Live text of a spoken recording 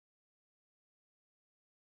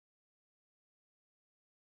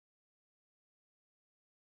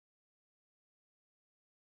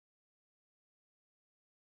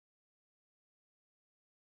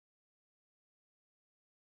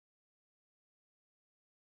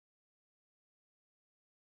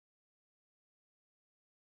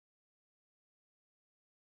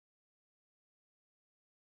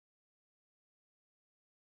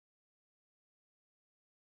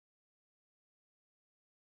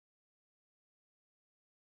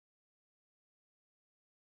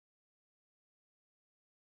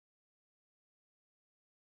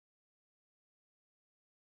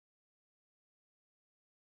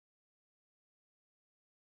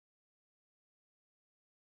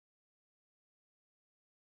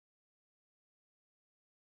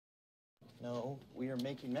No, we are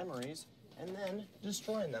making memories and then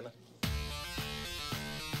destroying them.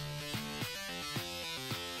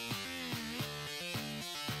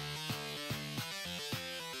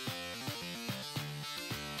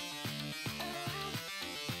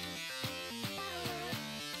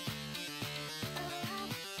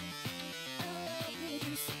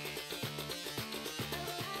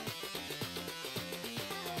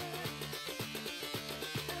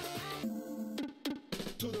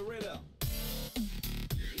 To the rhythm.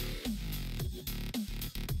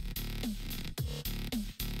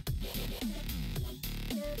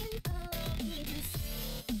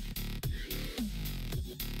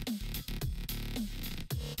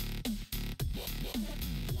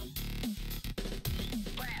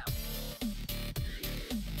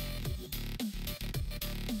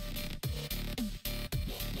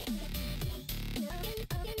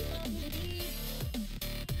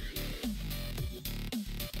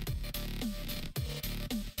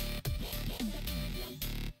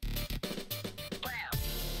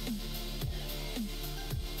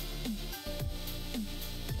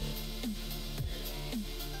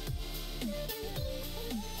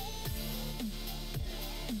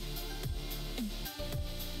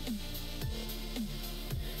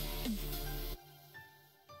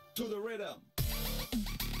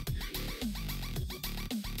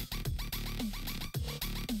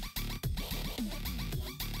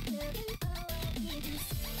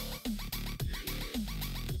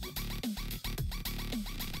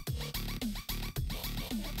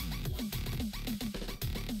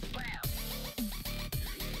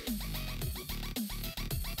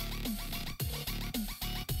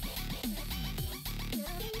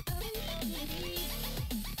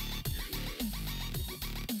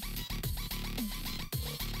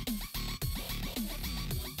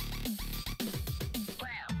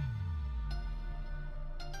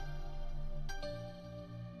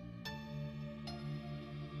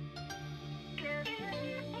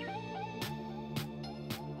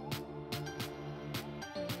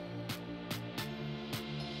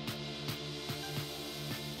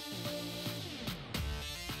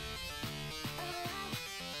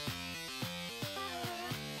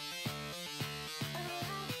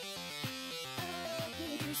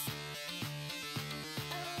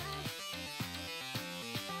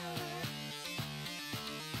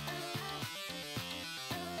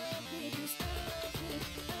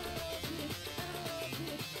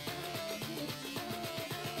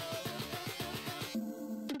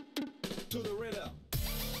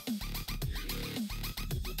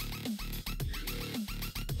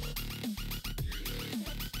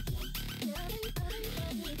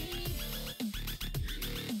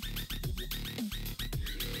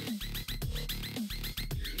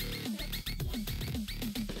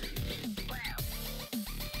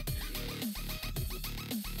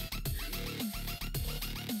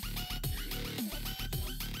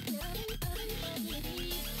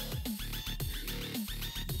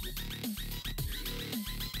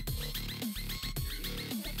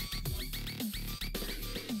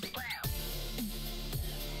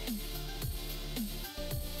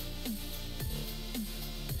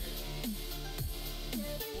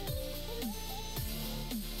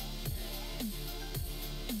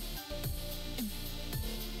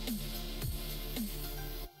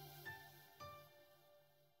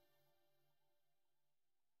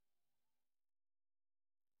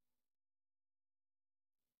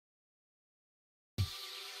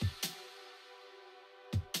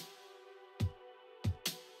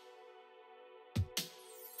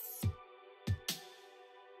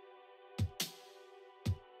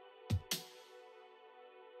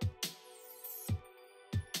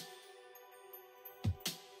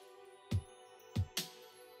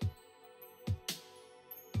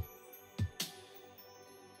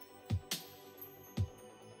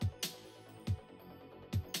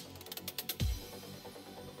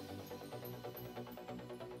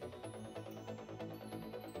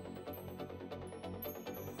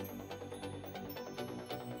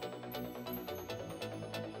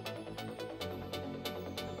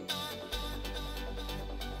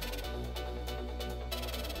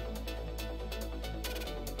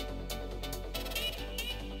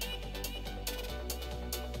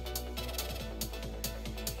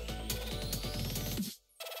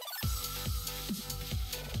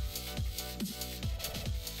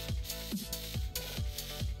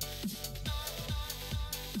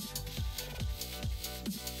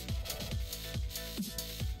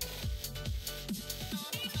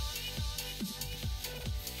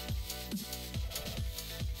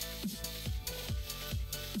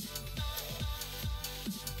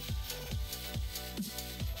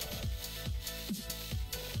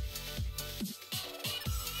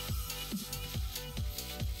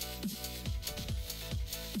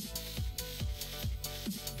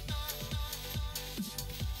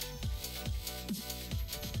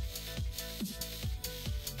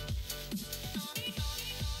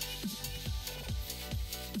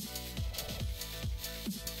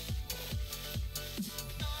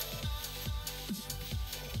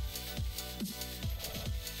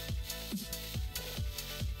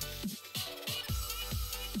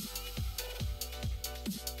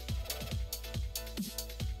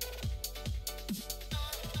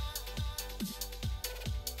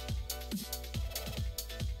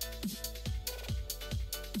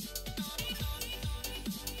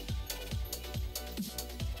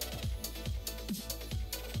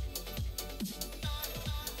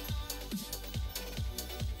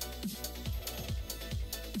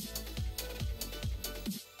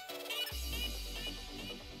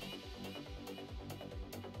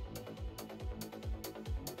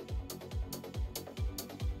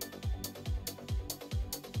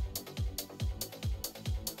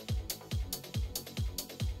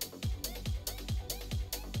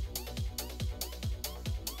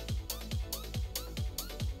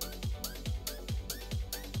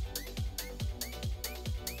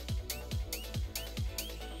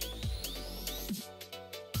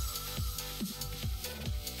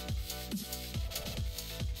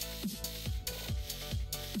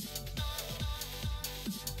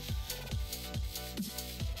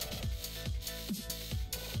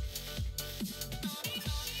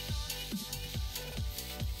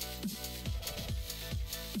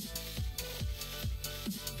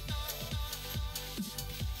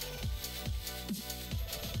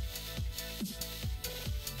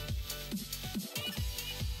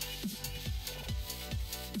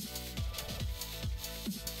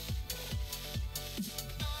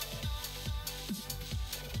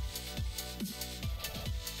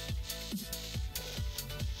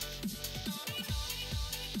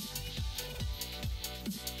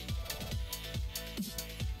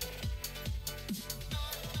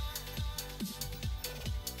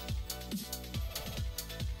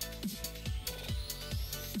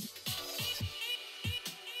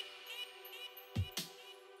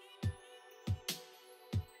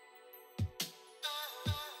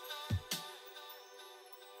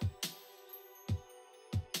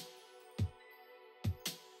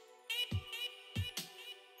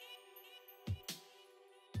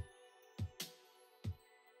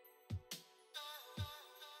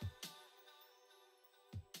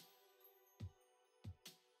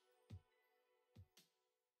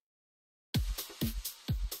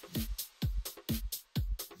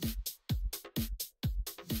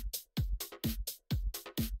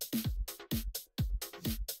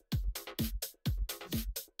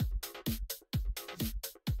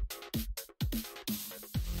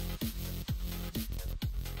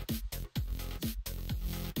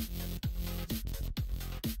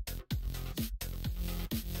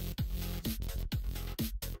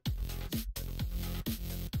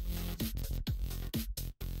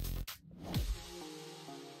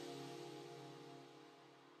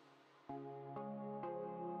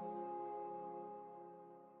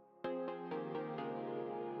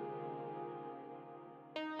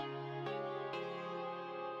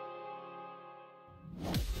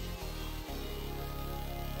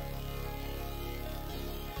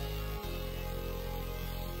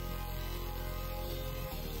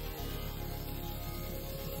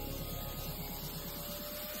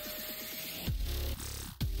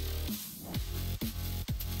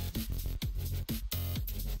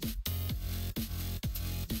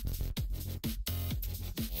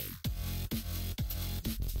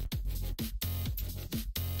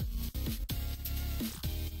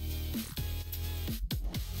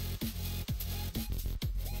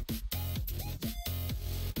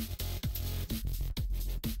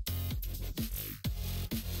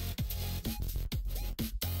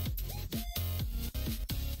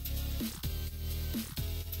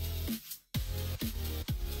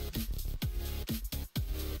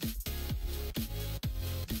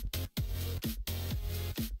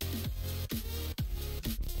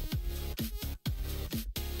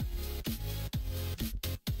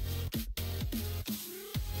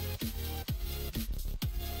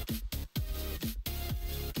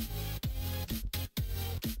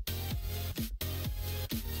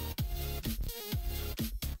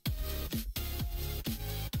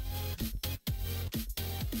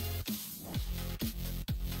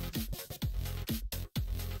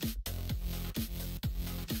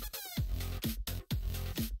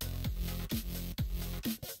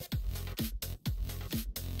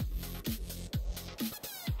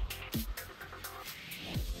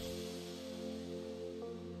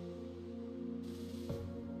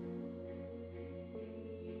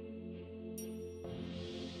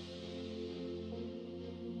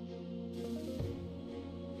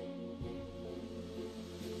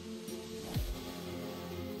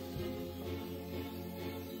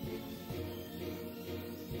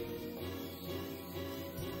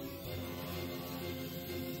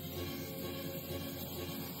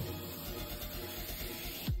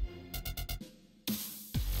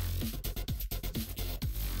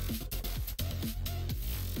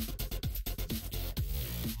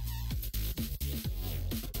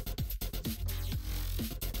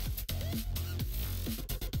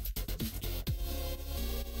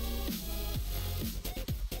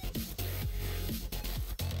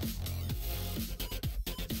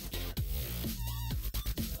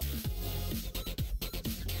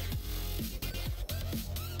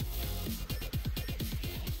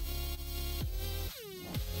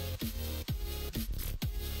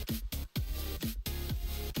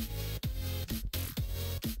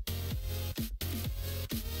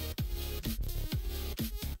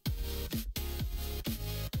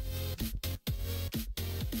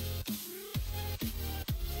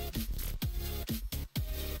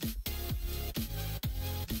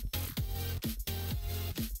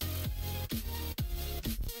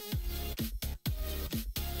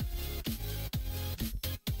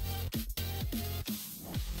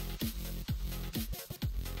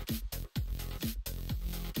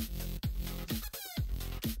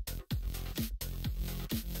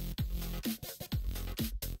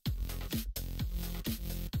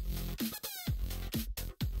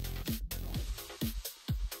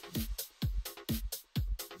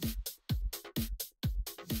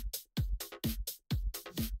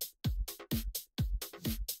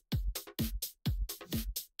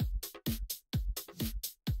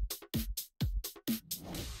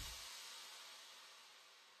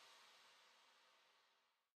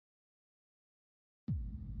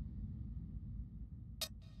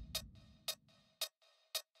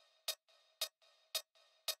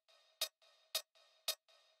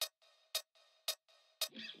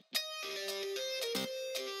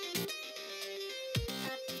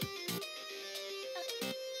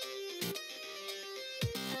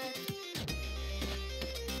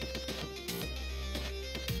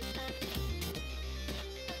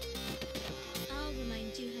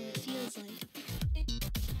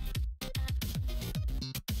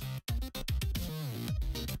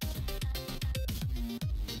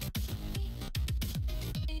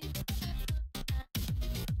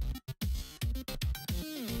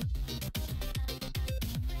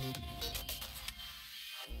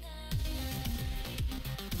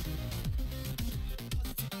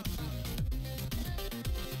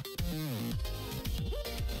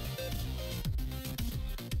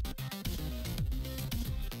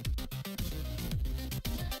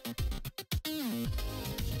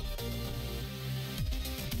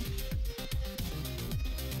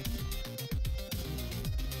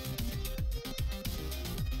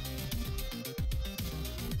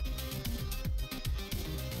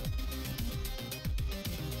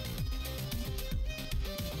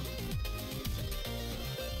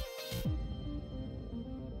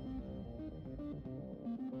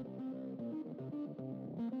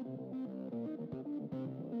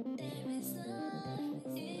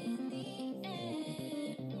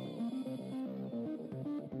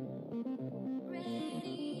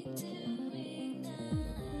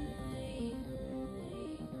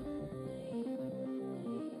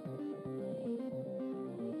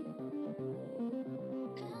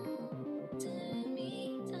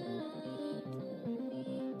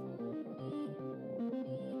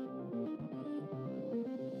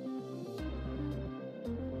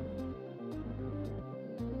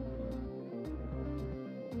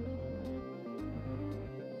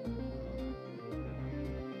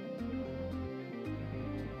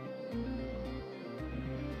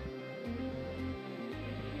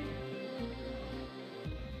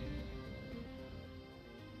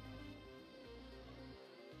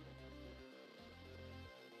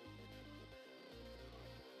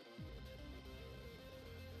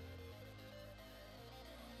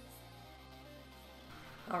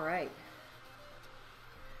 Alright.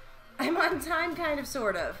 I'm on time, kind of,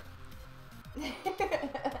 sort of.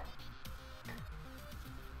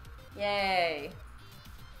 Yay.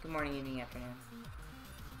 Good morning, evening, afternoon.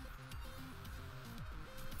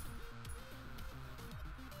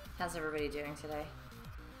 How's everybody doing today?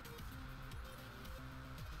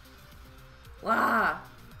 Wow.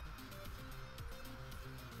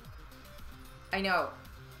 I know.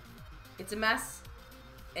 It's a mess,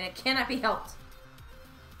 and it cannot be helped.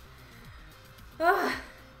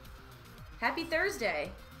 Happy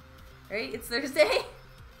Thursday. Right? It's Thursday.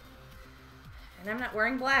 And I'm not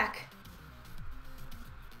wearing black.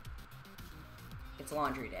 It's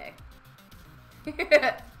laundry day.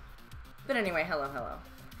 But anyway, hello, hello.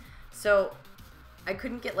 So, I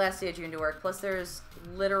couldn't get last day of June to work, plus there's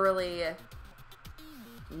literally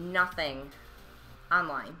nothing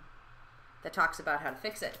online that talks about how to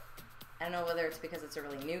fix it. I don't know whether it's because it's a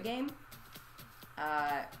really new game.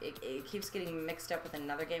 It keeps getting mixed up with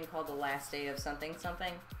another game called The Last Day of something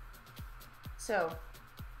something. So,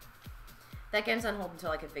 that game's on hold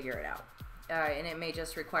until I can figure it out. And it may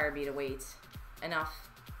just require me to wait enough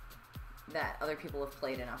that other people have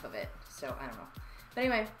played enough of it. So, I don't know. But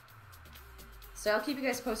anyway, so I'll keep you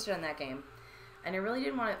guys posted on that game. And I really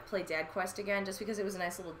didn't want to play Dad Quest again just because it was a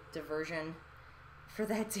nice little diversion for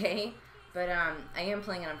that day. But I am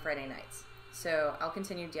playing it on Friday nights. So I'll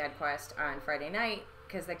continue Dad Quest on Friday night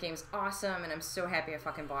because that game's awesome and I'm so happy I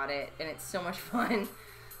fucking bought it. And it's so much fun.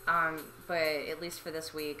 But at least for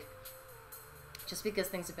this week, just because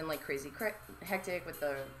things have been like crazy hectic with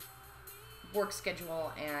the work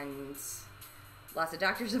schedule and lots of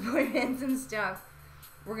doctor's appointments and stuff,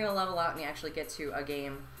 we're going to level out and actually get to a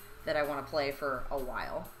game that I want to play for a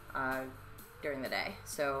while during the day.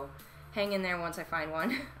 So hang in there. Once I find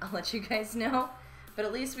one, I'll let you guys know. But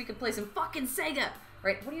at least we could play some fucking Sega.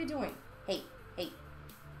 Right? What are you doing? Hey, hey,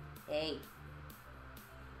 hey.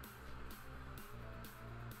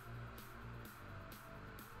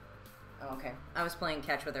 Oh, okay. I was playing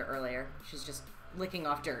catch with her earlier. She's just licking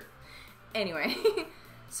off dirt. Anyway,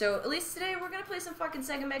 so at least today we're going to play some fucking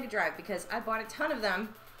Sega Mega Drive because I bought a ton of them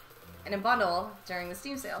in a bundle during the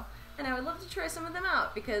Steam sale. And I would love to try some of them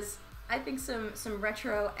out because I think some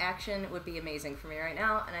retro action would be amazing for me right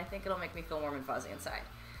now, and I think it'll make me feel warm and fuzzy inside.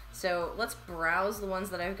 So let's browse the ones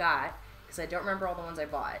that I've got, because I don't remember all the ones I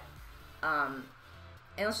bought. And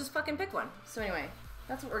let's just fucking pick one. So anyway,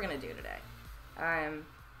 that's what we're going to do today.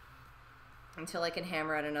 Until I can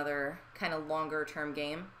hammer out another kind of longer term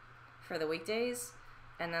game for the weekdays.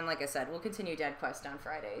 And then, like I said, we'll continue Dad Quest on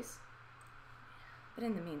Fridays. But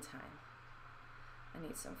in the meantime, I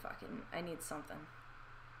need something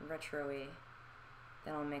retro-y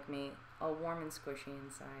that'll make me all warm and squishy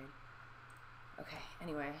inside. Okay,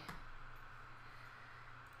 anyway.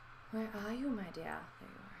 Where are you, my dear? There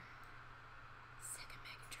you are. Sega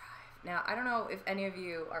Mega Drive. Now, I don't know if any of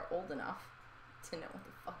you are old enough to know what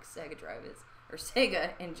the fuck Sega Drive is. Or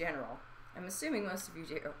Sega in general. I'm assuming most of you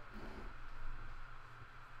do.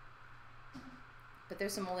 But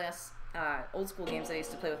there's some old school games that I used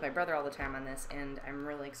to play with my brother all the time on this, and I'm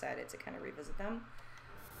really excited to kind of revisit them.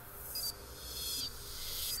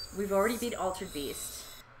 We've already beat Altered Beast.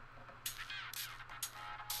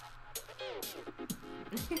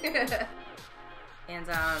 And,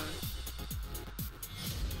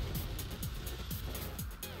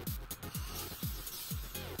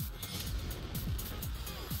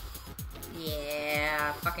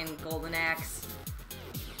 yeah, fucking Golden Axe.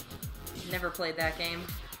 Never played that game.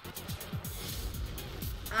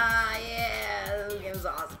 Ah, yeah, that game was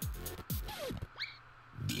awesome.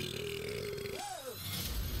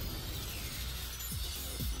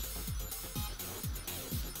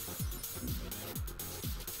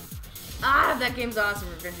 Ah, that game's awesome,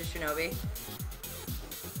 Revenge of Shinobi.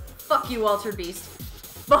 Fuck you, Altered Beast.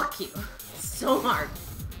 Fuck you. So hard.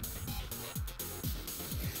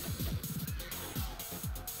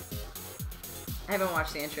 I haven't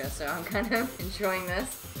watched the intro, so I'm kind of enjoying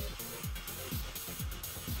this.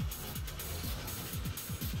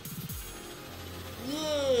 Yeah!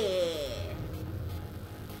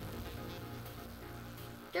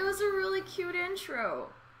 It was a really cute intro.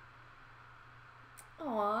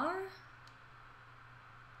 Aww.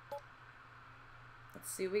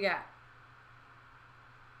 Let's see what we got.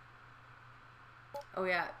 Oh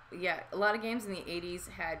yeah, a lot of games in the 80s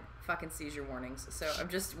had fucking seizure warnings, so I'm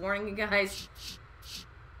just warning you guys.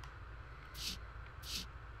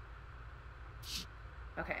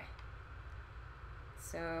 Okay.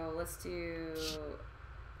 So let's do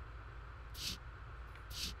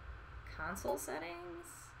console settings,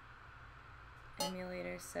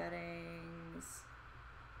 emulator settings.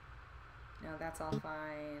 No, that's all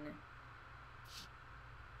fine.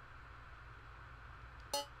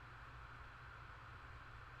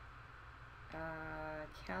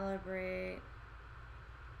 Calibrate.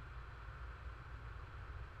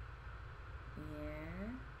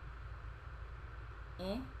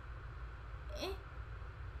 Yeah.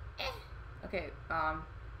 Okay,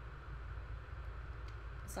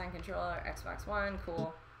 assign controller, Xbox One,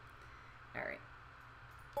 cool. Alright.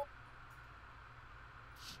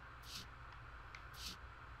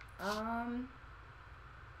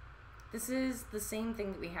 This is the same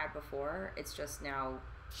thing that we had before, it's just now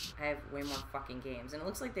I have way more fucking games, and it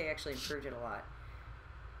looks like they actually improved it a lot.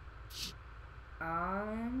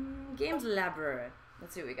 Games library.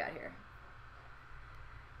 Let's see what we got here.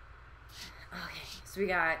 Okay, so we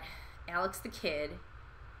got Alex the Kid.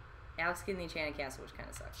 Alex Kid in the Enchanted Castle, which kind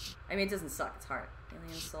of sucks. I mean, it doesn't suck, it's hard.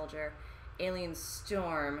 Alien Soldier. Alien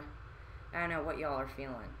Storm. I don't know what y'all are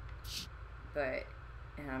feeling. But,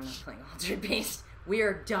 and I'm not playing Altered Beast. We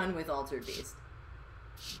are done with Altered Beast.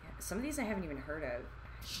 Yeah, some of these I haven't even heard of.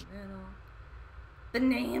 The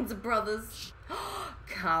Names Brothers.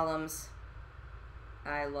 Columns.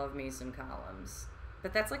 I love me some Columns.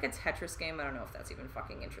 But that's like a Tetris game. I don't know if that's even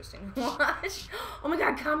fucking interesting to watch. Oh my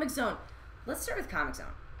god, Comix Zone. Let's start with Comix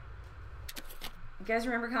Zone. You guys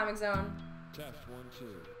remember Comix Zone? Test 1, 2.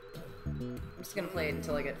 I'm just gonna play it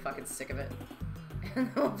until I get fucking sick of it. And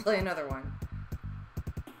then we'll play another one.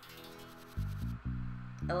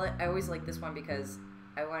 I always liked this one because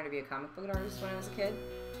I wanted to be a comic book artist when I was a kid.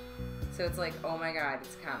 So it's like, oh my god,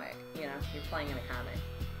 it's a comic. You know, you're playing in a comic.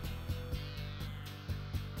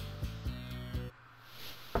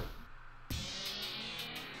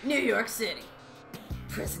 New York City.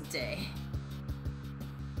 Present day.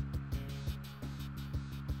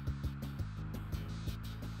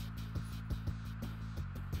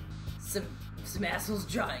 Some assholes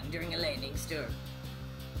drawing during a lightning storm.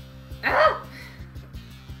 Ah!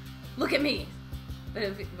 Look at me.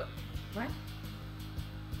 But what?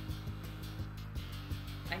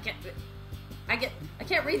 I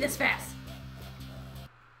can't read this fast.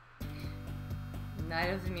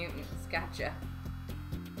 Night of the Mutants. Gotcha.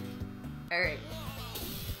 Alright.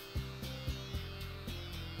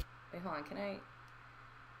 Wait, hold on, can I...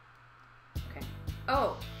 Okay.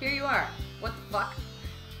 Oh, here you are. What the fuck?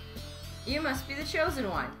 You must be the chosen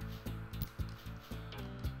one.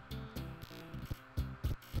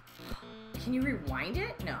 Can you rewind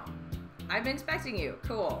it? No. I've been expecting you.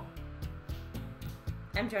 Cool.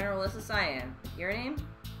 I'm General Alyssa Cyan. Your name?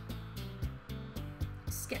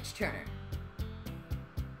 Sketch Turner.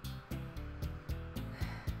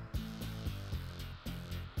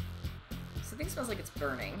 Something smells like it's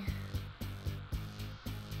burning.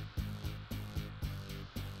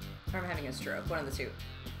 Or I'm having a stroke. One of the two.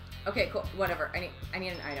 Okay, cool. Whatever. I need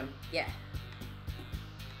an item. Yeah.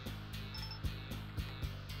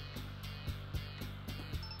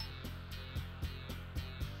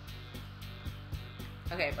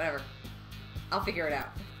 Okay, whatever. I'll figure it out.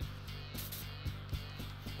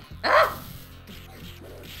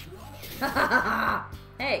 Ah!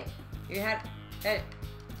 Hey, you had... Ah!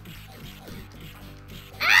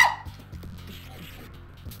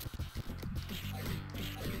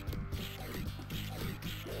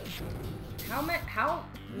 How...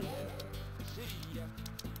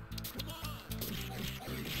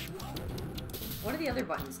 What do the other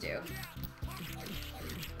buttons do?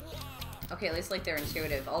 Okay, at least like they're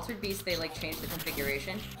intuitive. Altered Beast, they like change the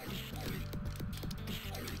configuration.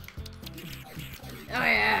 Oh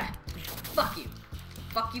yeah! Fuck you!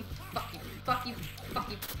 Fuck you! Fuck you! Fuck you! Fuck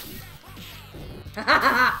you!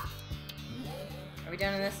 Are we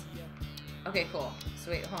done in this? Okay, cool.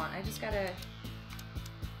 So wait, hold on. I just gotta...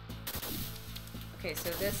 Okay,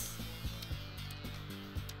 so this...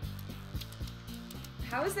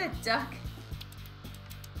 How is that duck?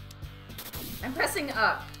 I'm pressing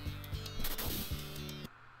up.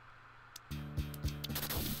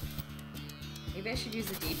 Maybe I should use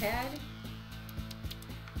the D-pad?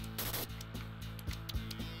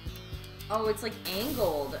 Oh, it's like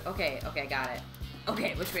angled. Okay, okay, got it.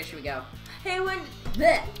 Okay, which way should we go? Hey,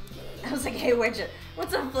 bleh! I was like, hey, Widget.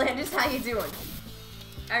 What's up, Flanders? How you doing?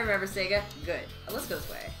 I remember SEGA. Good. Let's go this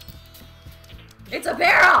way. It's a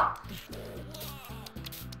barrel!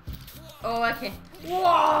 Oh, I can't.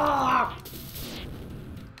 Whoa!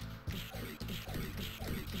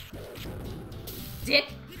 Dick!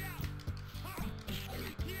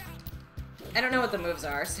 I don't know what the moves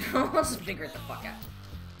are, so I'll just figure it the fuck out.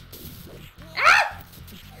 Ah!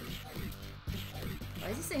 Why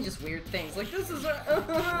is he saying just weird things? Like, this is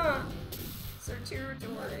our... it's our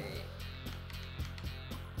territory.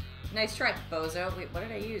 Nice try, bozo. Wait, what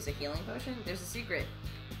did I use? A healing potion? There's a secret.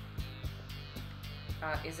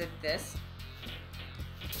 Is it this?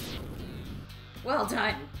 Well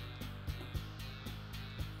done.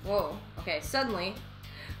 Whoa. Okay, suddenly.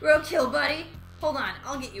 Roadkill, buddy! Hold on,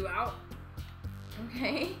 I'll get you out.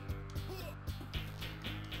 Okay.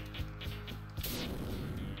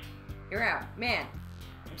 You're out. Man,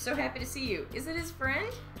 I'm so happy to see you. Is it his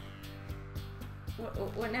friend?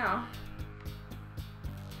 What now?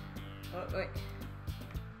 Wait.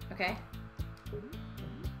 Okay.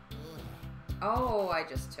 Oh, I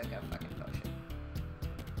just took a fucking potion.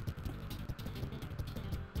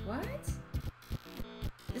 What?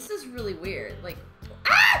 This is really weird. Like,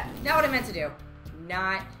 ah! Not what I meant to do.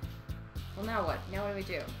 Not. Well, now what? Now what do we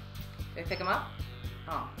do? Do I pick him up?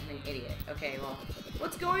 Oh, I'm an idiot. Okay, well,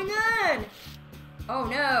 what's going on? Oh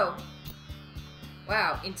no.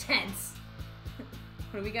 Wow, intense.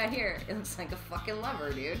 What do we got here? It looks like a fucking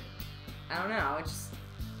lever, dude. I don't know. It just.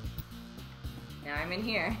 Now I'm in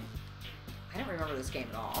here. I don't remember this game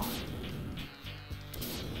at all.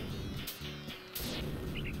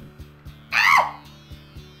 Ah!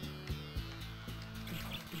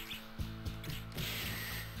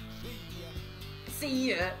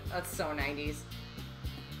 See ya. That's so 90s.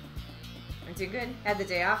 I'm doing good. Had the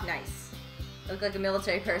day off. Nice. I look like a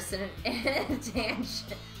military person in a dance.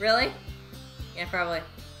 Really? Yeah, probably.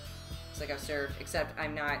 Looks like I've served, except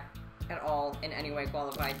I'm not at all in any way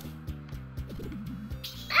qualified.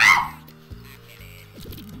 Ah!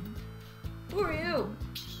 Who are you?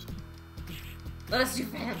 Let us do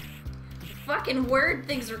fam. The fucking word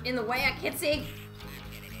things are in the way. I can't see.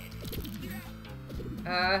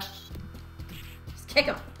 Just kick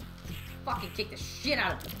him. Fucking kick the shit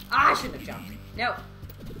out of him. Ah, I shouldn't have jumped. No.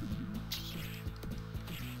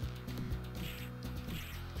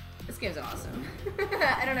 This game's awesome.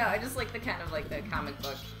 I don't know. I just like the kind of like the comic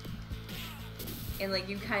book. And like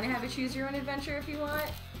you kind of have a choose your own adventure if you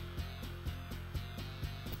want.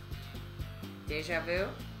 Deja vu.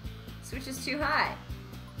 Switch is too high.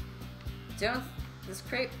 Don't. This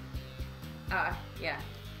crate. Yeah.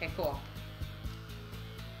 Okay, cool.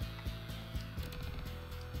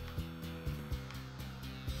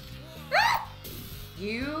 Ah!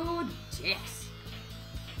 You dicks.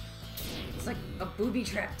 It's like a booby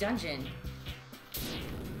trap dungeon.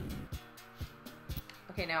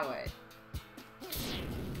 Okay, now what?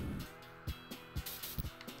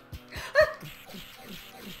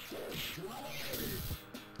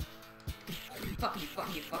 Fuck you,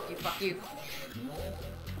 fuck you, fuck you, fuck you.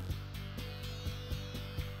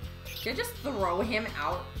 Should I just throw him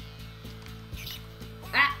out?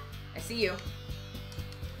 Ah! I see you.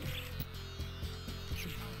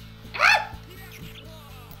 Ah!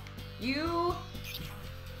 You...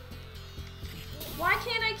 Why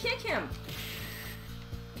can't I kick him?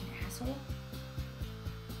 You asshole.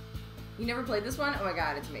 You never played this one? Oh my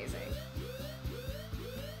god, it's amazing.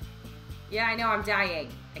 Yeah, I know, I'm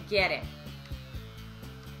dying. I get it.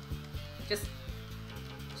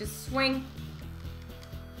 Just swing.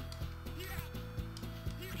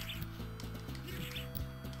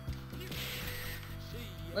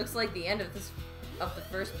 Looks like the end of this of the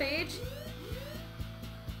first page.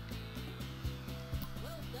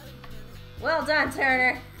 Well done,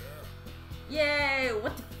 Turner. Yay!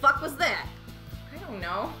 What the fuck was that? I don't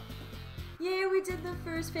know. Yay, we did the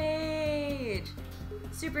first page.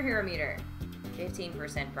 Superhero meter.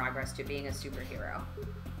 15% progress to being a superhero.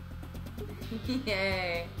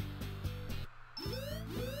 Yay.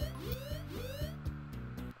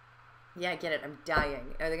 Yeah, I get it. I'm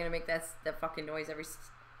dying. Are they gonna make that fucking noise every...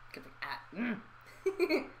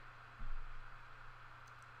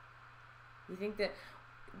 You think that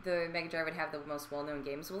the Mega Drive would have the most well-known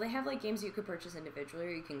games? Well, they have like games you could purchase individually,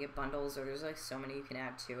 or you can get bundles, or there's like so many you can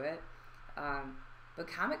add to it. But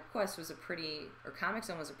Comic Quest was a pretty... or Comic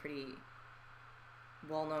Zone was a pretty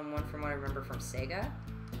well-known one from what I remember from SEGA.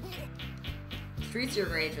 Streets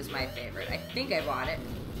of Rage was my favorite. I think I bought it.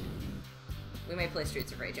 We may play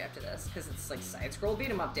Streets of Rage after this, because it's like side-scroll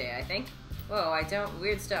beat-em-up day, I think. Whoa, I don't...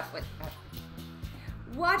 Weird stuff. What?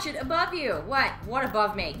 Watch it above you! What? What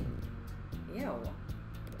above me? Ew.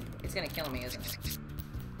 It's gonna kill me, isn't it?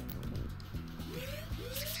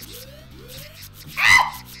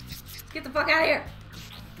 Ah! Let's get the fuck out of here!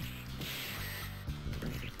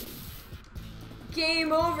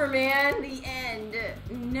 Game over, man! The end!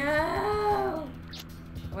 No!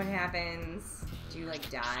 What happens? Do you, like,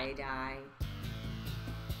 die?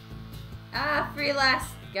 Ah, free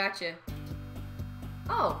last! Gotcha.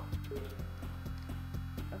 Oh!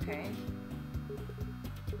 Okay.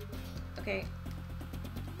 Okay.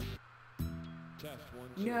 Test 1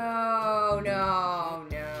 2. No, no,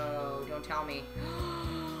 no. Don't tell me.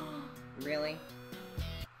 Really?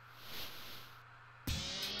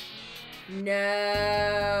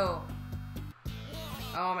 No.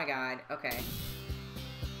 Oh my god. Okay.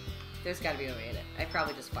 There's gotta be a way to... I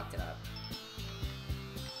probably just fucked it up.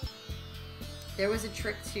 There was a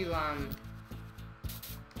trick to,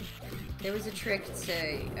 There was a trick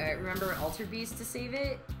to... remember Alter Beast to save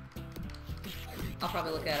it? I'll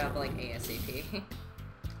probably look that up, like, ASAP.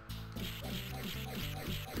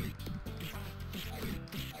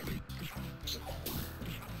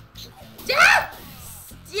 Stop!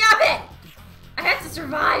 Stop it! I have to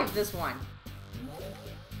survive this one.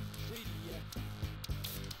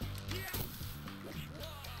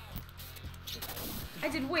 I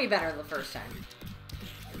did way better the first time.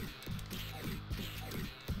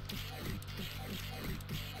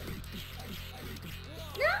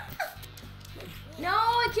 No! No,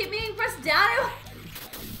 I keep being pressed down.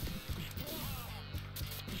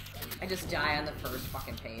 I just die on the first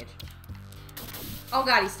fucking page. Oh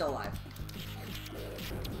god, he's still alive.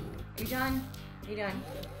 Are you done? Are you done?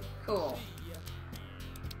 Cool.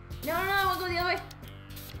 No, no, no, I want to go the other way.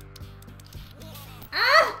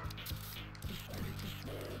 Ah!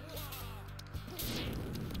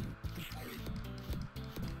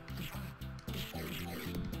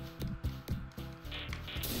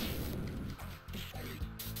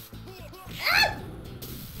 Ah!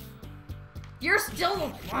 You're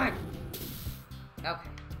still alive. Okay.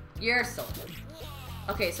 You're still alive.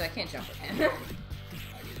 Okay, so I can't jump with him.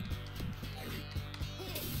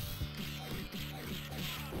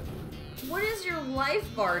 What is your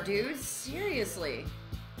life bar, dude? Seriously.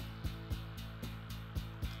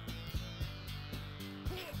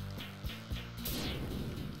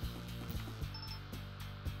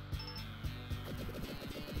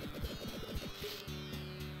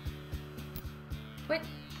 What?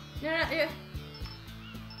 No, no, no.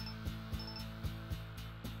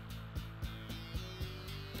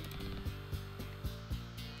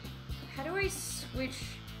 How do I switch?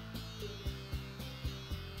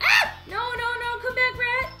 Ah! No, no, no, come back,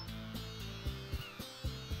 rat!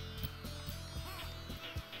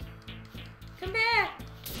 Come back!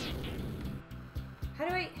 How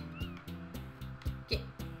do I...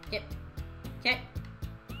 Get.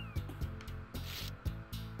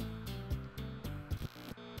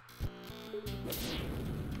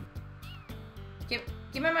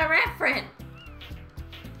 Give me my rat friend!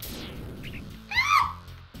 Ah!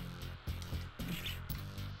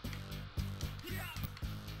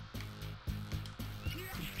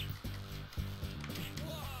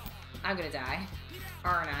 I'm gonna die.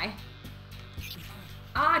 Aren't I?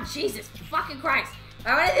 Ah, Jesus fucking Christ!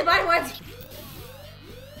 I want to buy once!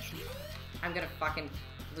 I'm gonna fucking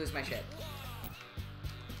lose my shit.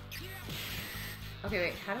 Okay,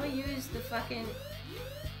 wait, how do I use the fucking...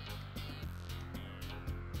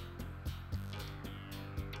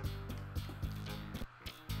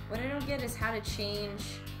 What I don't get is how to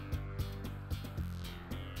change...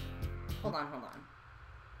 Hold on.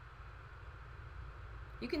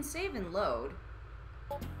 You can save and load.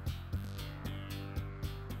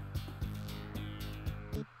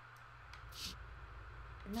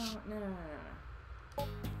 No.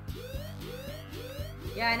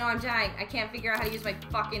 Yeah, I know I'm dying. I can't figure out how to use my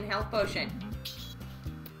fucking health potion.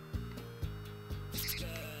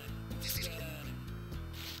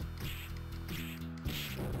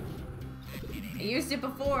 I used it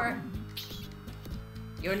before.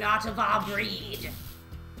 You're not of our breed.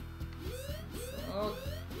 Oh.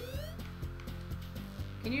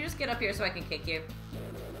 Can you just get up here so I can kick you?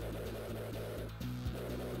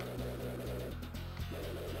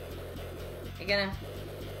 You gonna...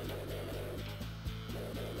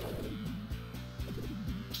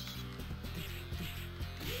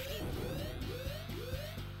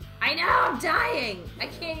 I know, I'm dying! I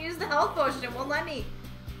can't use the health potion, it won't let me.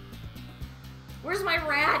 Where's my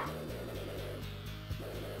rat?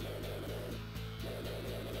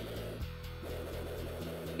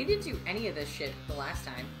 He didn't do any of this shit the last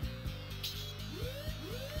time.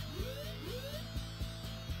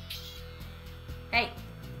 Hey!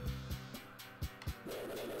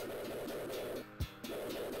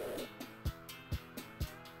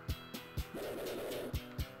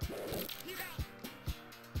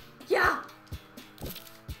 Yeah!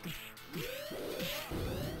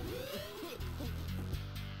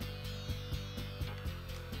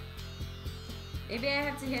 Maybe I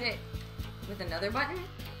have to hit it with another button?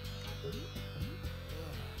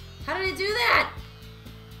 How did I do that?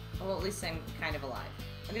 Oh, well, at least I'm kind of alive.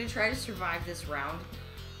 I'm gonna try to survive this round.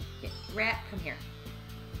 Okay, rat, come here.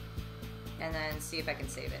 And then see if I can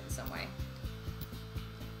save it in some way.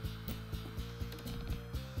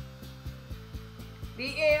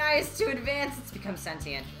 The AI is too advanced. It's become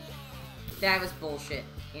sentient. That was bullshit.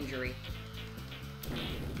 Injury.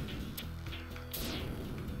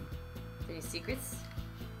 Any secrets?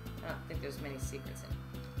 I don't think there's many secrets in it.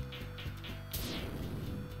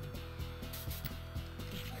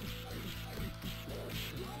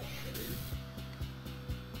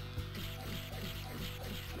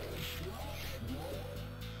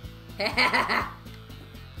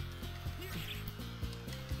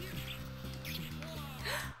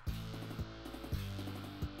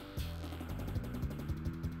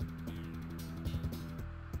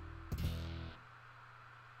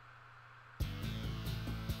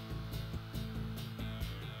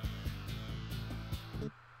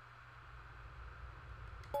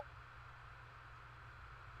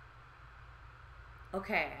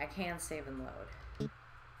 Okay, I can save and load.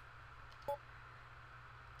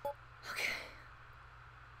 Okay.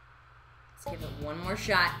 Let's give it one more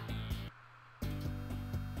shot.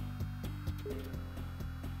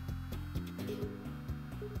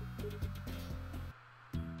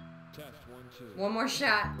 Test 1, 2. One more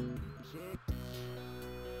shot.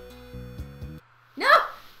 No!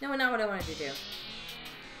 No, not what I wanted to do.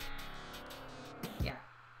 Yeah.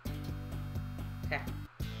 Okay.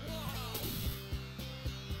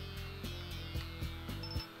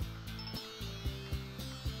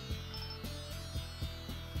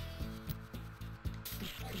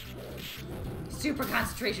 Super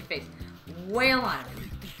concentration phase. Wail on it.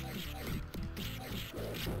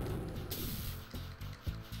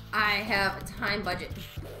 I have a time budget.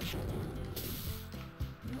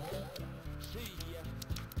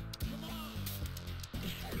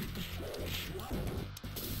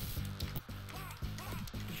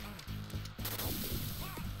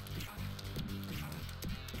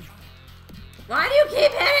 Why do you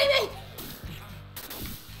keep hitting me?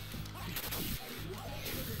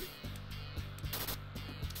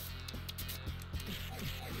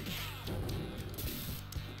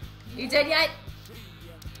 You dead yet?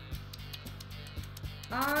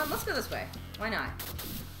 Let's go this way. Why not?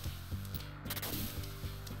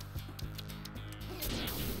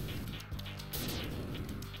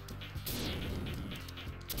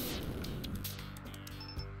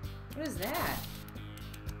 What is that?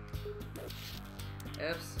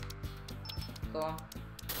 Oops. Cool.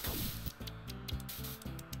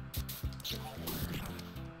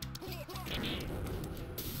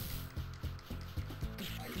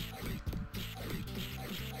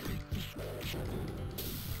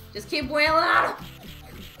 Just keep wailing on him.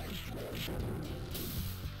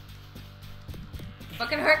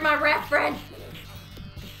 Fucking hurt my rat friend.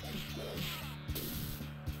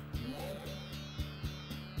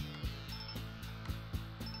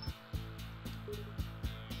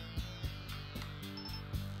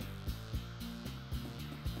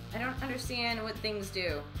 I don't understand what things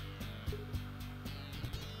do.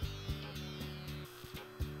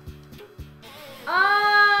 Oh,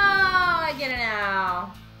 I get it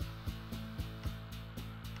now.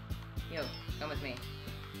 Yo, come with me.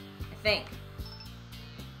 I think.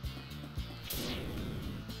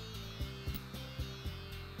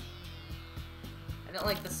 I don't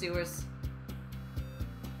like the sewers.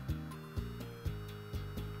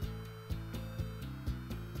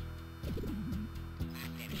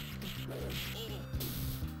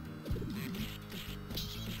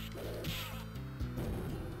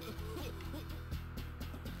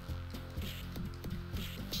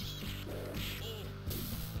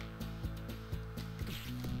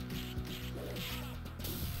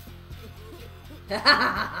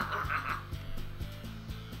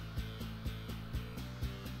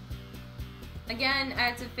 Again, I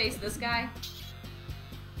have to face this guy.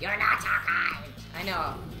 You're not talking! I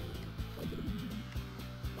know.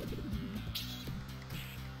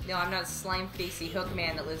 No, I'm not a slime-facey hook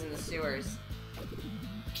man that lives in the sewers.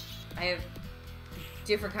 I have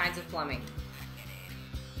different kinds of plumbing.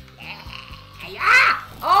 Yeah!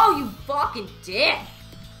 Oh, you fucking dick!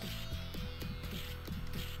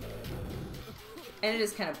 And it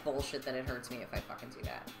is kind of bullshit that it hurts me if I fucking do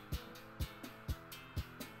that.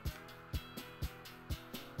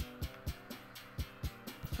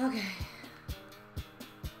 Okay.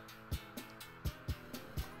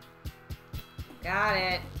 Got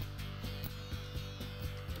it.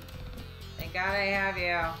 Thank God I have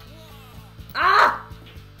you. Ah!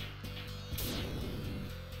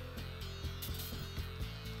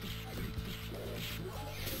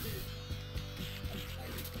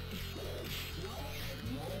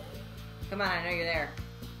 Come on, I know you're there.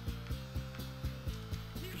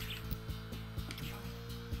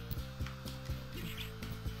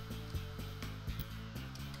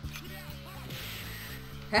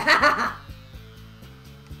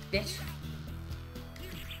 bitch.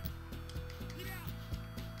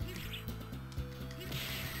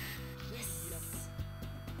 Yes.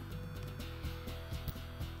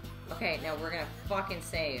 Okay, now we're gonna fucking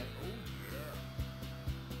save.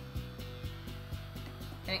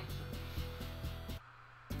 Okay.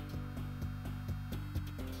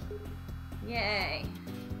 Yay.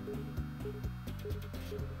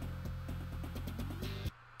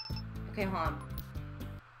 Okay, hold on.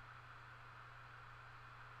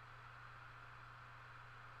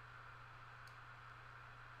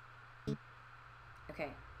 Okay.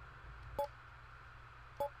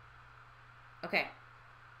 Okay.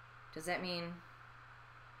 Does that mean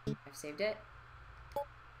I've saved it?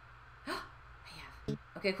 I have.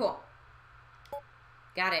 Okay, cool.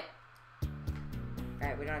 Got it.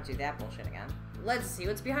 Alright, we don't have to do that bullshit again. Let's see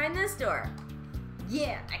what's behind this door.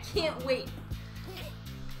 Yeah, I can't wait.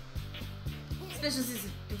 Special assist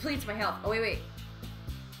depletes my health. Oh, wait, wait.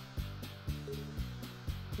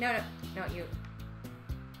 No, you.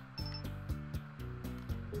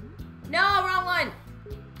 No, wrong one!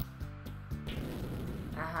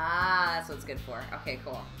 Aha, that's what it's good for. Okay,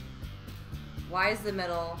 cool. Y is the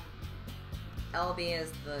middle. LB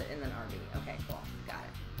is the, and then RB. Okay, cool. Got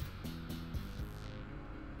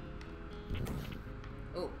it.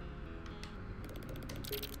 Ooh.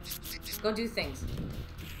 Go do things.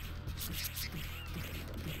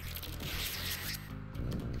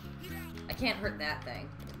 I can't hurt that thing.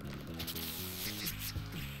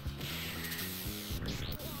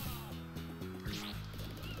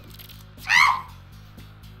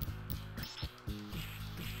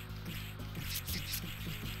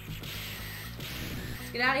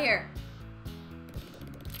 Get out of here.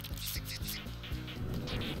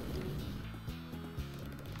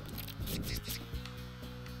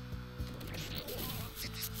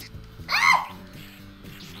 Ah!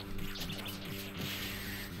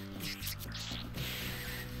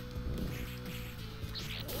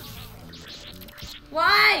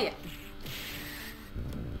 Why?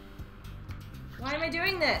 Why am I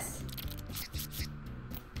doing this?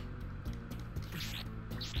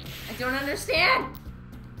 I don't understand.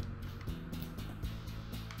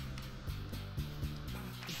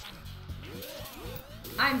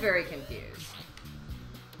 I'm very confused.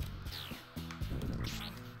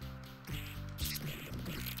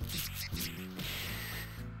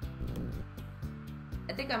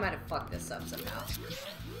 I think I might have fucked this up somehow.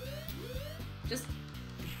 Just...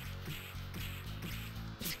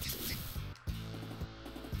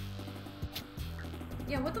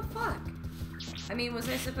 Yeah, what the fuck? I mean, was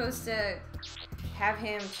I supposed to have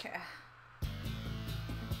him...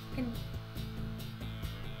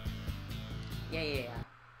 Yeah.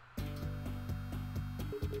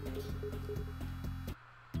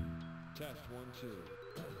 Test 1,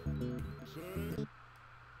 2.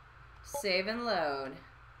 Save and load.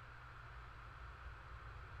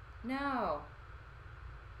 No.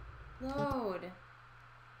 Load.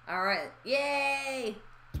 Alright. Yay!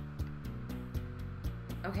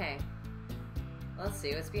 Okay. Let's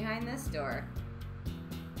see what's behind this door.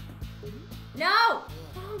 No!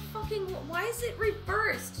 Wrong fucking... Why is it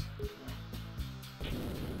reversed?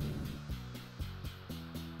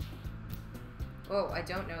 Whoa, I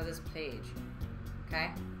don't know this page.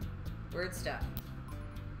 Okay? Weird stuff.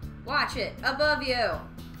 Watch it! Above you!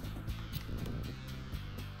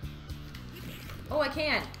 Oh, I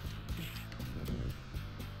can!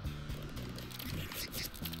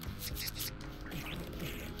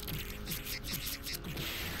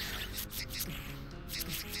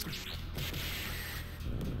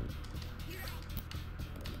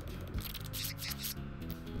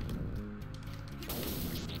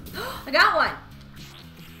 I got one!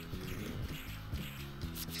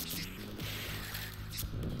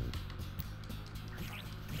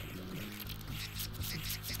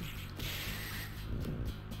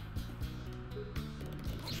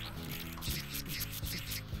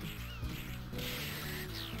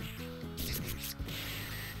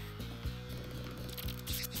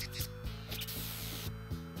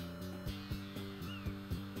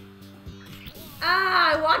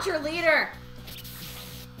 Ah, I want your leader!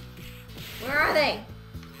 Where are they?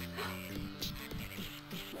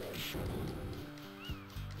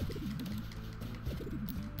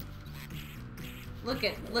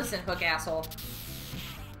 Listen, Hook asshole.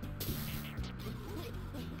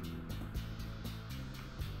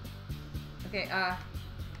 Okay,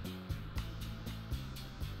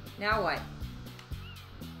 now what?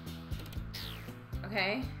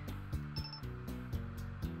 Okay.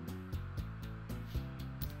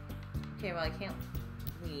 Okay, well I can't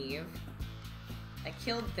leave. I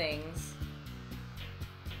killed things.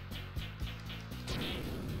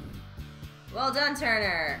 Well done,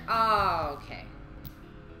 Turner. Oh, okay.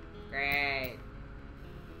 Great.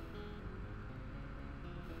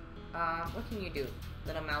 What can you do,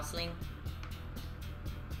 little mouseling?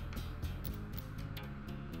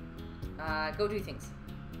 Go do things.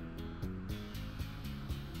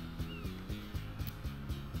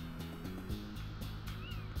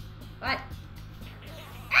 What?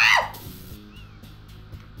 Ah!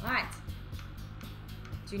 What?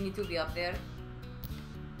 Do you need to be up there?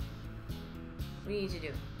 What do you need to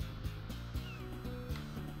do?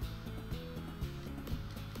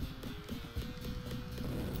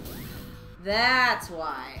 That's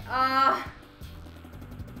why.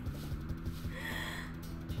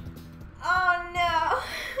 Oh no.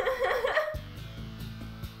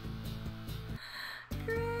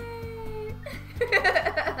 Great.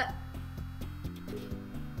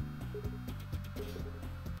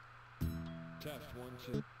 Test 1,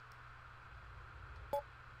 2.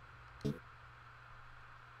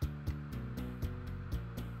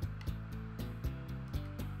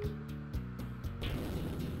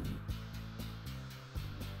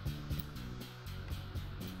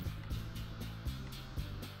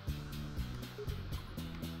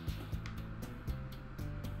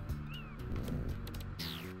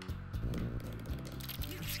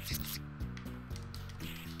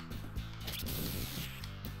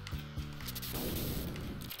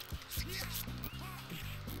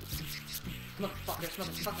 Motherfuckers,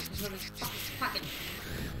 fucking.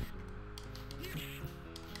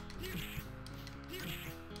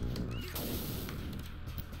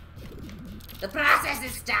 The process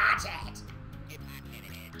is started.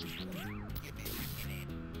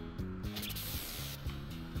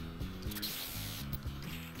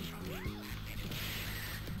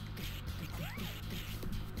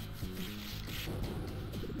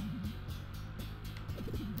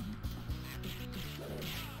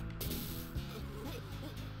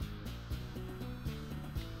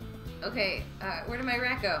 Okay, where did my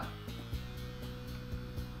rat go?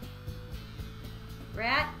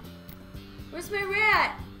 Rat? Where's my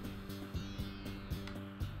rat?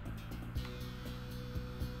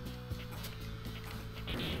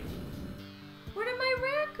 Where did my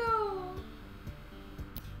rat go?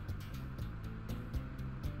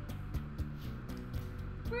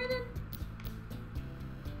 Where did...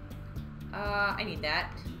 I need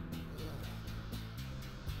that.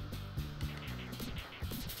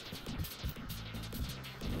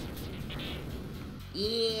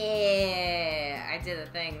 Yeah, I did a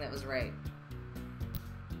thing that was right.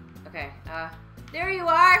 Okay, there you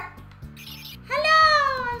are!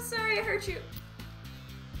 Hello! I'm sorry I hurt you.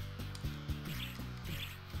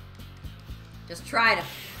 Just try to...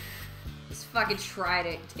 Just fucking try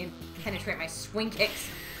to penetrate my swing kicks.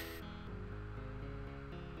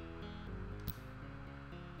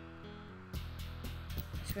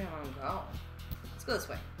 Which way do I want to go? Let's go this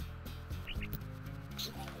way.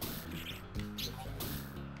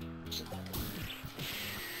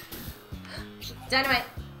 Dynamite!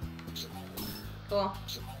 Cool.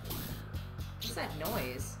 What's that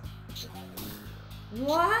noise?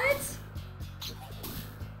 What?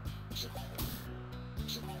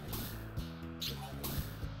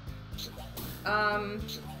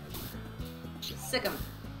 Sick 'em.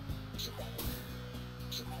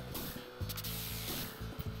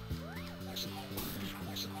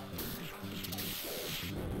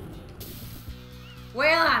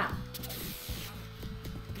 Wail on 'em.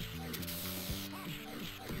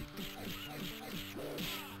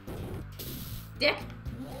 Dick!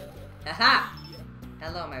 Aha!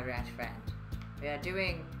 Hello, my rat friend. We are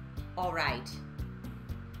doing alright.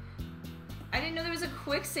 I didn't know there was a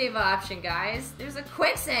quick save option, guys. There's a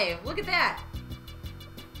quick save! Look at that!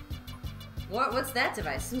 What's that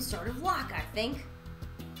device? Some sort of lock, I think.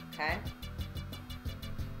 Okay.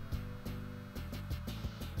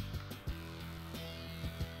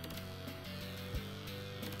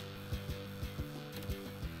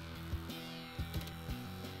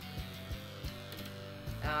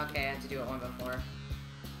 Okay, I have to do it one before.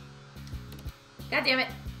 God damn it!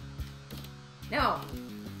 No!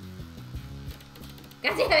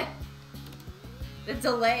 God damn it! The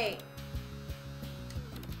delay!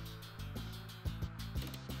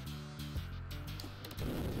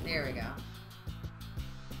 There we go.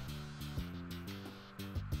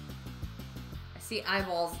 I see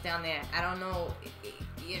eyeballs down there. I don't know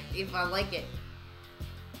if I like it.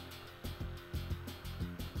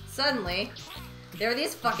 Suddenly, there are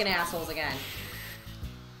these fucking assholes again.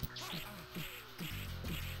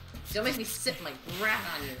 Don't make me sit my breath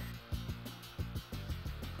on you.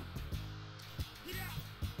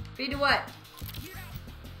 Feed to what?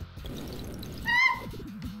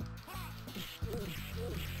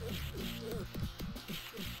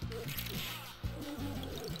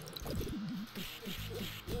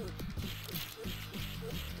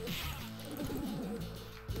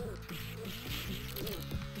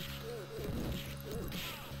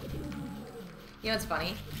 You know what's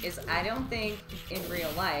funny? Is I don't think in real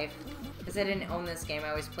life, because I didn't own this game, I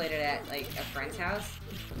always played it at, like, a friend's house.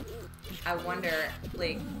 I wonder,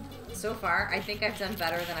 like, so far, I think I've done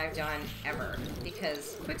better than I've done ever.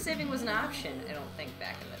 Because quick saving was an option, I don't think,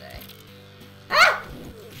 back in the day. Ah!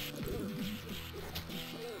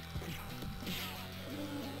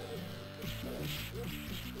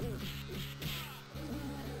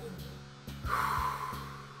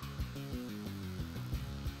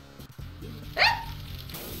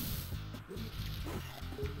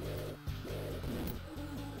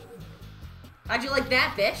 How'd you like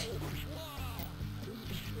that, bitch?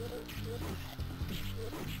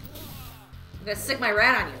 I'm gonna stick my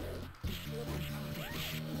rat on you.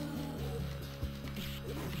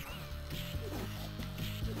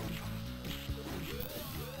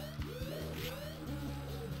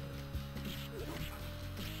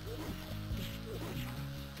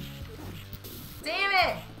 Damn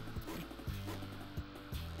it!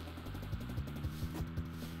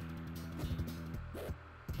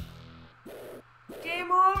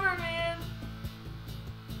 Game over, man!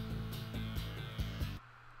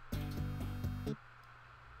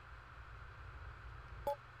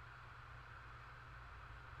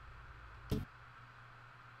 I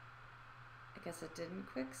guess it didn't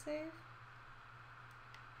quick save.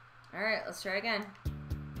 Alright, let's try again.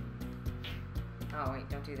 Oh, wait,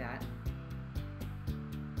 don't do that.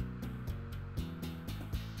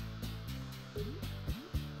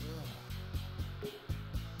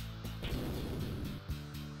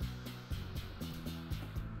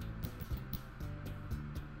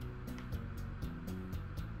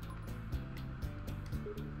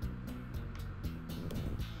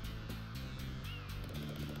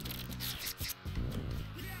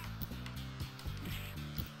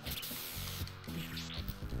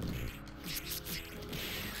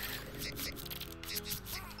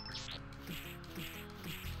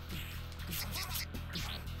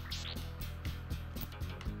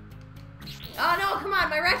 Oh no, come on,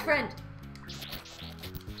 my rat friend!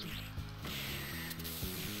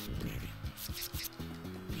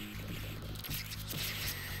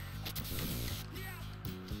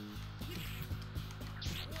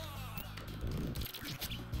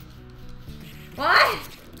 What?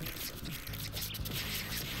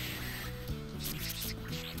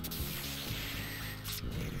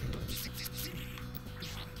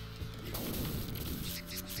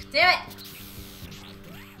 Damn it!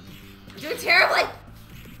 You're doing terribly!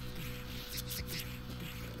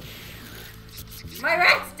 My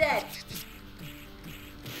rat's dead!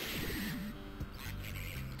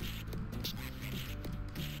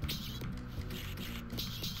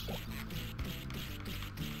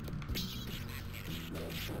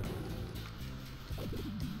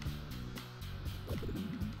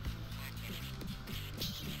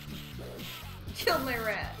 Killed my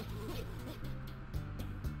rat.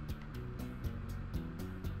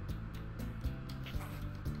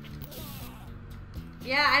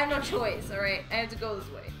 Yeah, I have no choice, alright? I have to go this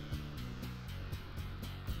way.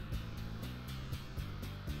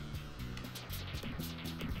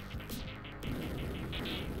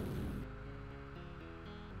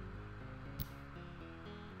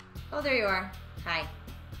 Oh, there you are. Hi.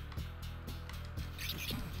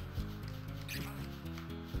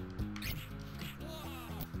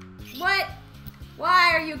 What?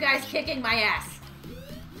 Why are you guys kicking my ass?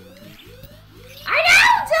 I know!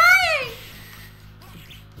 I'm dying!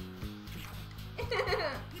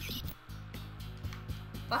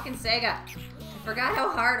 Fucking SEGA. I forgot how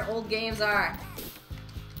hard old games are.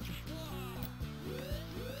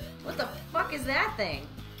 What the fuck is that thing?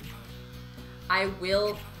 I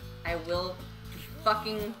will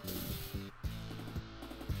fucking...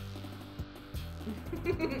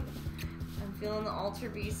 I'm feeling the Alter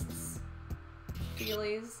Beasts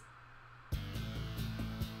feelies.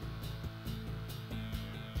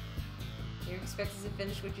 You're expected to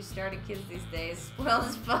finish what you started, kids these days. Spoiled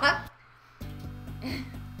as fuck.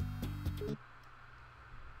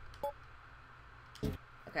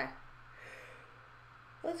 Okay.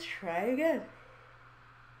 Let's try again.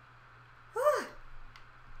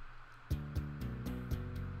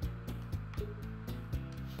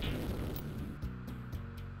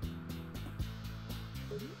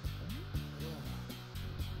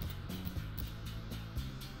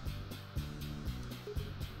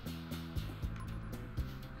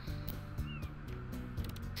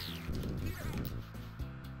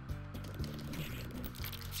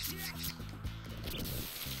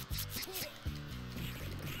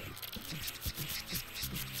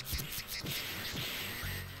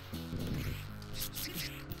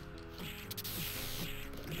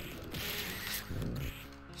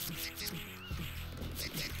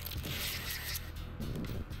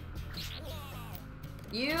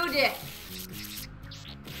 You dick.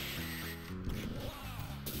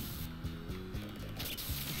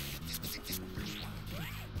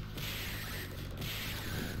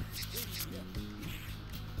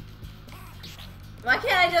 Why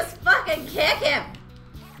can't I just fucking kick him?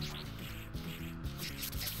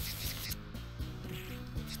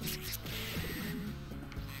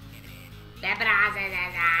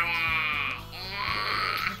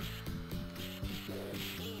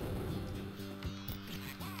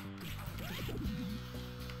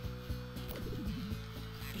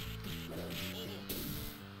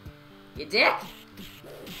 You dick!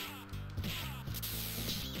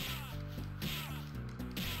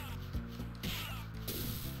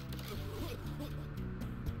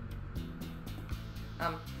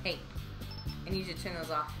 Hey, I need you to turn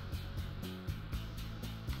those off.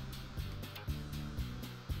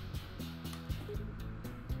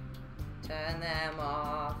 Turn them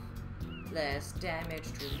off. Less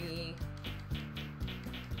damage to me.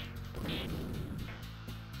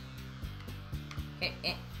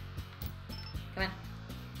 Okay, come on.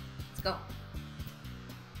 Let's go.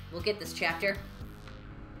 We'll get this chapter.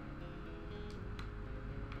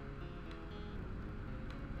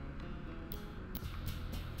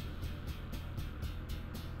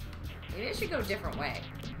 Maybe I should go a different way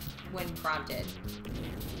when prompted.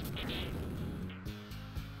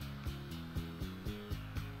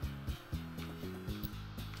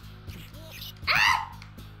 Ah!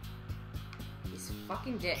 These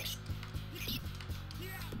fucking dicks.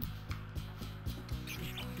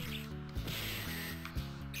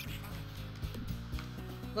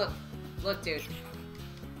 Look, dude.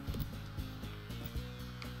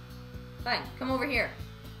 Fine, come over here.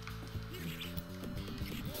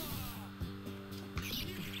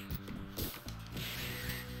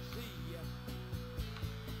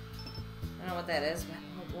 I don't know what that is, but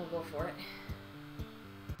we'll go for it.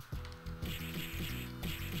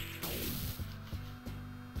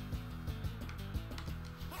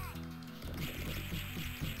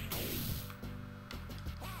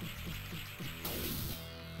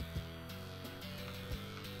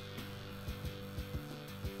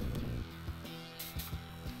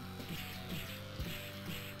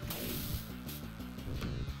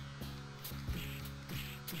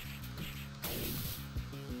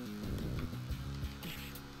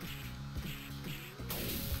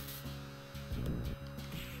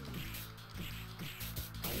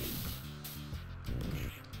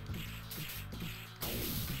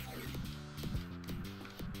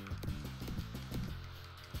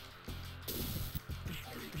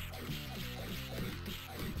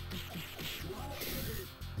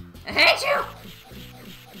 I hate you!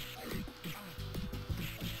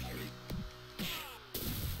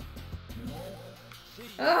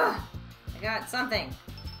 Ugh! I got something.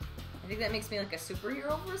 I think that makes me like a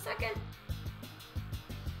superhero for a second.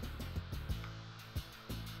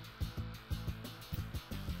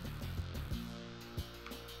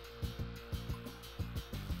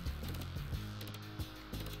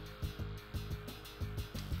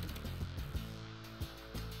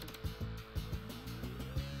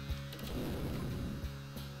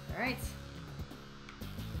 Alright.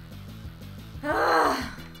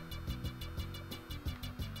 Ah.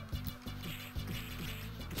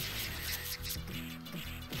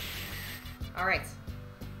 Alright.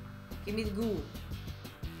 Give me the goo.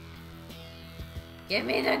 Give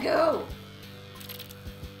me the goo!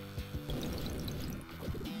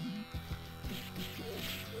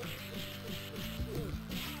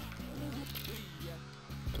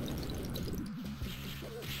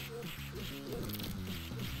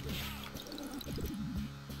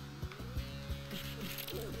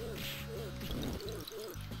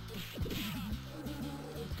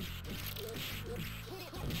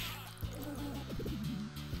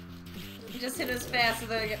 Just hit as fast,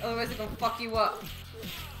 otherwise they're gonna fuck you up.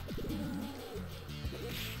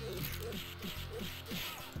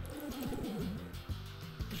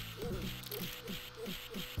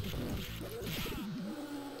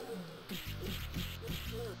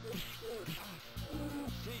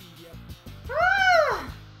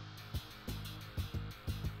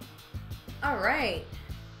 All right.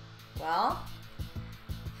 Well.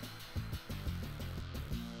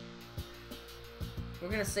 We're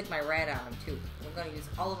gonna stick my rat on him too. We're gonna use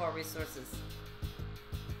all of our resources.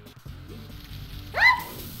 Ah!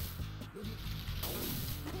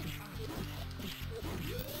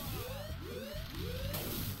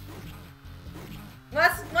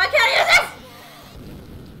 Why can't I use this?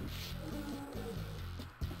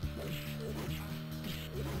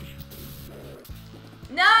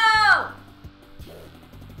 No!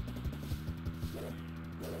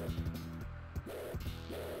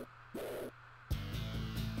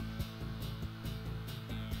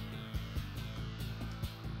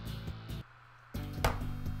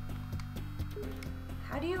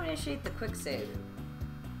 do you initiate the quick save?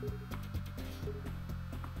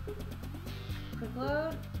 Quick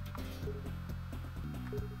load?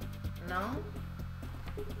 No?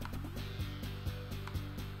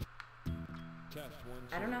 Test 1,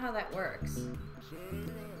 I don't know how that works.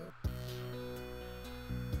 SEGA.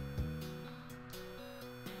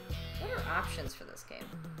 What are options for this game?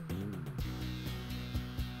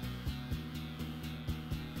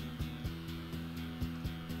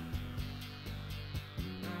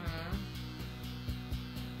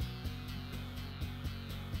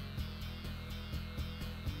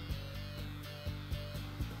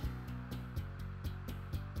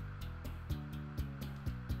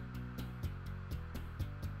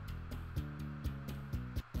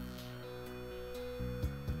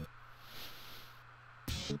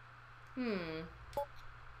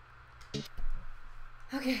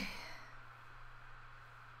 Okay.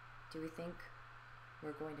 Do we think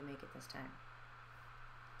we're going to make it this time?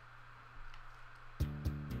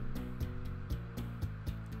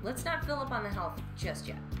 Let's not fill up on the health just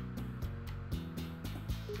yet.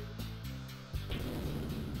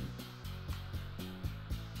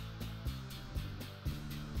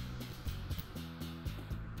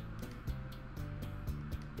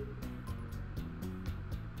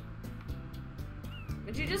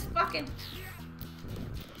 Would you just fucking...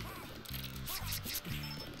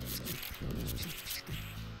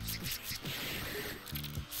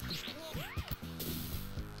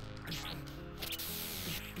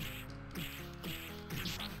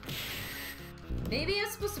 Maybe I'm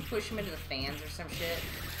supposed to push him into the fans or some shit.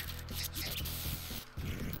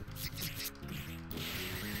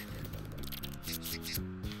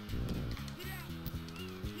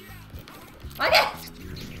 Okay!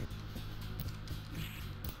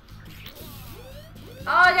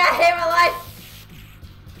 Oh, I got hit my life!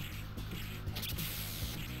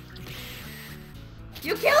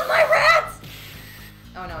 You killed my rats!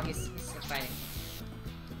 Oh no, he's still fighting.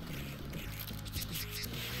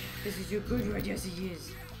 This is your good right, yes he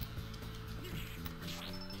is.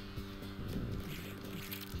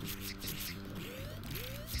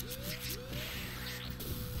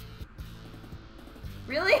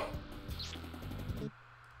 Really?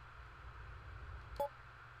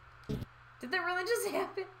 Did that really just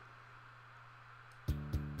happen?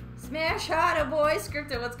 Smash harder, boy!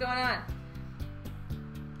 Scripted, what's going on?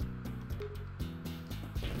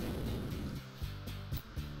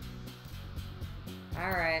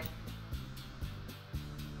 Alright.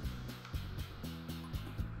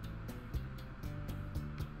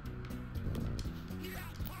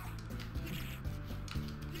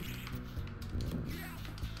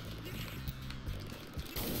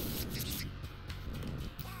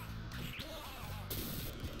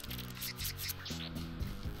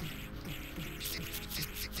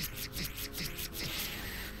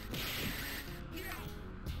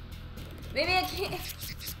 Maybe I can't...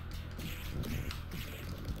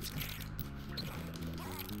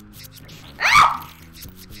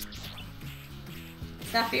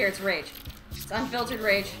 It's not fear, it's rage. It's unfiltered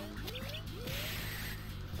rage.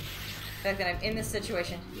 The fact that I'm in this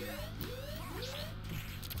situation.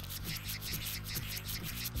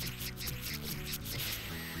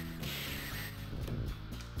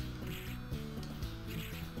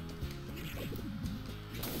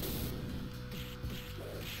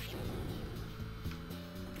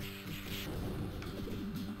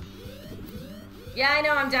 Yeah, I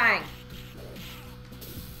know I'm dying.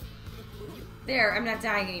 There, I'm not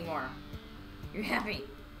dying anymore. You're happy.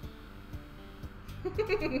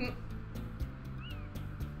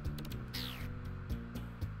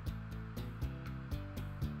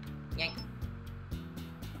 Yank.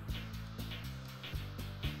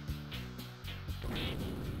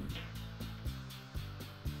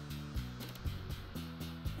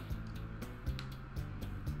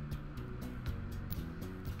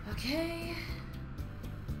 Okay.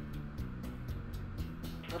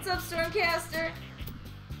 What's up, Stormcaster?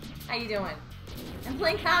 How you doing? I'm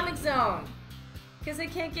playing Comix Zone. Because I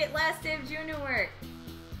can't get Last Day of June to work.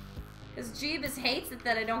 Because Jeebus hates it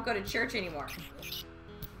that I don't go to church anymore.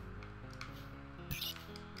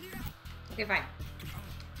 Okay, fine.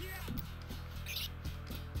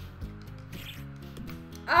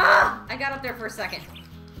 Ah! I got up there for a second.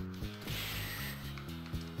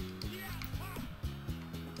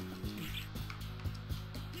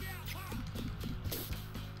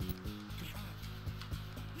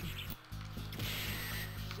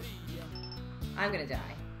 I'm gonna die.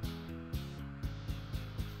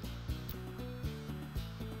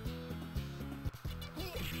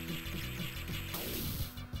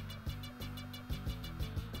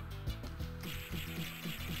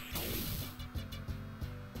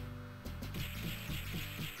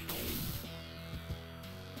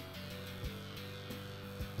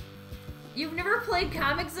 You've never played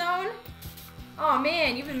Comix Zone? Oh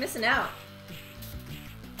man, you've been missing out.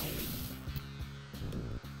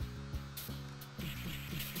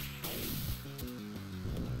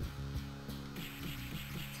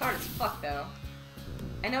 It's hard as fuck though.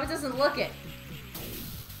 I know it doesn't look it.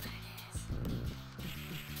 But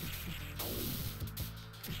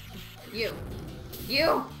it is. You.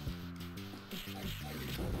 You!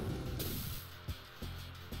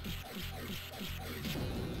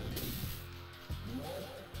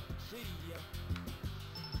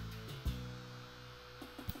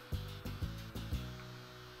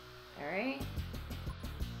 Alright.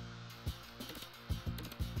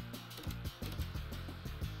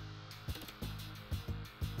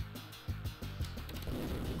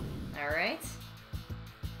 Alright.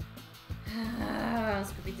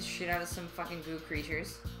 Let's go beat the shit out of some fucking goo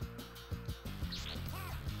creatures.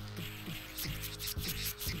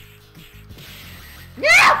 No!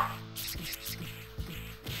 I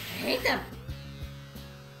hate them.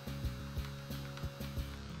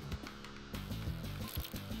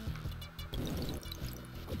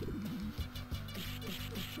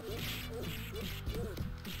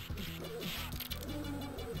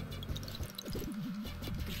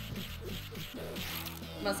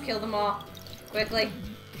 Must kill them all. Quickly.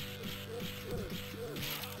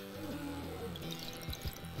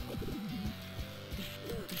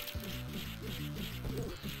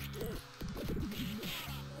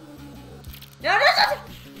 No, no, no!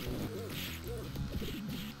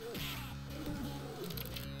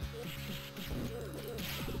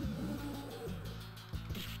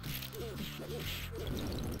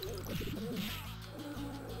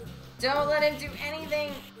 Don't let him do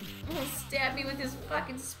anything! He'll stab me with his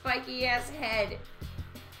fucking spiky ass head.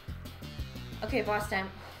 Okay, boss time.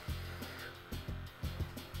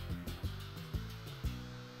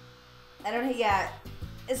 I don't know, yeah.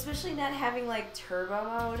 Especially not having like turbo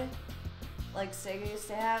mode like Sega used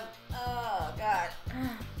to have. Oh god.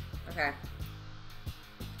 Okay.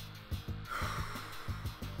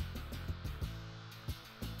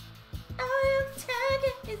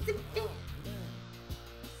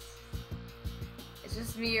 It's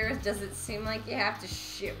just me, or does it seem like you have to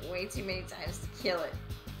shit way too many times to kill it?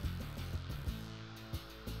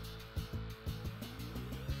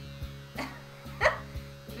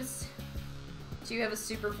 Do you have a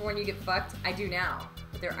super form you get fucked? I do now,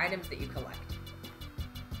 but they're items that you collect.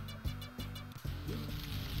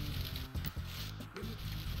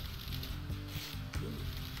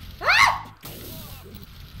 Ah!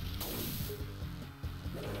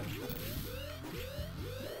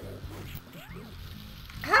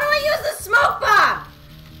 How do I use the smoke bomb?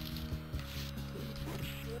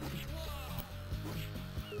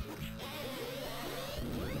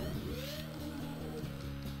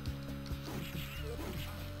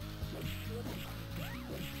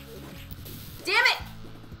 Damn it!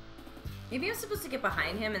 Maybe I'm supposed to get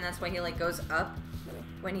behind him and that's why he like goes up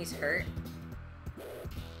when he's hurt.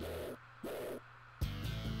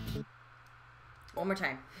 One more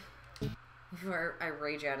time. Before I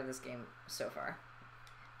rage out of this game so far.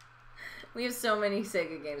 We have so many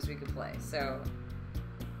Sega games we could play, so...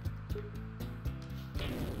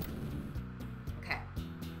 Okay.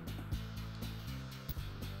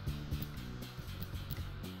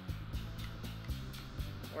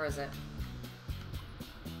 Where is it?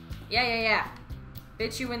 Yeah.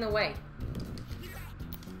 Bitch, you in the way.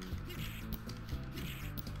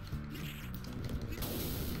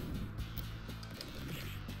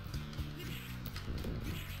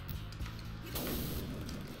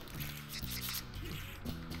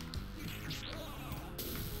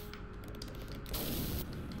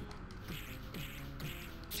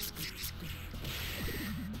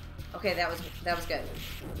 Okay, that was good.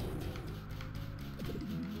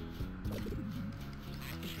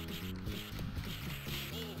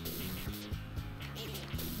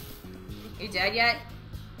 You dead yet?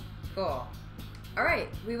 Cool. Alright,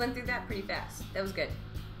 we went through that pretty fast. That was good.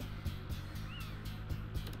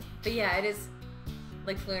 But yeah, it is,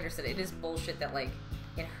 like Fluenter said, it is bullshit that, like,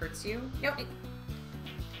 it hurts you. No, it...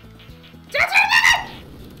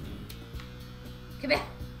 Come here!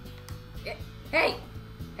 Hey!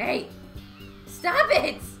 Hey! Stop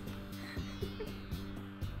it!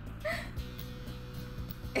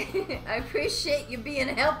 I appreciate you being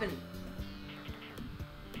helping.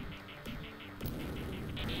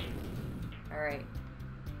 Alright.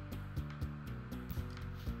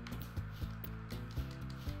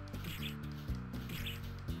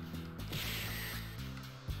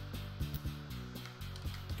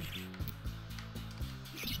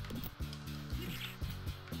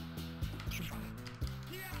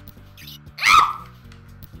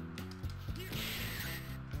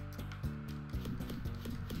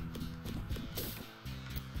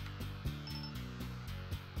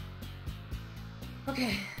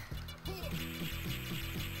 Okay. I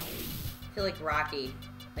feel like Rocky,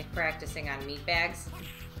 like practicing on meat bags.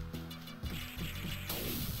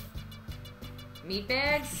 Meat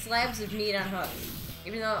bags, slabs of meat on hooks.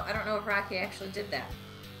 Even though I don't know if Rocky actually did that.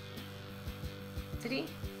 Did he?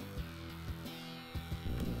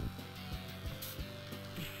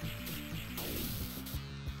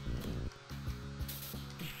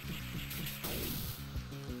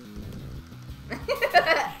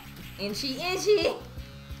 Inchy, inchy!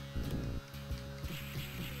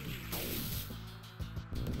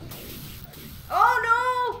 Oh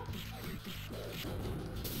no!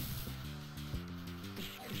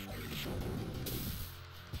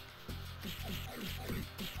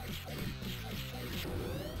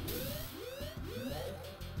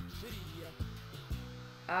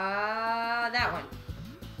 That one.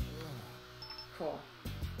 Cool.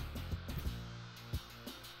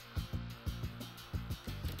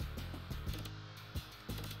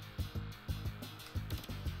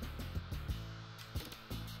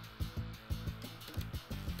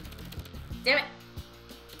 Damn it!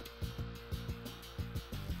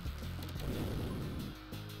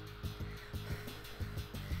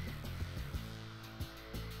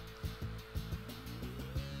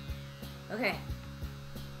 Okay.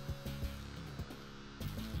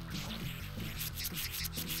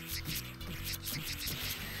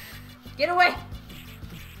 Get away!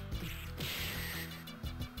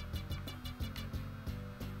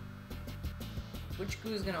 Which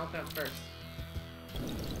goo's gonna open up first?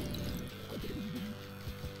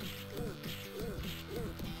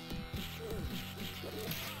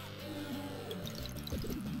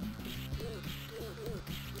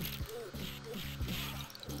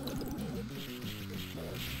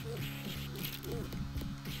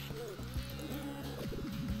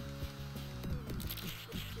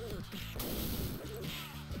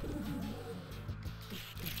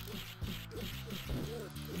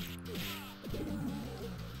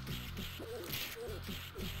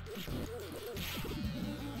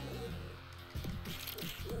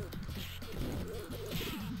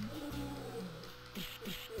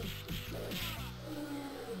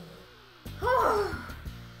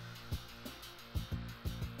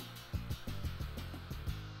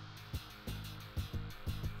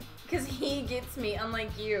 Because he gets me,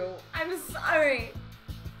 unlike you. I'm sorry.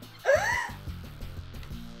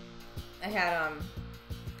 I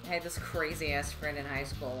had this crazy ass friend in high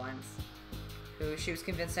school once, who she was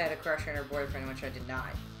convinced I had a crush on her boyfriend, which I did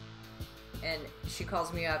not. And she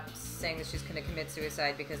calls me up saying that she's gonna commit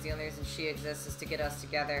suicide because the only reason she exists is to get us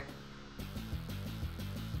together.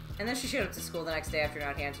 And then she showed up to school the next day after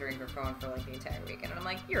not answering her phone for like the entire weekend. And I'm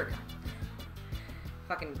like, you're a cunt.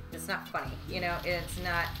 Fucking, it's not funny, you know? It's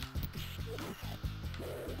not...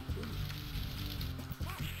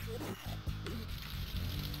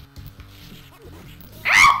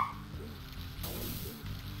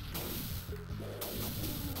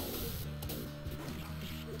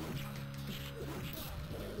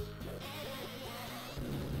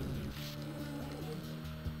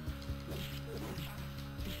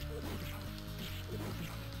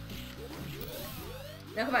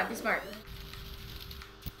 No, come on, be smart.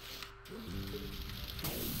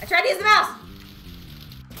 I tried to use the mouse!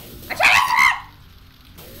 I tried to use the mouse!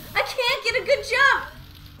 I can't get a good jump!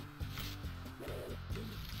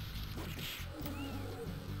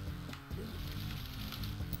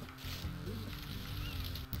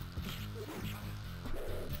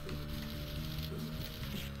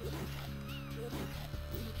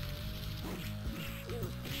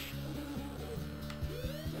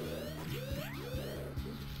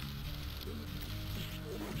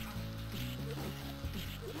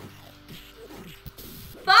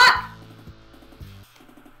 Fuck!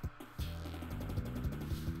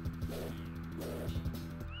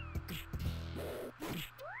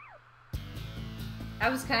 I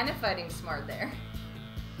was kind of fighting smart there.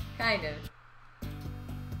 Kind of.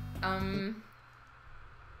 One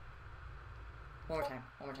more time.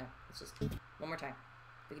 One more time. Let's just... One more time.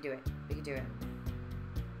 We can do it. We can do it.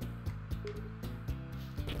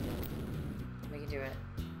 We can do it.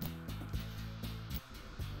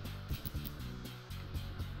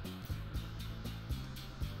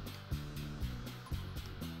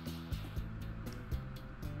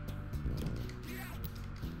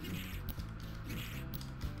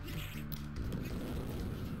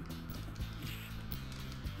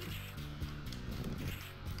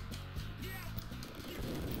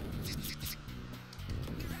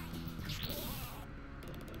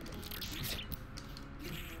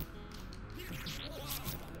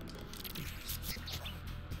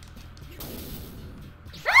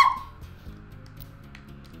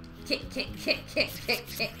 kick.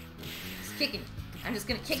 Just kicking. I'm just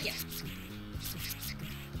gonna kick you.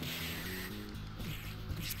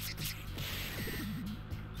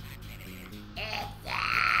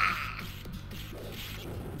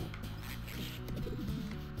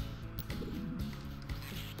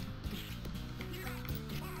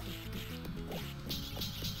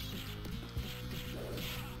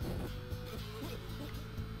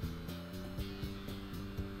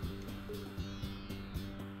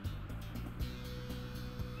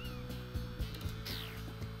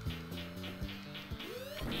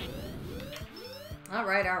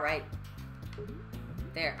 Alright.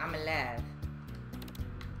 There, I'm alive.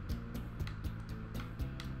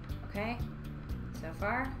 Okay. So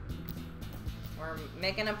far, we're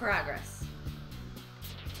making a progress.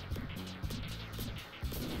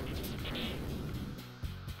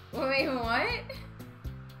 Wait, what?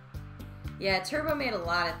 Yeah, Turbo made a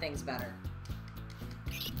lot of things better.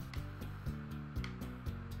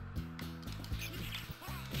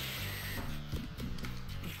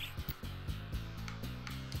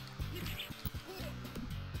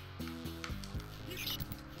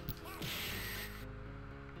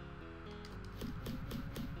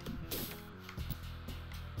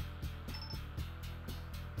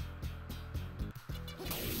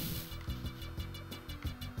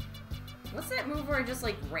 What's that move where I just,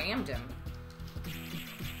 like, rammed him?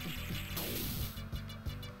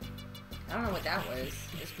 I don't know what that was.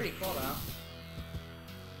 It's pretty cool, though.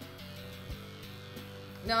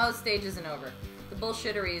 No, the stage isn't over. The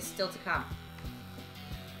bullshittery is still to come.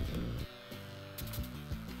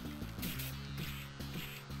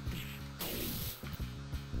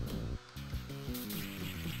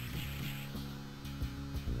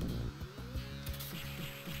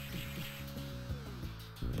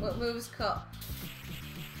 What moves call?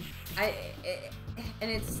 And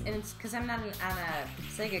it's because I'm not on a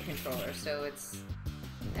SEGA controller, so it's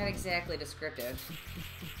not exactly descriptive.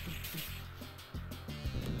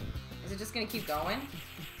 Is it just gonna keep going?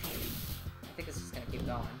 I think it's just gonna keep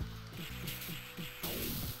going.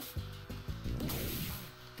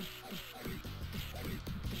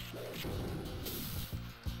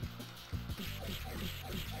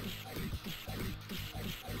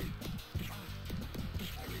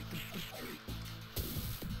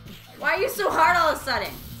 Why are you so hard all of a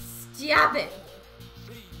sudden? Stop it!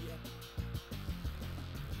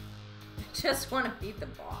 I just want to beat the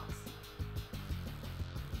boss.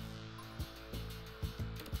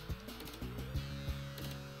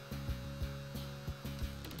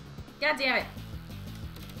 God damn it.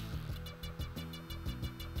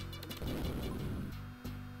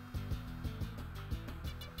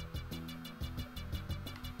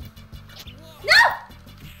 No!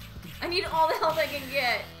 I need all the help I can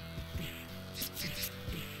get.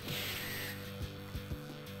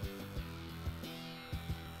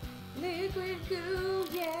 Liquid goo,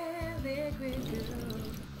 yeah, liquid goo.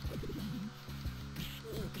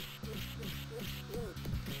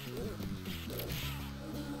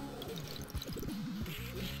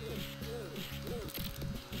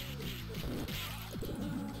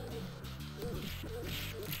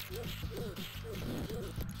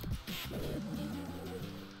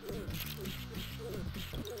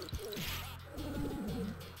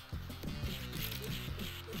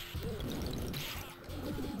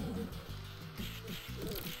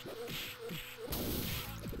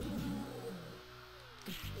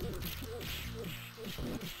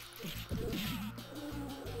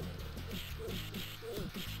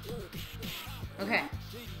 Okay.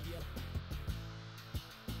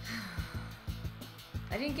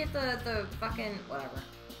 I didn't get the fucking whatever.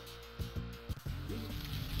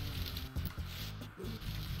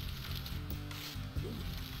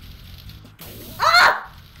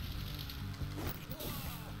 Ah!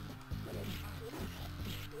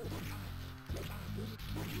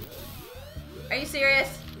 Are you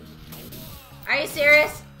serious? Are you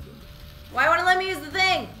serious? Why won't it let me use the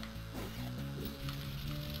thing?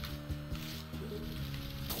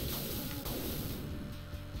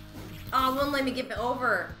 Oh, it won't let me get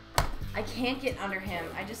over. I can't get under him.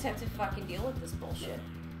 I just have to fucking deal with this bullshit.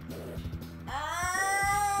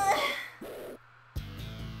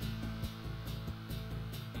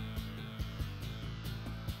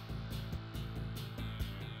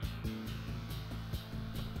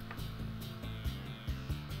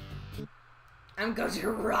 I'm going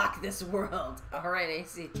to rock this world. Alright,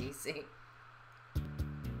 ACDC.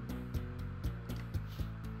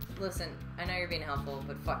 Listen, I know you're being helpful,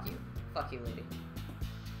 but fuck you. Fuck you, lady.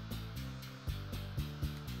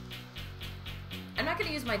 I'm not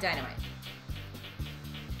gonna use my dynamite.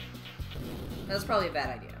 That was probably a bad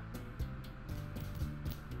idea.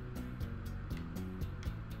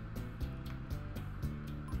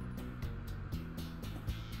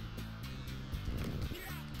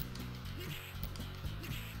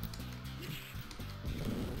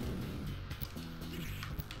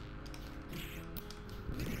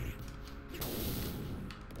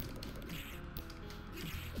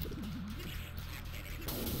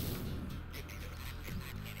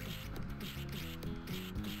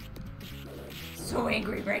 so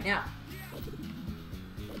angry right now.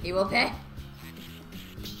 He will pay.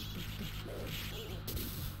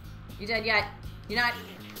 You dead yet? You're not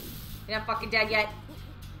fucking dead yet.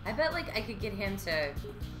 I bet, like, I could get him to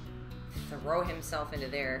throw himself into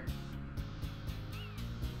there.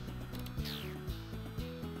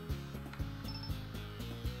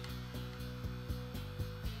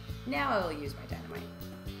 Now I will use my dynamite.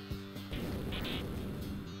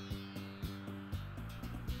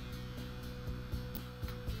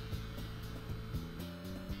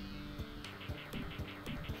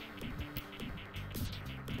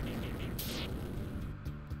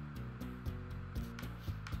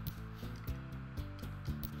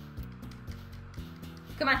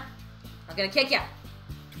 Come on. I'm gonna kick you.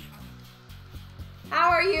 How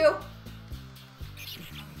are you?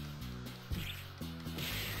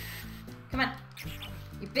 Come on.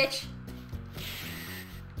 You bitch.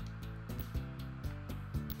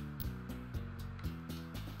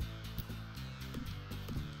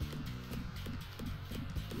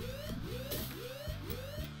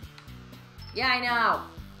 Yeah, I know.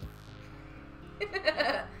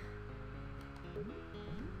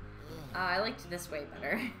 I liked this way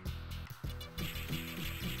better.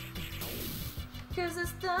 'Cause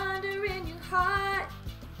there's thunder in your heart,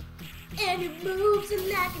 and it moves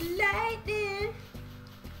like lightning.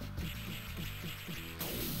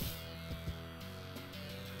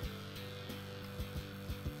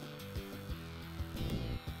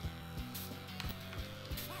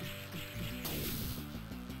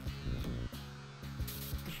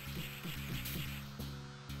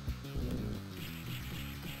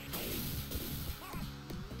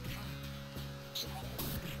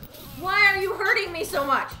 Why are you hurting me so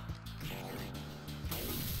much?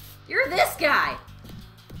 You're this guy.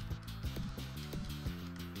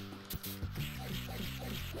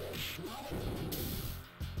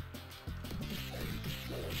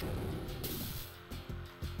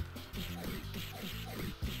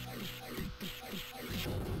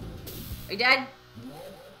 Are you dead?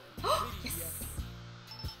 Oh, yes.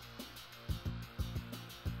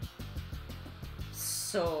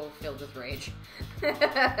 So filled with rage.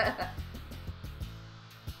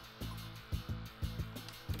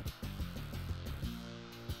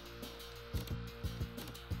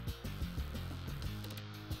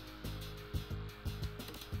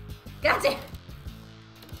 God damn.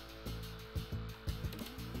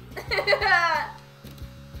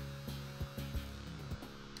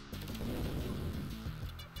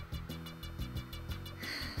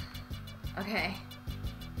 Okay.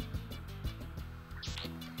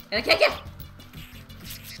 Gonna kick you.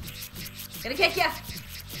 Gonna kick you.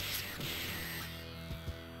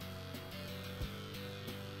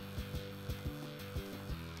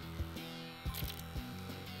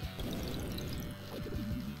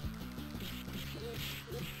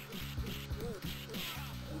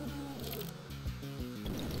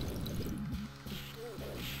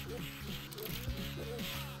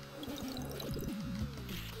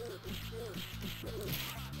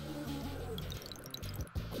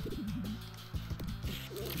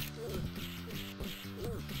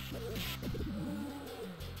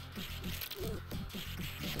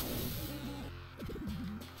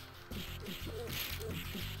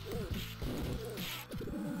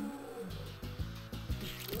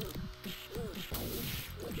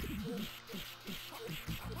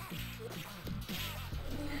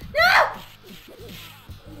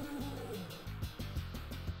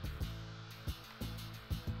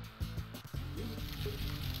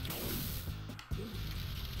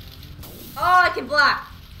 Oh, I can block.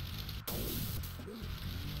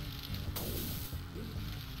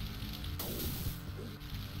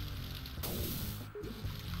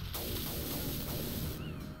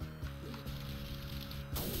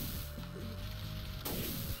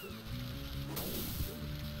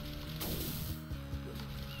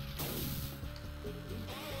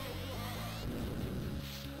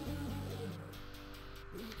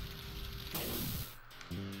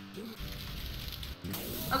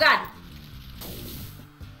 Oh God.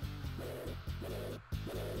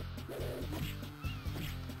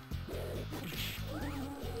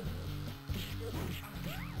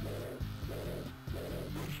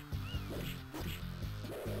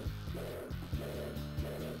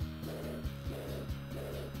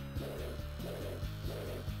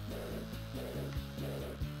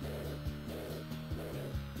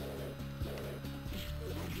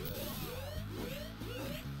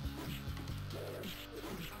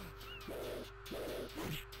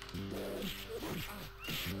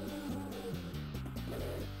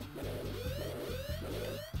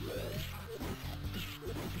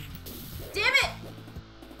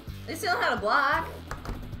 still know how to block.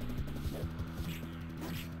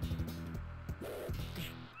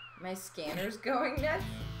 My scanner's going nuts.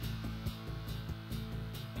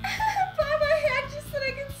 Baba Hack just said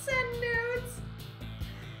I can send nudes.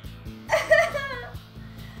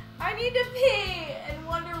 I need to pee and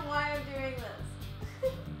wonder why I'm doing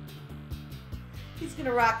this. He's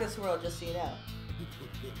gonna rock this world, just so you know.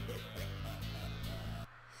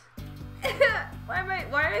 Why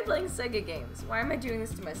am I playing SEGA games? Why am I doing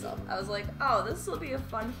this to myself? I was like, oh, this will be a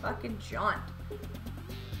fun fucking jaunt.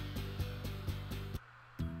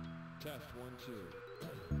 Test 1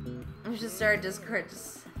 2. I'm just start Discord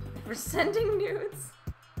just for sending nudes.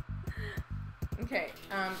 Okay,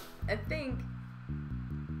 I think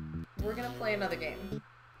we're gonna play another game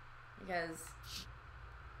because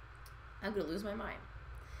I'm gonna lose my mind.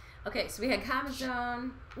 Okay, so we had Comic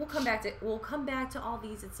Zone. We'll come back to all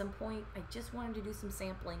these at some point. I just wanted to do some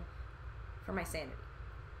sampling for my sanity.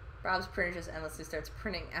 Rob's printer just endlessly starts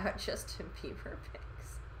printing out Justin Bieber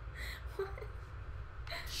pics. What?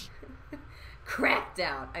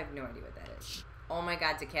 Crackdown. I have no idea what that is. Oh my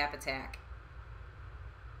god, Decap Attack.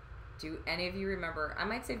 Do any of you remember? I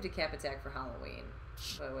might save Decap Attack for Halloween.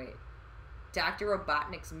 But wait. Dr.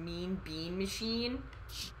 Robotnik's Mean Bean Machine?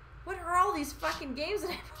 What are all these fucking games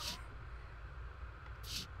that I bought?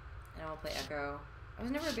 I don't play Echo. I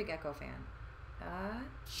was never a big Echo fan.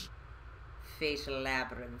 Facial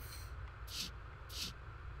Labyrinth.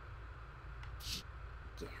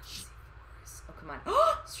 Galaxy Force. Oh, come on.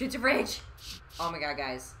 Streets of Rage! Oh my god,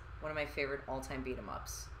 guys. One of my favorite all-time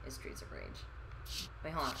beat-em-ups is Streets of Rage.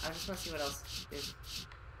 Wait, hold on. I just want to see what else is.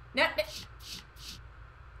 No!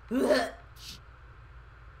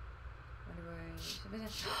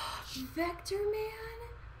 Vector Man?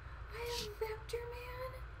 I have Vector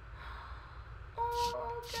Man?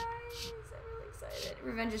 Oh, guys. I'm really excited.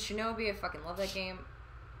 Revenge of Shinobi. I fucking love that game.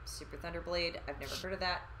 Super Thunderblade. I've never heard of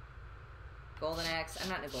that. Golden Axe. I'm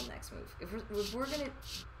not in a Golden Axe move. If we're gonna...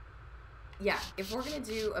 Yeah, if we're gonna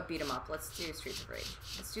do a beat 'em up, let's do Streets of Rage.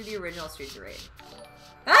 Let's do the original Streets of Rage.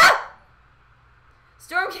 Ah!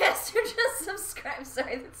 Stormcaster just subscribed.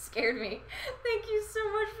 Sorry, that scared me. Thank you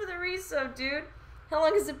so much for the resub, dude. How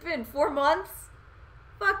long has it been? 4 months?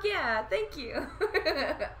 Fuck yeah, thank you.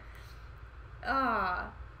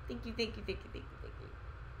 Ah, thank you.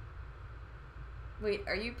 Wait,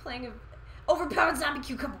 are you playing a... Overpowered Zombie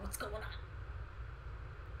Cucumber, what's going on?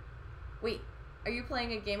 Wait, are you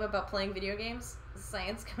playing a game about playing video games? Has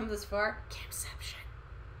science come this far? Gameception.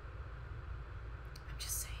 I'm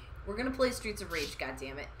just saying. We're gonna play Streets of Rage,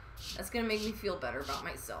 goddammit. That's gonna make me feel better about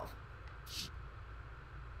myself.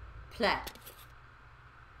 Play.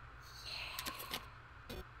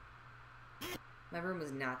 My room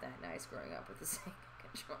was not that nice growing up with the same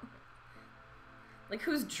controller. Like,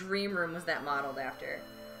 whose dream room was that modeled after?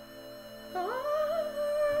 The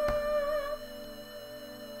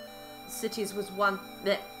city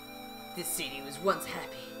was once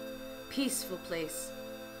happy, peaceful place.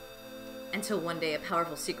 Until one day a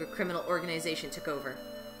powerful secret criminal organization took over.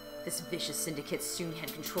 This vicious syndicate soon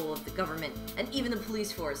had control of the government and even the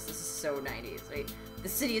police force. This is so 90s, right? The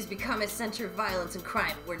city has become a center of violence and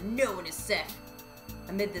crime where no one is safe.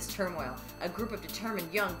 Amid this turmoil, a group of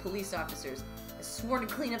determined young police officers has sworn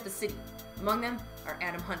to clean up the city. Among them are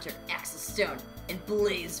Adam Hunter, Axel Stone, and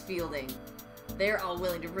Blaze Fielding. They are all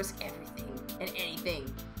willing to risk everything and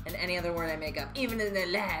anything and any other word I make up, even in their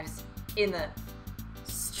lives, in the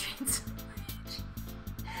streets of Rage.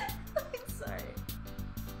 I'm sorry.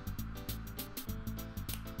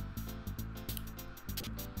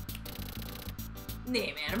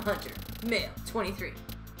 Name Adam Hunter, male, 23.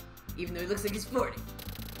 Even though he looks like he's 40.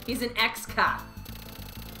 He's an ex-cop.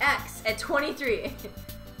 Ex at 23.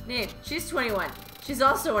 Name, she's 21. She's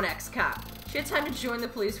also an ex-cop. She had time to join the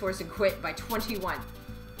police force and quit by 21.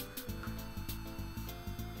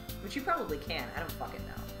 Which you probably can. I don't fucking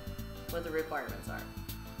know what the requirements are.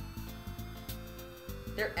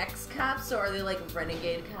 They're ex-cops, or are they like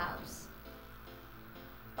renegade cops?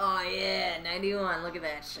 Oh yeah, 91. Look at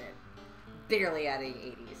that shit. Barely out of the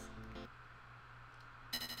 80s.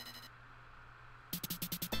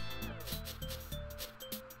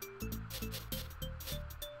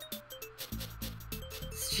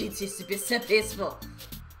 Streets used to be so peaceful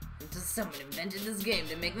until someone invented this game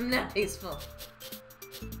to make them not peaceful.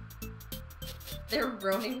 They're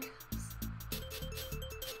Ronin cops.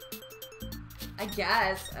 I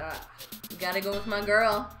guess. You gotta go with my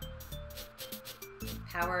girl.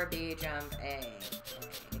 Power B, jump A.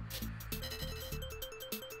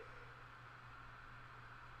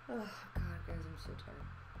 Oh god, guys, I'm so tired.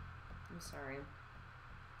 I'm sorry.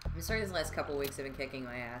 I'm sorry these last couple weeks have been kicking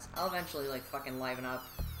my ass. I'll eventually, like, fucking liven up.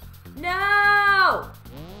 No!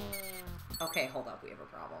 Okay, hold up. We have a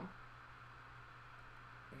problem.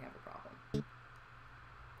 We have a problem.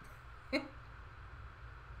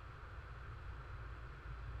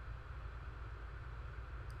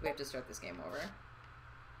 We have to start this game over.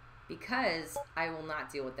 Because I will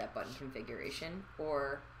not deal with that button configuration,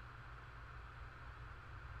 or...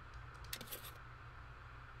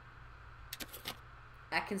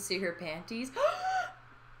 I can see her panties.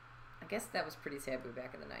 I guess that was pretty taboo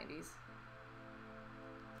back in the 90s.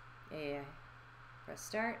 Yeah. Press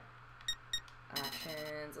start.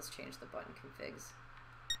 Options. Let's change the button configs.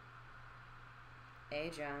 A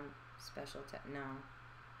jump. Special attack. No.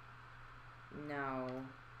 No.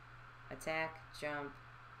 Attack. Jump.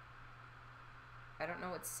 I don't know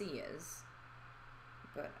what C is.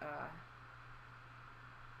 But,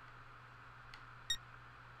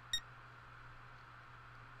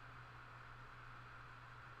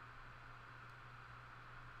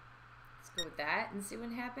 let's go with that and see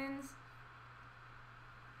what happens.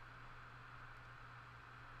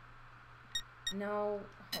 No,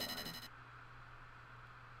 hold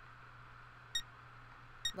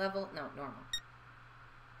on. Level, no, normal.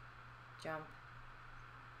 Jump.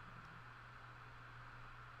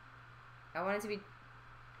 I want it to be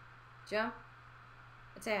jump,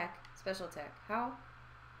 attack, special attack. How?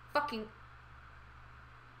 Fucking.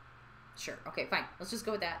 Sure, okay, fine. Let's just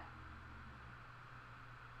go with that.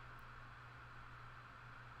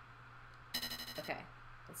 Okay,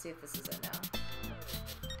 let's see if this is it now.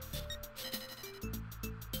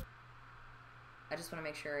 I just want to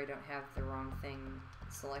make sure I don't have the wrong thing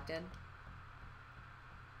selected.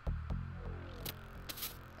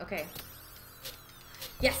 Okay.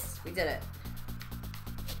 Yes! We did it.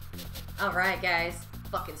 Alright, guys.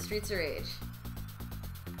 Fucking Streets of Rage.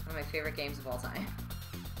 One of my favorite games of all time.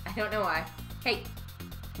 I don't know why. Hey!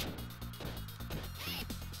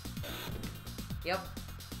 Yep.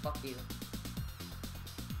 Fuck you.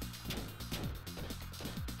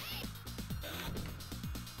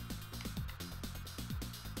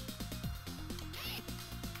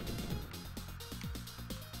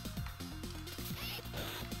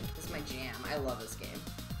 This is my jam. I love this game.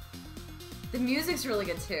 The music's really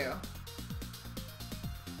good too.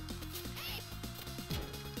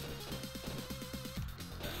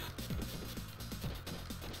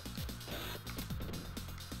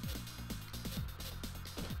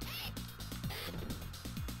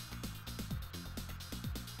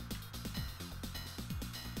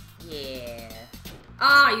 Yeah.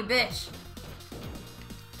 Ah, you bitch.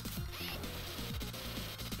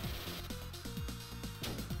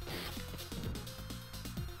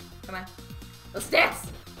 Come on. Let's dance!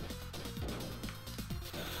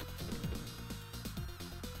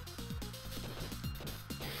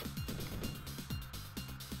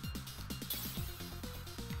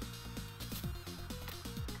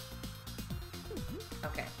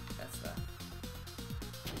 Okay, that's the...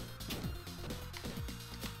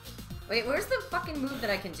 Wait, where's the fucking move that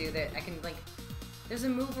I can do that I can, like... There's a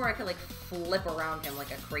move where I can, like, flip around him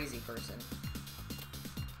like a crazy person.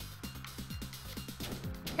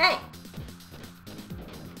 Hey!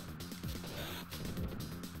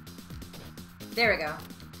 There we go.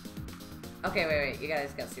 Okay, wait. You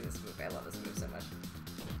guys gotta see this move. I love this move so much.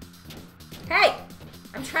 Hey!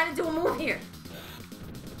 I'm trying to do a move here.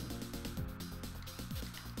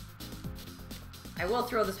 I will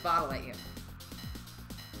throw this bottle at you.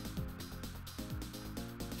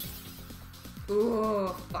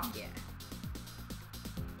 Ooh, fuck yeah.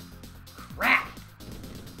 Crack!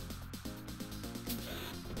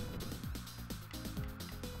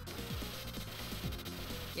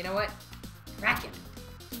 You know what? Crack him.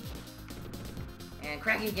 And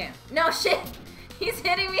crack it again. No shit! He's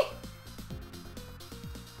hitting me!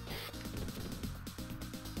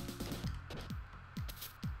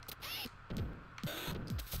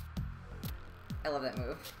 I love that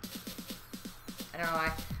move. I don't know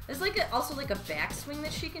why. There's like also like a backswing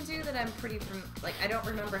that she can do that I'm pretty like I don't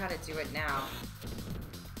remember how to do it now.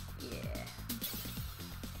 Yeah.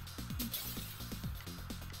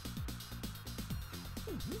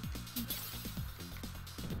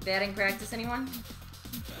 Batting practice, anyone?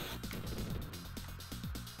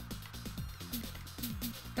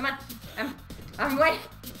 Come on, I'm waiting.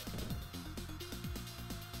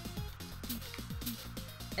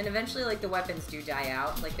 And eventually, like, the weapons do die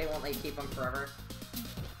out. Like, they won't, like, keep them forever.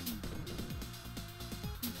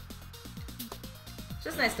 It's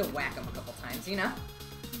just nice to whack them a couple times, you know?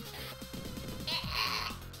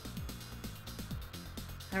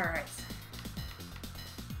 Alright.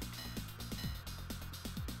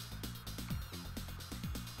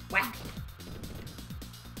 Whack!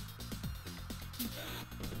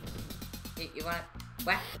 You want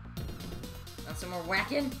whack? Want some more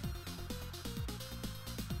whacking?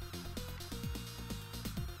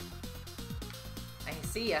 I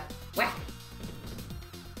see ya. Whack!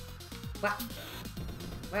 Whack!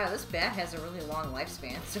 Wow, this bat has a really long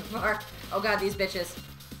lifespan so far. Oh god, these bitches.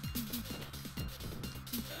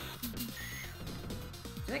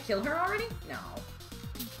 Did I kill her already? No.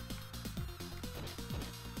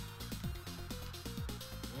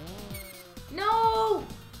 No!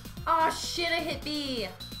 Aw, shit, I hit B.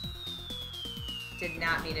 Did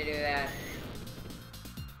not mean to do that.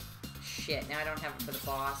 Shit, now I don't have it for the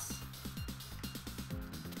boss.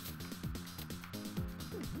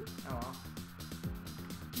 Oh well.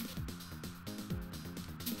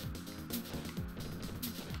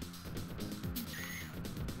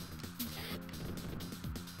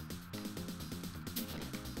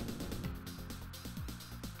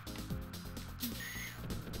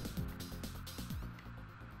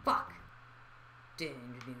 Fuck.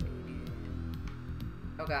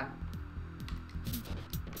 Oh god.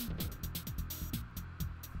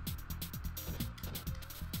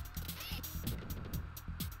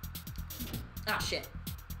 Ah, shit.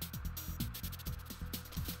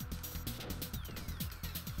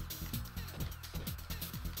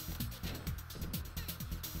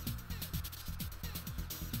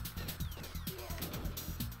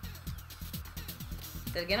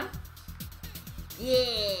 Did I get him? Yeah!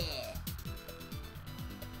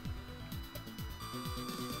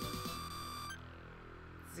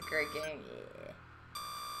 This is a great game, yeah.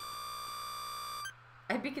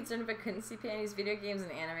 I'd be concerned if I couldn't see panties. Video games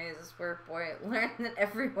and anime is where, boy, I learned that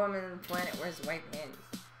every woman on the planet wears white panties.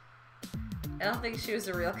 I don't think she was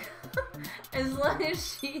a real as long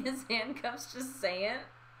as she has handcuffs, just saying.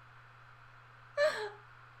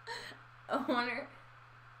 I wonder...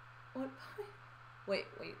 What pine... Wait.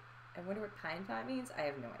 I wonder what pine pot means? I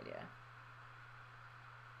have no idea.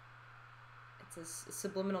 It's a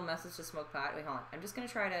subliminal message to smoke pot. Wait, hold on. I'm just gonna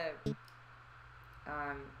try to...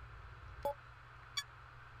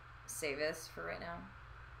 save this for right now.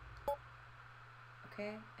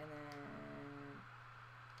 Okay, and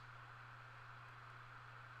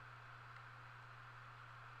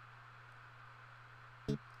then...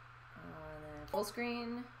 and then full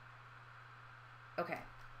screen. Okay.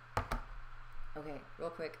 Okay, real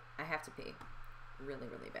quick. I have to pee. Really,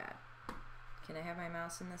 really bad. Can I have my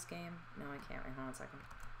mouse in this game? No, I can't. Wait, hold on a second.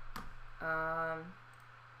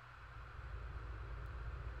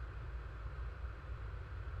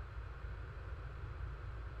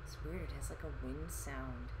 It's weird. It has like a wind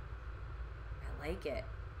sound. I like it.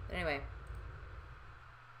 But anyway.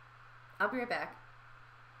 I'll be right back.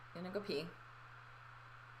 I'm gonna go pee.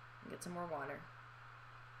 And get some more water.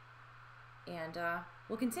 And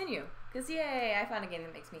we'll continue. Because yay, I found a game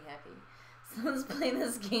that makes me happy. So let's play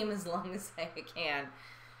this game as long as I can.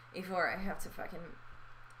 Before I have to fucking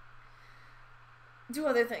do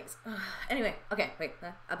other things. Anyway, okay, wait.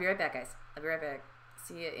 I'll be right back, guys. I'll be right back.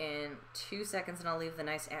 See you in 2 seconds, and I'll leave the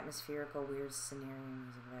nice atmospherical, weird scenario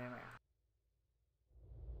music, whatever.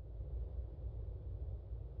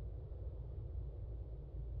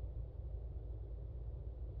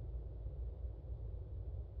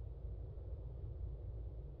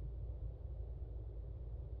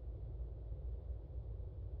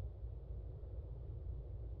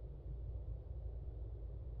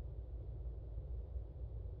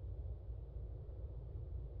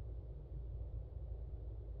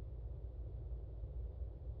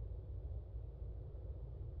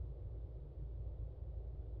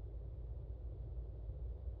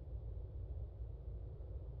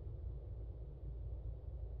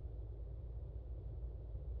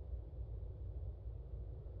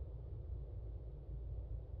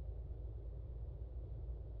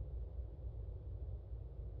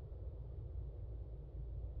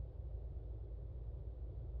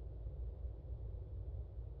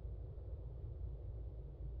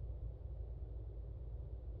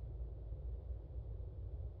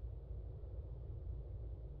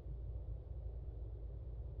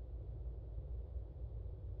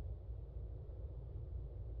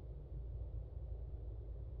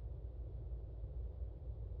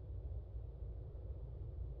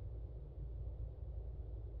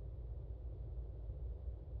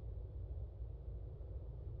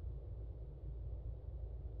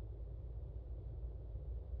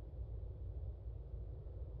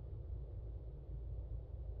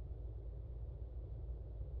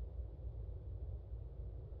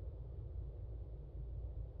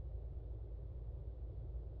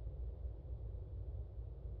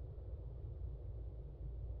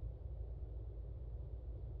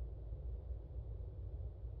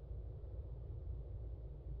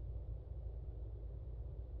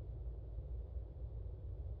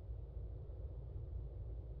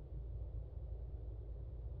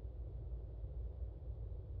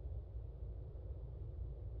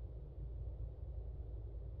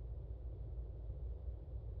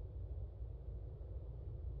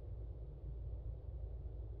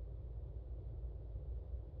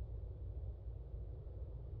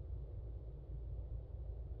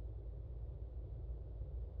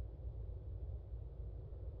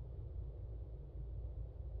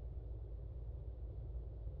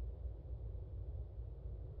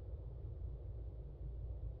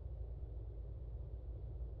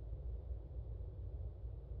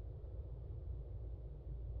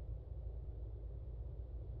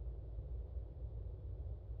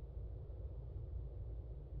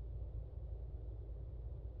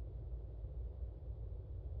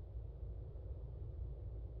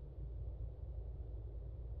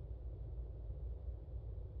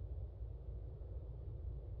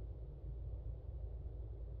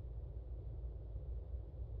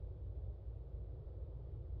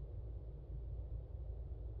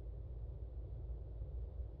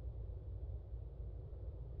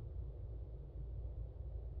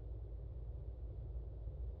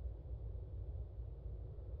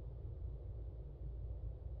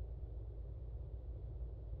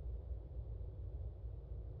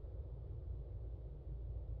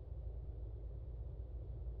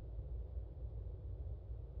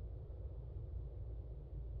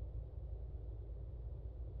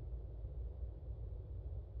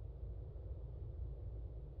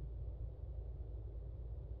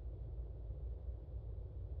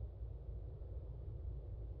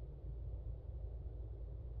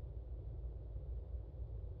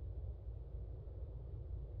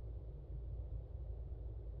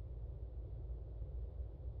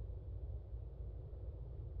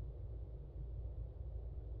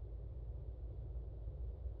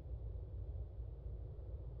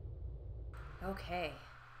 Okay.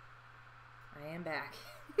 I am back.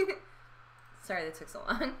 Sorry that took so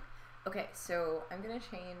long. Okay, so I'm gonna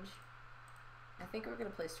change. I think we're gonna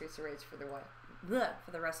play Streets of Rage for the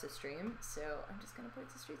rest of the stream. So I'm just gonna put it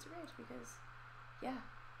to Streets of Rage because, yeah,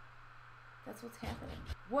 that's what's happening.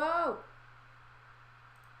 Whoa!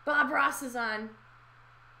 Bob Ross is on.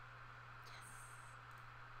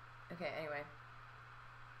 Yes. Okay. Anyway.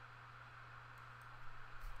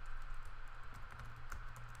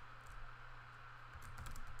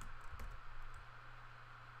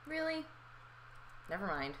 Really? Never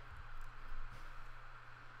mind.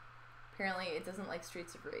 Apparently it doesn't like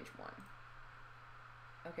Streets of Rage 1.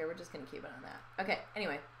 Okay, we're just gonna keep it on that. Okay,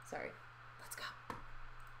 anyway, sorry. Let's go.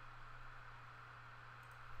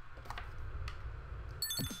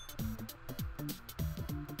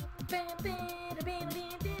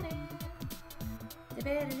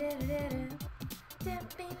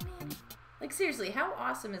 Like, seriously, how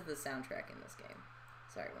awesome is the soundtrack in this game?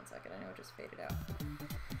 Sorry, one second, I know it just faded out.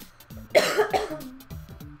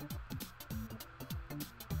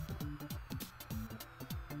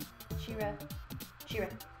 Shira.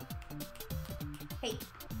 Hey,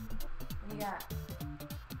 what do you got?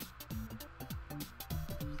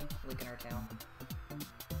 Licking her tail.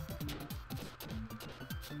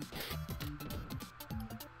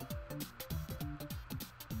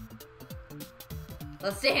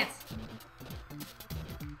 Let's dance!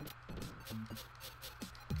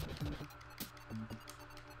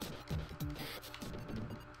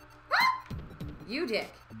 You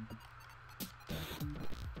dick.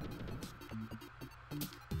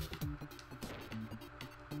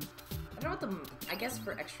 I don't know what I guess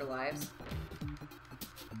for extra lives.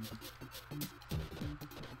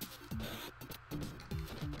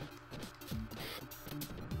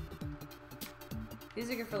 These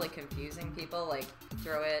are good for like confusing people, like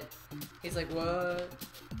throw it. He's like, what?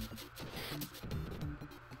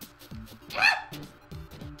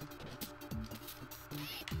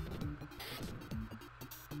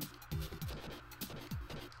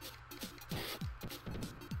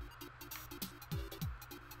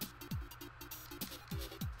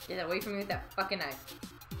 Get away from me with that fucking knife.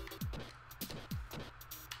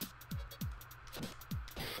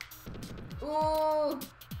 Ooh.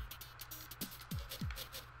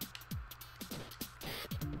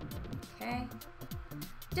 Okay.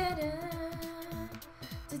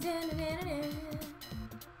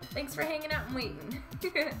 Thanks for hanging out and waiting.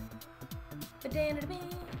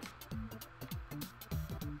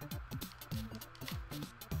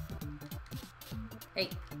 Hey.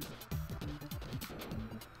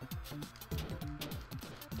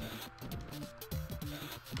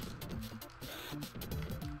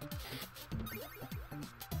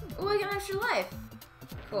 Oh, I got an extra life.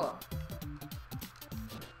 Cool.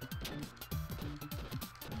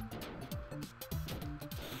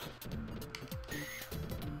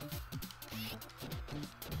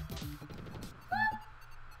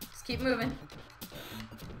 Just keep moving.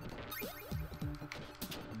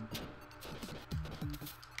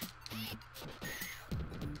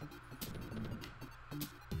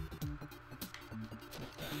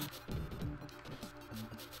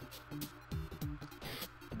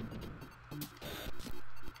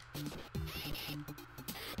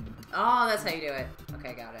 Oh, that's how you do it.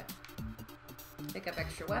 Okay, got it. Pick up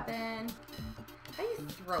extra weapon. How do you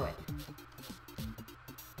throw it?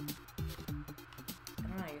 I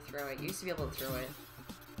don't know how you throw it. You used to be able to throw it.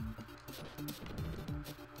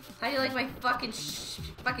 How do you like my fucking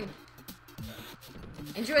fucking...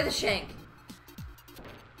 Enjoy the shank.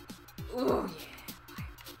 Ooh, yeah.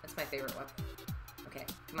 That's my favorite weapon. Okay,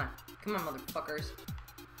 come on. Come on, motherfuckers.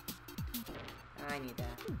 I need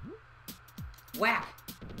that. Whack!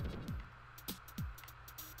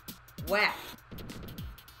 Whack!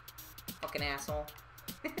 Fucking asshole.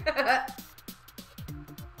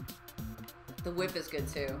 The whip is good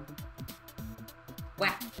too.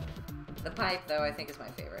 Whack! The pipe, though, I think is my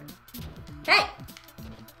favorite. Hey!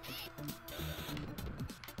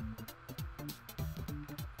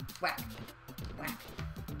 Whack. Whack.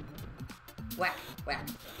 Whack. Whack.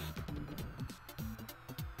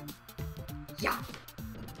 Yeah!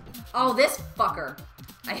 Oh, this fucker!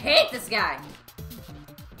 I hate this guy!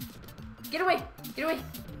 Get away! Get away!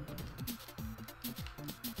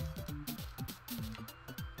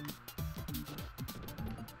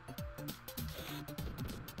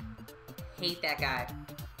 Hate that guy.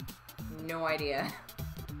 No idea.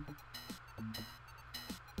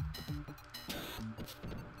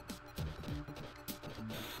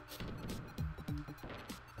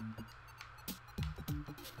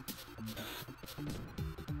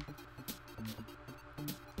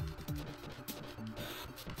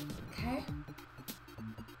 Okay.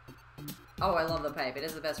 Oh, I love the pipe. It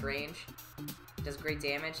has the best range. It does great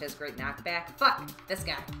damage, has great knockback. Fuck! This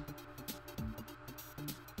guy.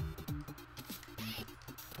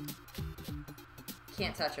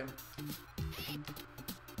 Can't touch him.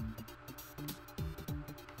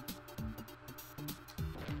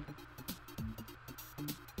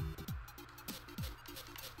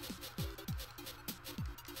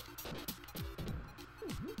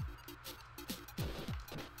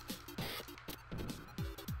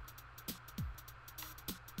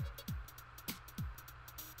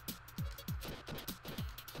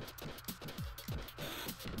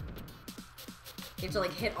 You have to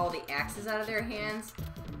like hit all the axes out of their hands,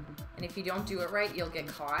 and if you don't do it right, you'll get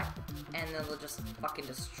caught, and then they'll just fucking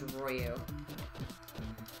destroy you.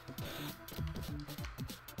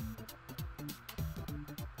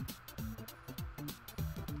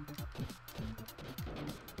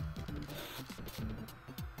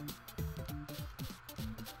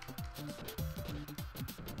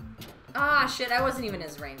 Ah, shit, I wasn't even in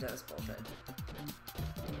his range. That was bullshit.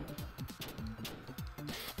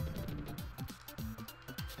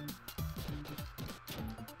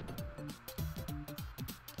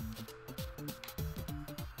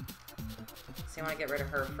 So I want to get rid of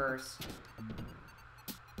her first.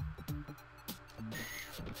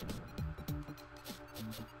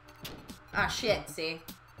 Ah, shit, see?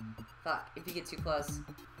 Fuck, if you get too close.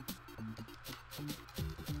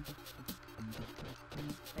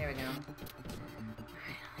 There we go.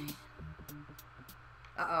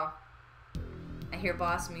 Uh-oh. I hear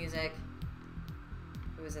boss music.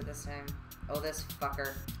 Who is it this time? Oh, this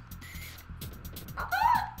fucker.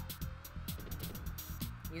 Ah!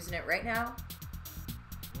 Using it right now.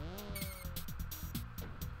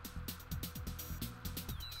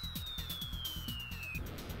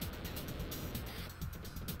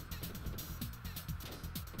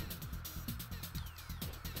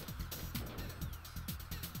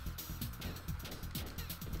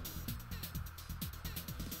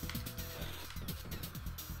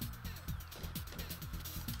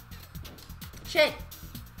 Shit!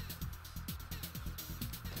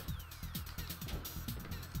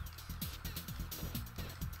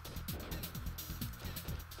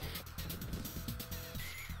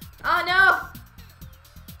 Oh no!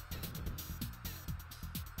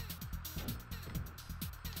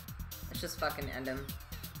 Let's just fucking end him.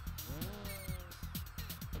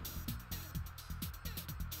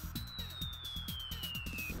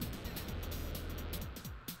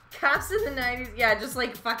 Cops in the 90s? Yeah, just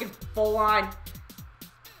like fucking full on.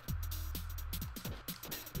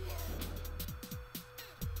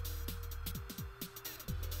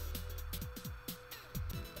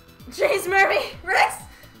 Chase Murphy! Rex!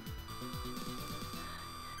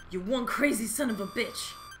 You're one crazy son of a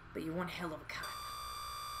bitch, but you're one hell of a cop.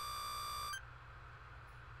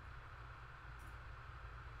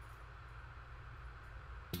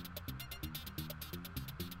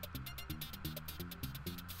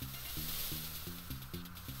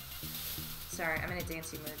 Sorry, I'm in a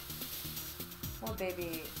dancing mood. Oh,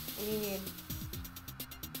 baby, what do you need?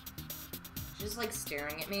 She's just like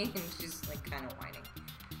staring at me and she's like kind of whining.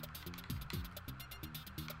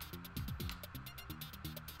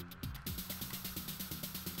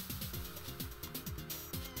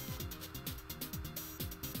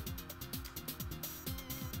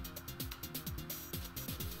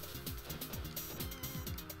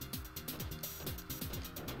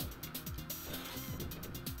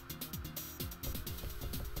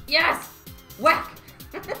 Yes! Whack!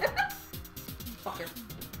 Fucker.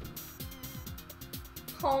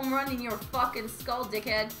 Home run in your fucking skull,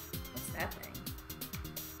 dickhead. What's that thing?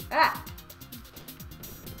 Ah!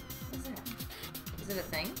 What is that? Is it a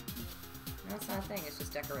thing? No, it's not a thing. It's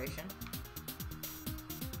just decoration.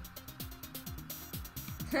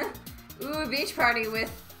 Ooh, beach party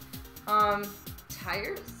with,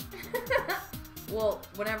 tires? Well,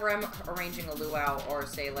 whenever I'm arranging a luau or,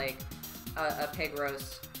 say, like, a pig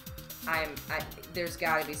roast, there's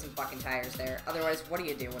gotta be some fucking tires there. Otherwise, what are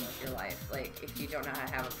you doing with your life? Like, if you don't know how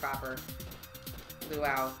to have a proper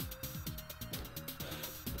luau.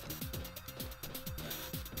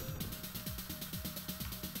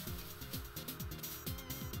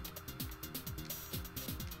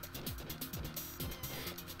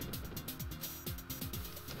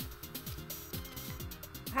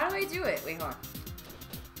 How do I do it? Wait, hold on.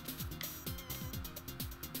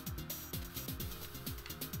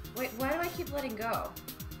 Wait, why do I keep letting go?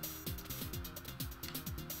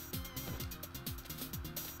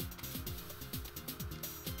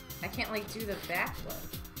 I can't, like, do the backflip.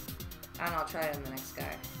 I don't know, I'll try it on the next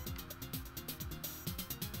guy.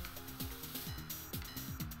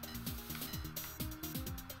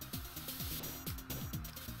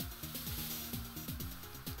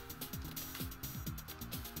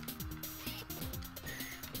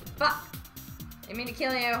 Fuck! Didn't mean to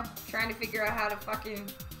kill you. Trying to figure out how to fucking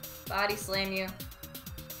body slam you.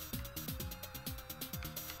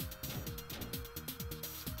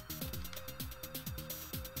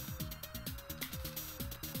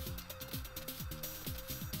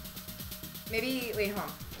 Maybe, wait, hold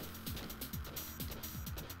on.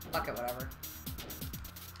 Fuck it, whatever.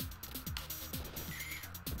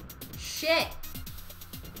 Shit!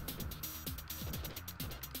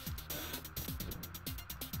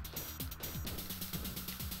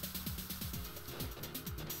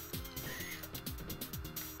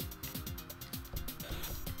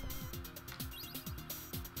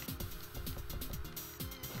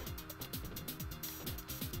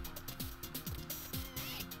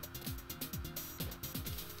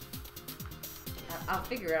 I'll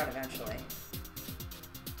figure it out eventually.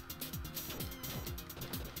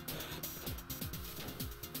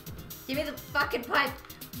 Give me the fucking pipe!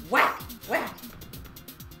 Whack! Whack!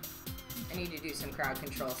 I need to do some crowd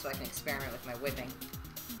control so I can experiment with my whipping.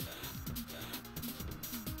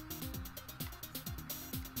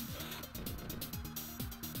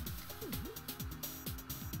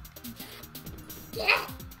 Yeah!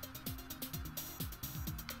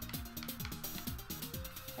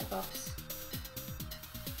 That buffs.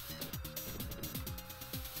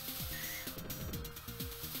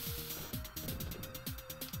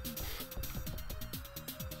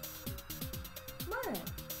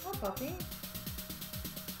 Puppy.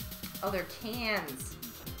 Oh, they're cans.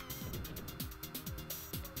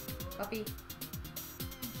 Puppy.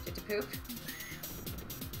 Get to poop.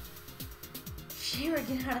 Shira,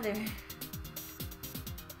 get out of there.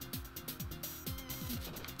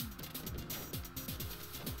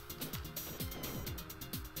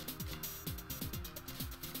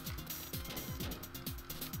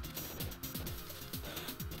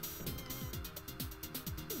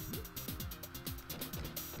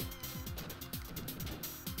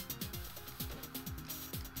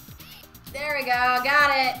 There we go,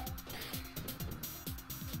 got it.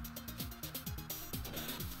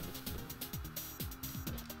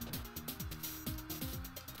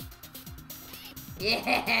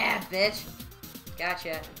 Yeah, bitch.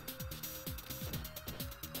 Gotcha.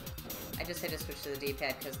 I just had to switch to the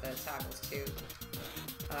D-pad because the toggle's too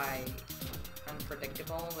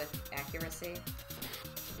unpredictable with accuracy.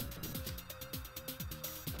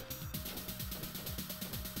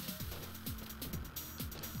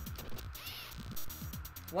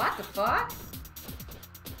 What the fuck?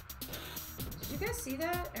 Did you guys see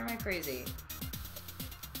that? Or am I crazy?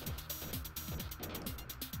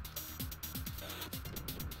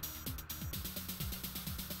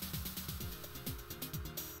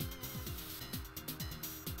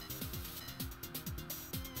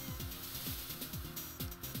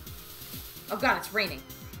 Oh god, it's raining.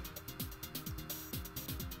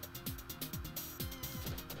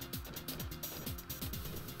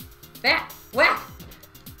 Back! Whack!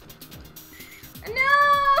 No!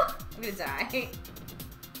 I'm gonna die.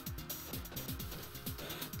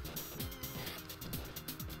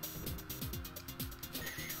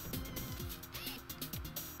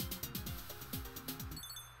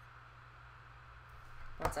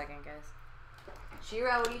 One second, guys.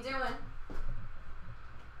 Shira, what are you doing?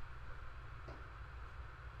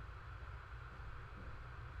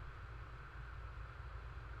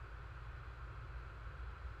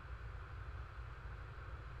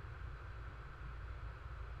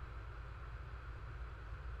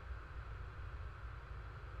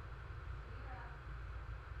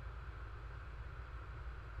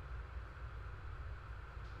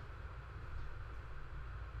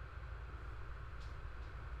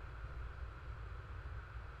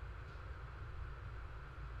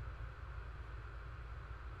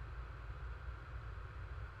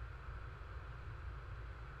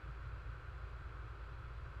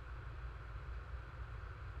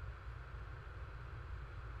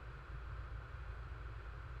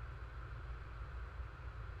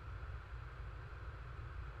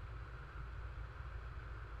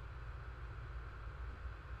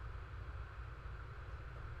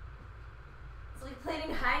 It's like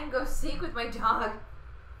playing hide and go seek with my dog.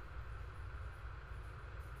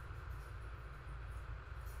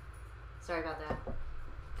 Sorry about that.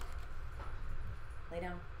 Lay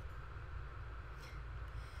down.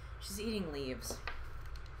 She's eating leaves.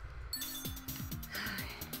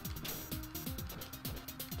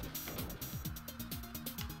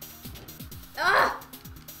 Ah!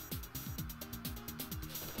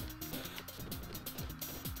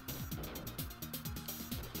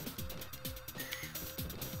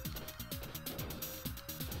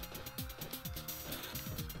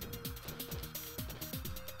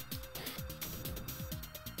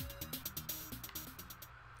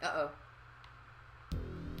 Uh-oh.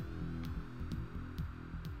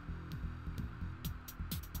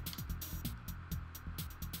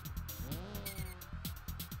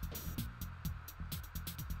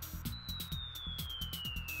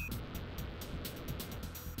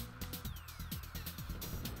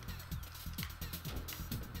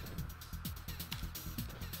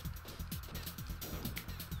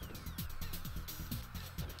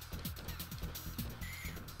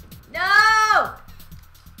 No!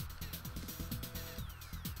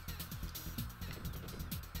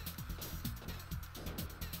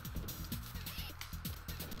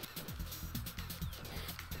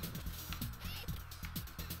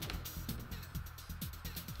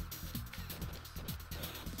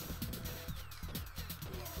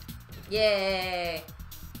 Yay!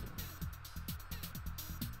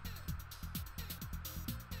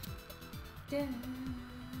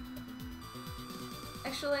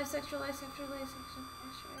 Extra life, extra life, extra life,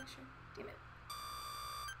 extra. Damn it.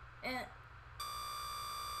 Eh.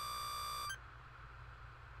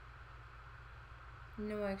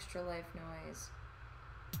 No extra life noise.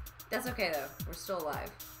 That's okay though. We're still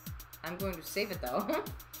alive. I'm going to save it though.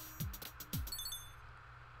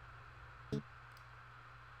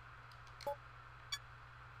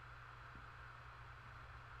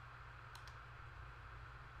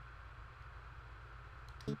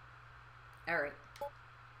 Alright.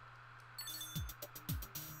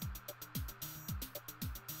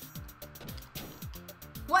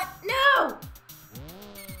 What? No!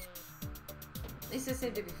 At least I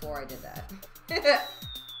saved it before I did that.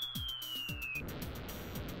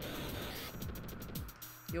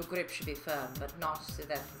 Your grip should be firm, but not so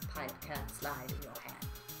that the pipe can't slide in your hand.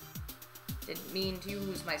 Didn't mean to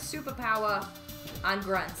use my superpower on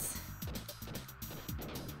grunts.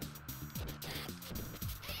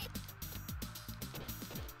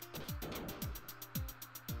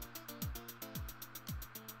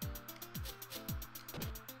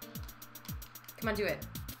 Come on, do it.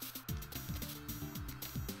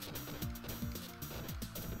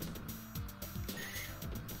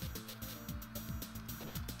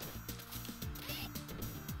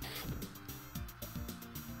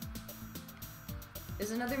 There's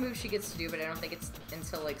another move she gets to do, but I don't think it's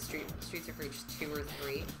until like Streets of Rage 2 or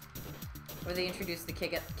 3, where they introduce the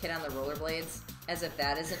kid on the rollerblades, as if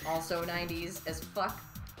that isn't also 90s as fuck.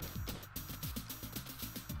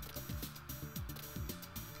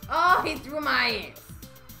 Oh, he threw my ass.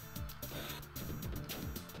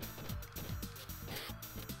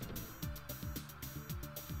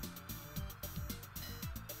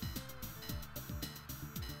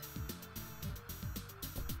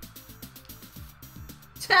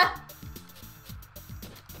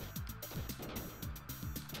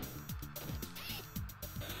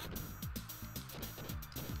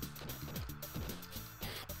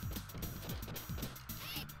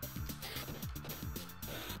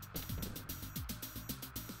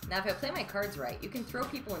 Now, if I play my cards right, you can throw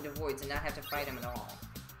people into voids and not have to fight them at all,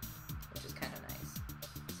 which is kind of nice.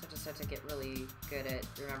 So I just have to get really good at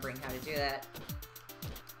remembering how to do that.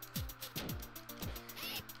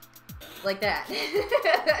 Like that.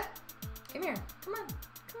 Come here. Come on.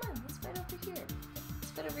 Come on. Let's fight over here.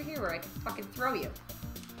 Let's fight over here where I can fucking throw you.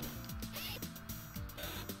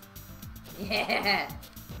 Yeah.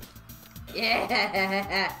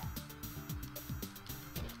 Yeah.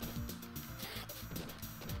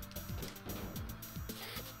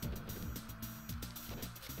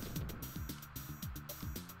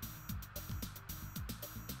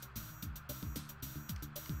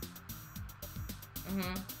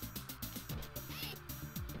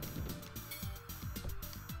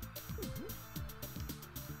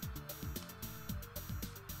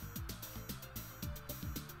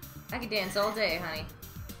 I could dance all day, honey.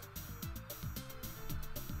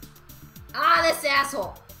 Ah, this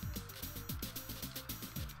asshole!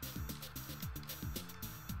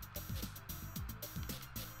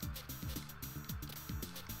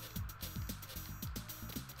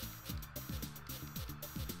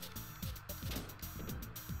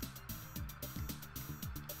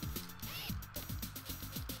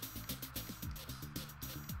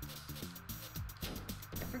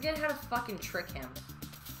 I forget how to fucking trick him.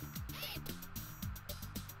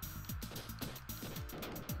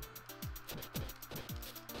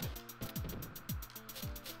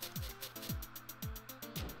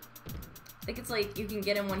 I think it's like you can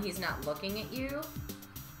get him when he's not looking at you.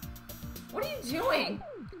 What are you doing?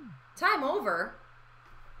 Time over?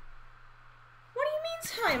 What do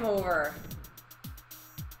you mean time over?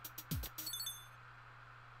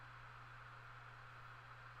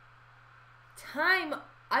 Time?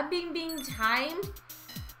 I'm being timed?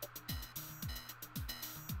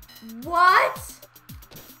 What?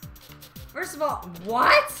 First of all,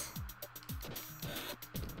 what?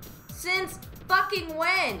 Since fucking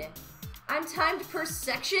when? I'm timed per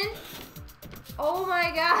section? Oh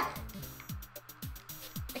my god.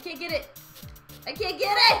 I can't get it. I can't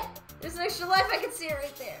get it! There's an extra life, I can see it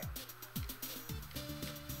right there.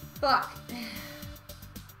 Fuck.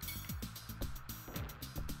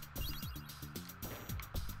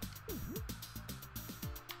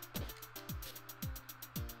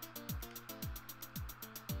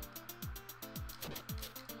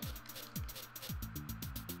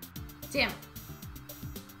 Damn.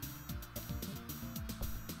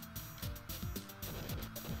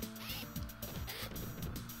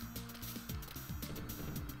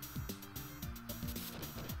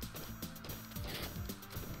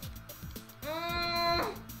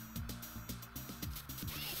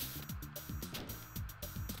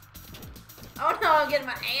 Oh no, I'm getting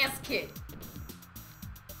my ass kicked.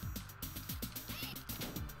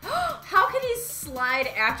 How can he slide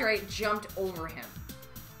after I jumped over him?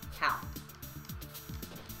 How?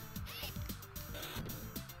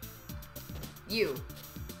 You.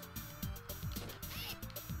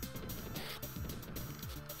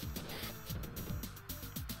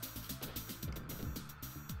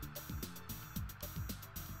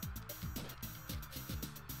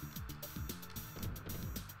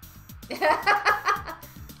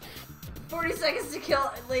 40 seconds to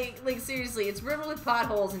kill, like seriously, it's riddled with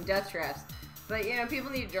potholes and death traps. But, you know, people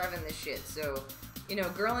need to drive in this shit, so, you know,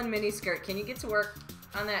 girl in miniskirt, can you get to work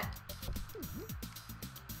on that?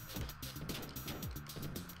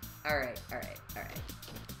 Alright.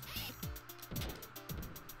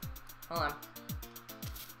 Hold on.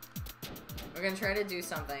 We're gonna try to do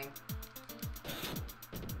something.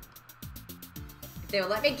 If they will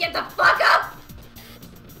let me get the fuck up!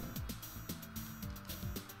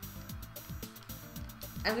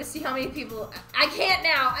 I'm gonna see how many people... I can't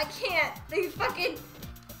now! I can't!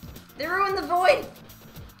 They ruined the void!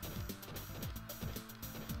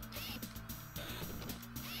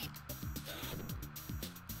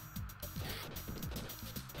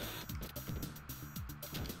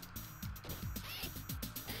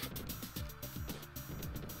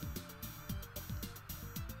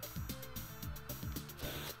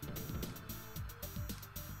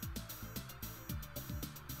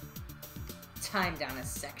 Time down a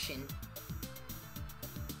section.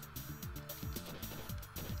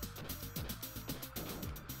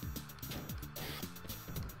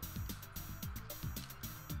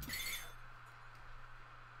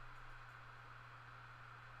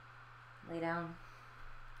 Lay down.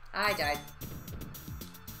 I died.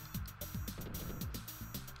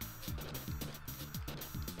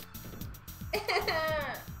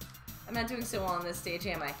 I'm not doing so well on this stage,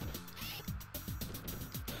 am I?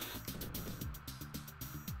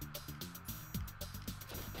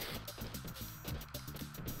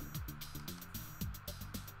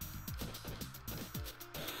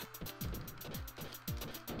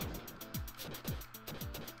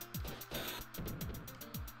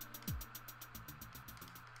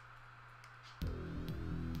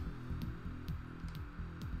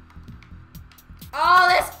 Oh,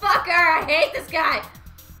 this fucker! I hate this guy!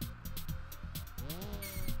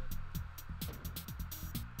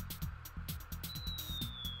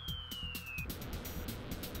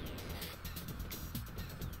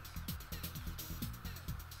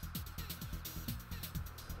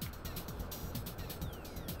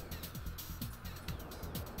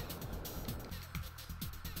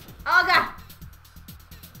 Oh, God!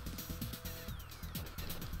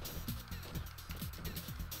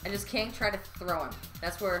 I just can't try to throw him.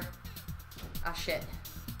 That's where... Ah, shit.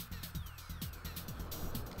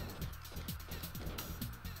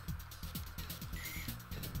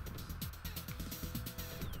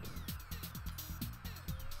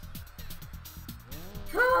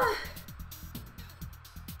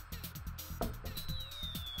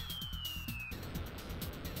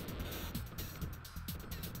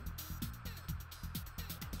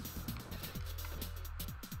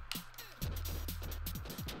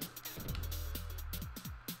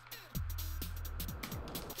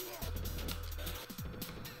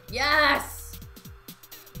 Yes!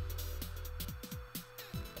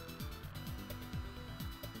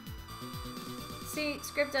 See,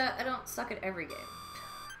 Scripta, I don't suck at every game.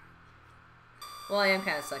 Well, I am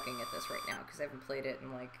kind of sucking at this right now, because I haven't played it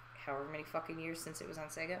in, like, however many fucking years since it was on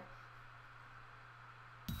SEGA.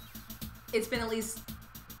 It's been at least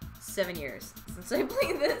 7 years since I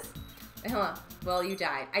played this. Hold on. Well, you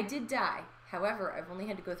died. I did die. However, I've only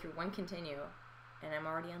had to go through one continue, and I'm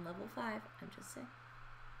already on level 5. I'm just saying.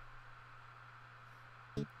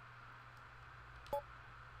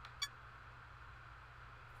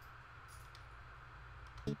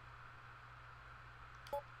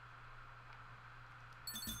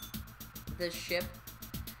 this ship.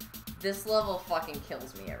 This level fucking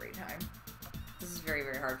kills me every time. This is very,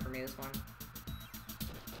 very hard for me, this one.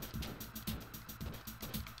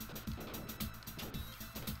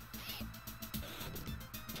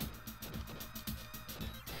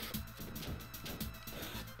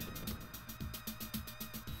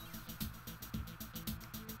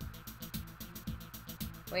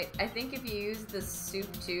 Wait, I think if you use the soup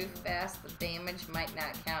too fast, the damage might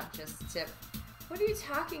not count, just tip. What are you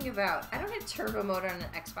talking about? I don't hit turbo mode on an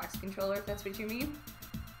Xbox controller, if that's what you mean.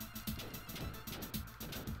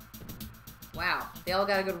 Wow, they all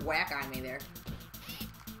got a good whack on me there.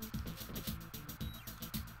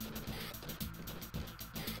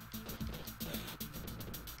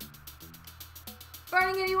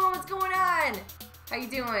 Burning anyone, what's going on? How you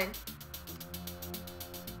doing?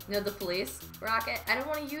 No, the police rocket. I don't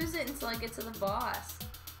want to use it until I get to the boss.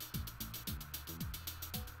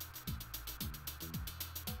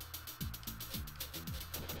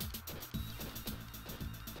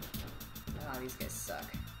 Oh, these guys suck.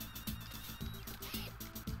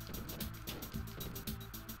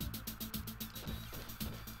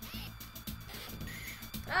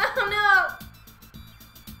 Oh no!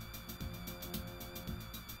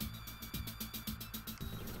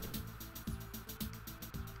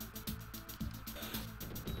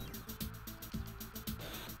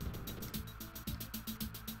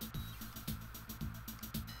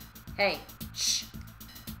 Hey, shh.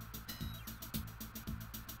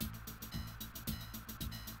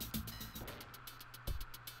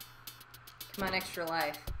 Come on, extra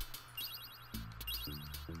life.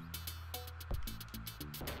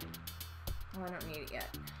 Oh, I don't need it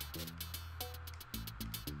yet.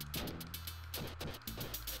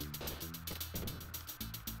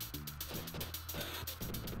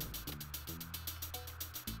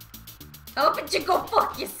 How about you go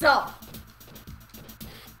fuck yourself?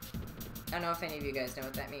 I don't know if any of you guys know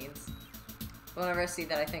what that means. Whenever I see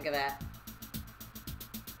that, I think of that.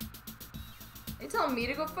 Are you telling me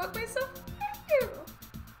to go fuck myself? Ew.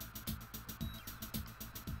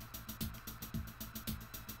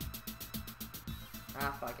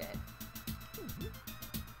 Ah, fuck it.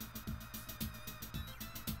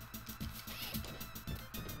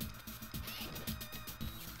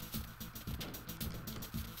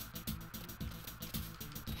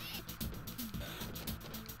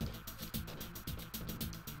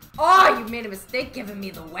 Oh, you made a mistake giving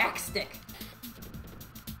me the wax stick.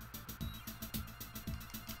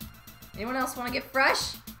 Anyone else want to get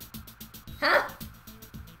fresh? Huh?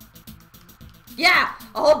 Yeah,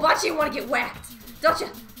 a whole bunch of you want to get whacked, don't you?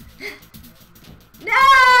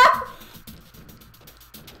 No!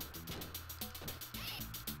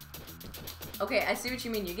 Okay, I see what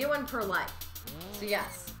you mean. You get one per life. So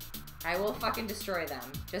yes, I will fucking destroy them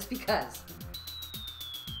just because.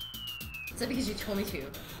 It's not because you told me to.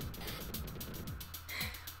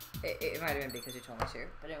 It might have been because you told me to.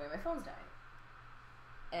 But anyway, my phone's dying.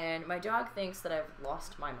 And my dog thinks that I've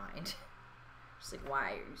lost my mind. She's like,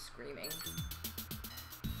 why are you screaming?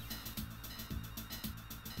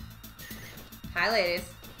 Hi, ladies.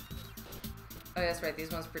 Oh, that's right.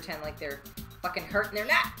 These ones pretend like they're fucking hurt and they're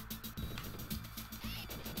not.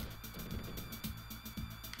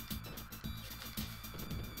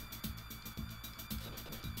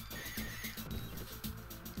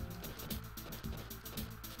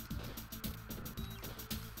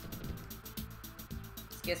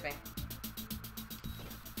 Excuse me.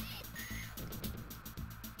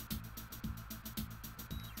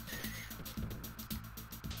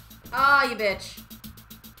 Ah, you bitch.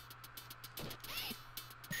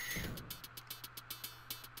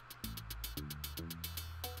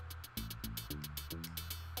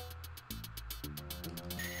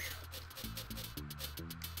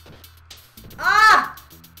 Ah!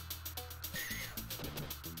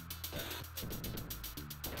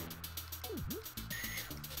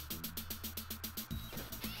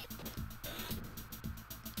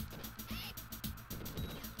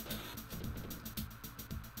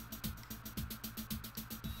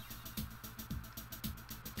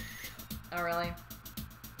 Oh, really?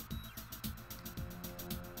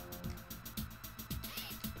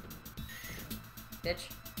 Bitch.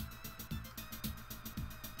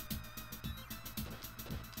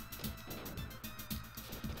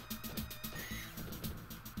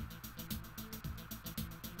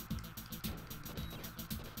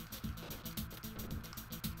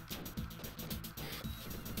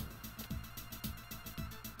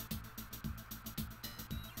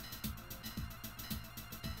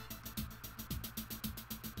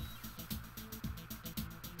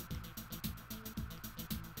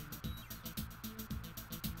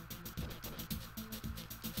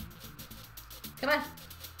 Come on.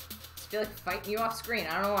 Just feel like fighting you off screen.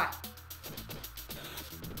 I don't know why.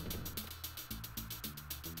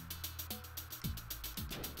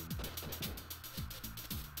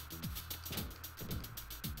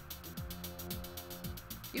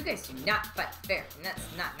 You guys do not fight fair, and that's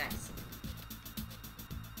not nice.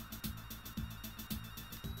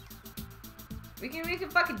 We can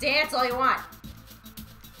fucking dance all you want.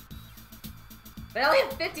 But I only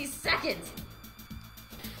have 50 seconds.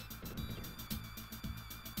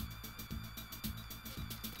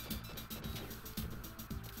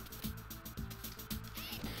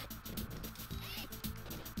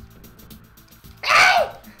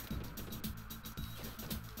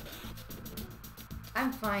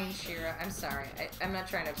 I'm fine, Shira. I'm sorry. I'm not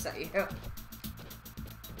trying to upset you.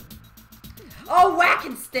 Oh, whack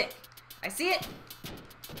and stick! I see it!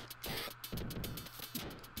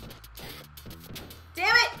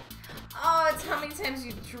 Damn it! Oh, it's how many times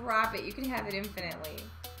you drop it. You can have it infinitely.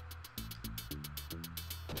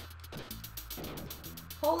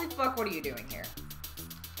 Holy fuck, what are you doing here?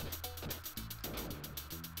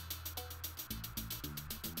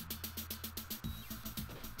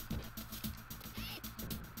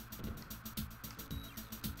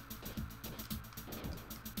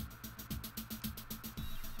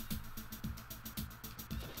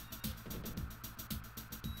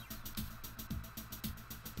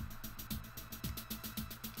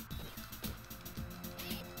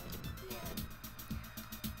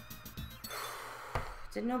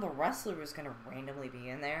 Didn't know the wrestler was gonna randomly be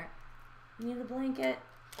in there. You need a blanket?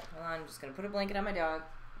 Hold on, I'm just gonna put a blanket on my dog.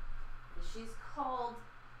 She's cold,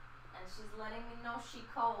 and she's letting me know she's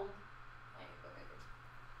cold. There you go, baby.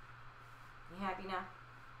 You happy now?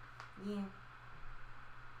 Yeah.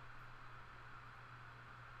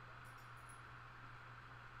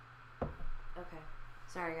 Okay.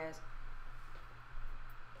 Sorry, guys.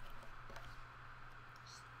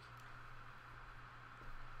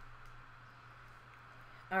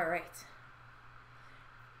 All right.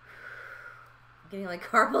 I'm getting like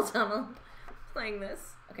carpal tunnel playing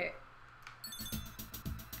this. Okay.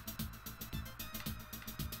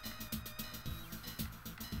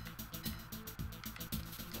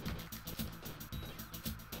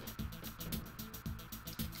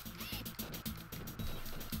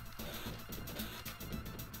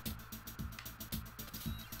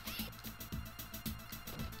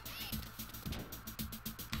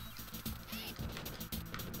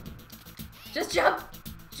 Just jump!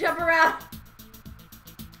 Jump around!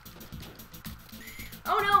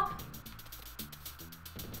 Oh no!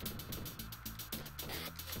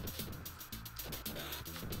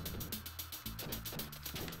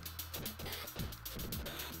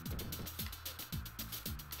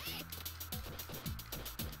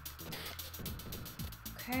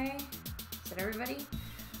 Okay. Is that everybody?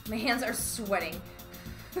 My hands are sweating.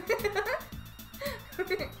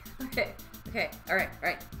 Okay. Okay. Alright.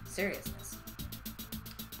 Alright. Seriousness.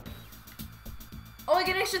 Oh, I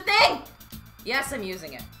get an extra thing! Yes, I'm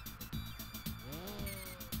using it.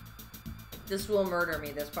 This will murder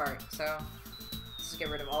me, this part, so let's just get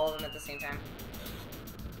rid of all of them at the same time.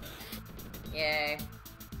 Yay.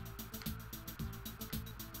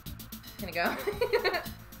 Gonna go.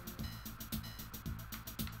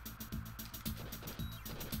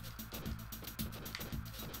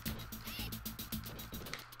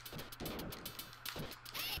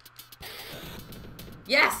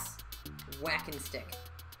 Yes! Whack and stick.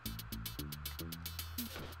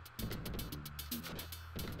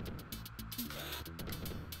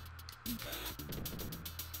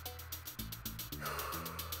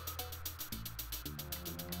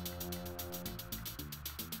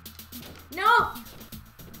 No!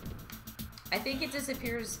 I think it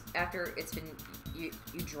disappears after it's been, you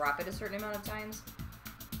drop it a certain amount of times.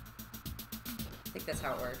 I think that's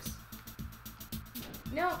how it works.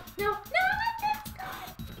 No, no, no, that's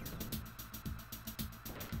God!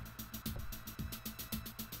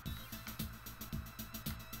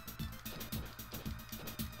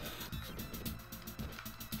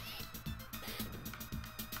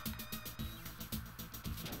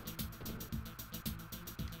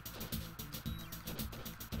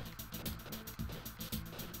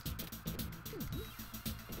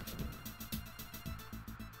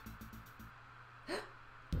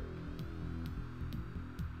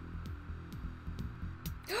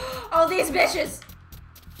 Oh, these bitches!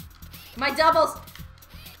 My doubles!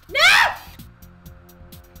 No!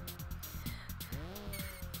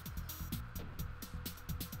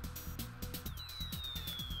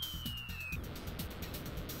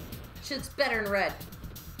 Shit's better in red.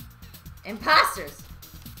 Imposters!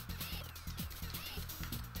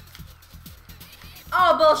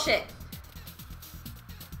 Oh, bullshit!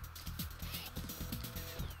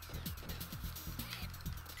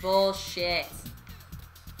 Bullshit.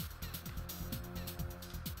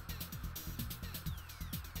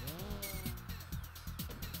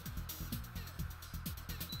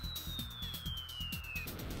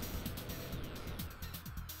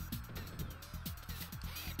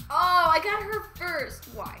 Oh, I got her first.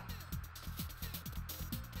 Why?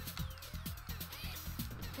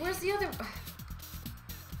 Where's the other?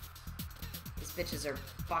 These bitches are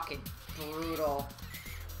fucking brutal.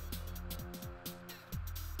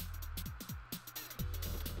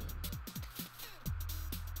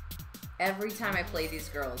 Every time I play these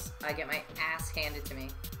girls, I get my ass handed to me.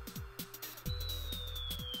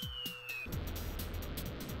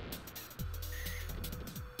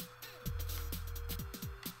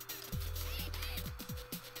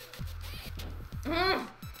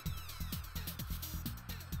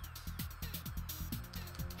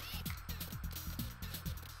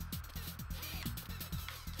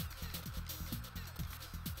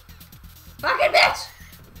 Fucking bitch!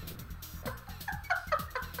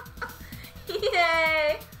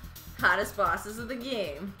 Yay! Hottest bosses of the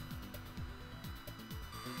game.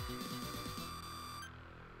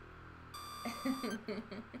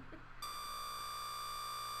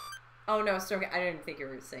 Oh no, Storm, I didn't think you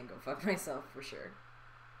were saying go fuck myself for sure.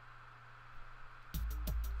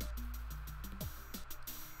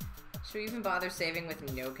 Should we even bother saving with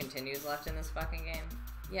no continues left in this fucking game?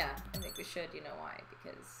 Yeah, I think we should. You know why?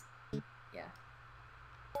 Because, yeah.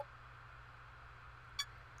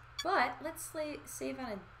 But let's save on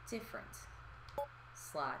a different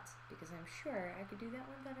slot, because I'm sure I could do that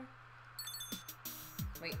one better.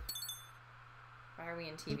 Wait. Why are we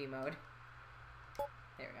in TV mode?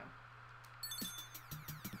 There we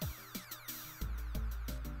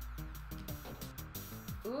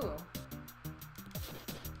go. Ooh.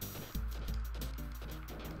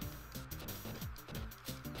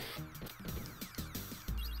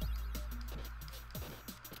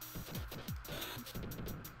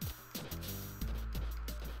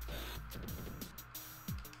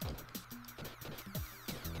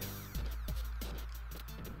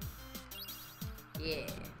 Yeah.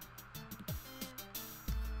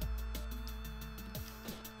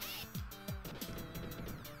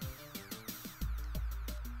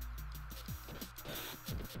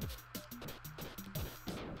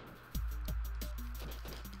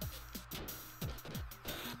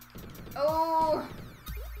 Oh!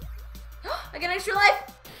 I get an extra life!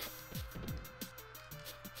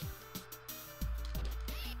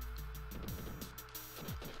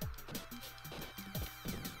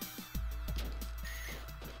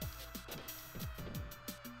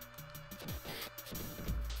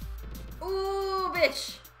 Ooh,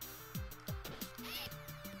 bitch!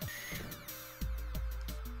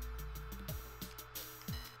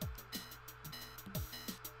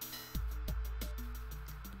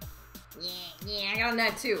 Yeah, I got a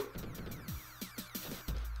nut too.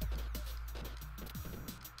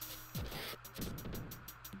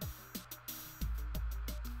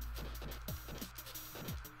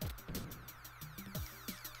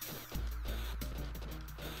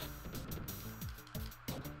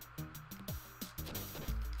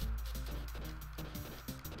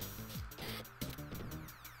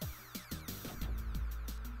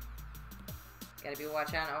 Gotta be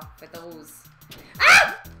watch out for those.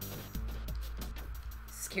 Ah!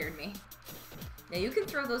 Scared me. Now you can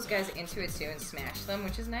throw those guys into it too and smash them,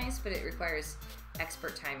 which is nice, but it requires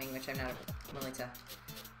expert timing, which I'm not willing to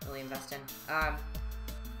really invest in.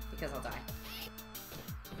 Because I'll die.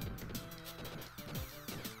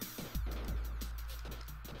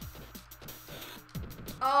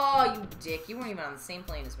 Oh, you dick. You weren't even on the same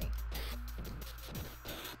plane as me.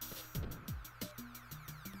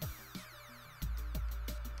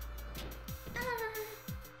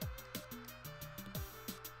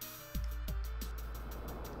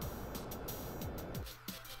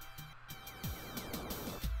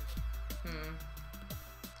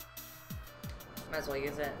 Might as well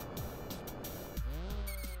use it.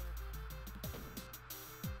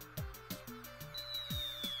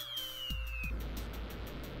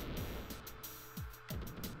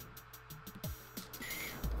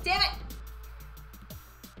 Damn it!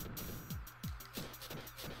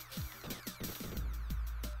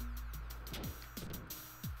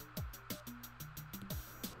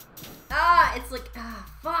 Ah, it's like,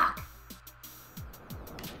 fuck.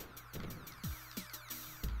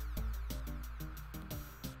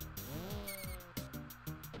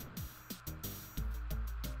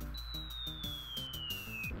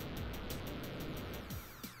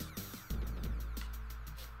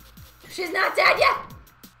 She's not dead yet!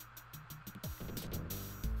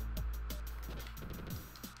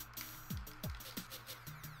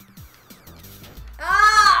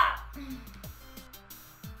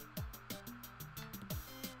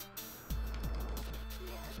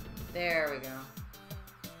 There we go.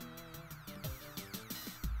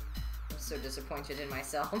 I'm so disappointed in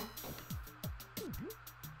myself.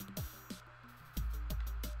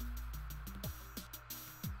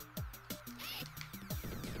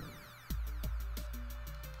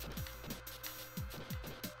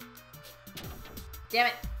 Damn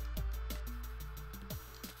it!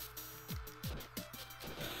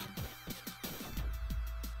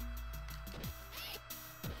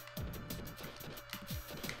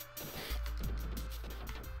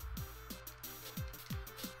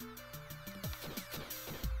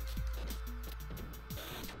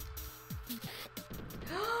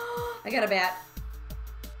 I got a bat.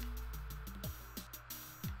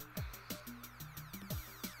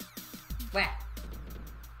 Whack.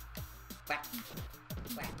 Whack.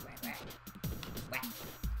 Whack, whack, whack. Whack.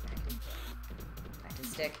 Whack his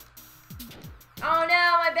stick. Oh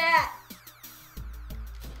no, my bat!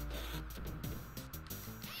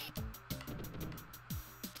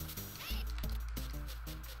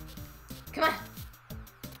 Come on!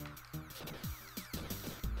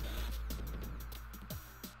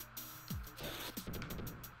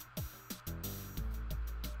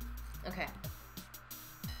 Okay.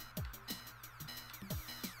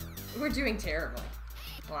 We're doing terribly.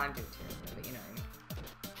 Well, I'm doing terribly, but you know what I mean.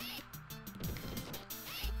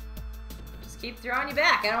 Just keep throwing you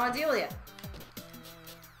back. I don't want to deal with you.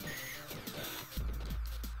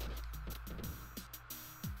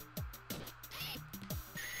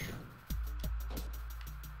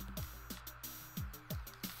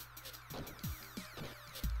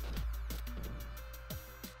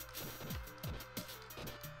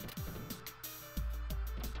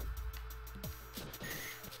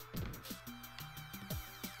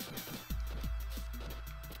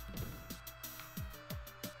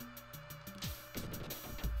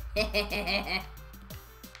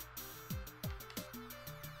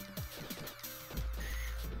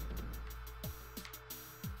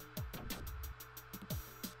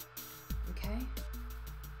 Okay.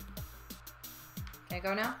 Can I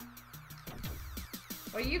go now?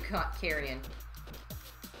 What are you carrying?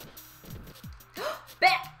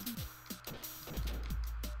 Bat!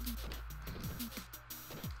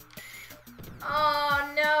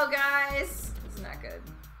 Oh no, guys! It's not good.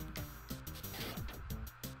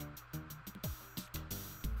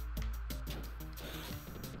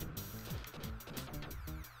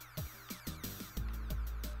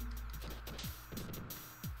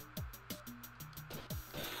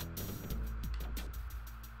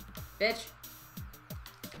 Bitch.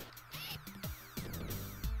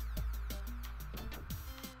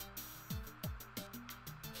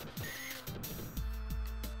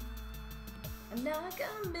 I'm not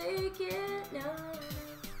gonna make it, no.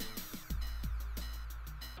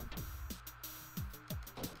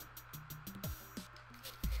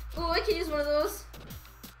 Oh, I can use one of those.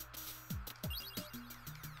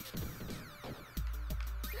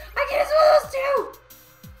 I can use one of those too!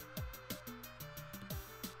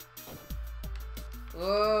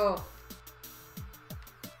 Whoa.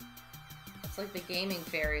 It's like the gaming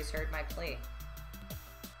fairies heard my plea.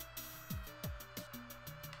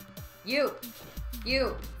 You!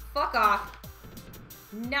 Fuck off!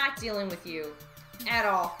 Not dealing with you. At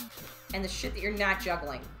all. And the shit that you're not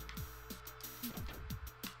juggling.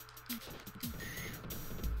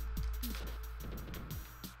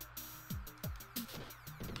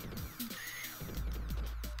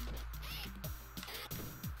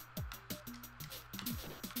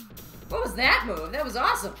 What was that move? That was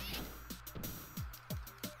awesome!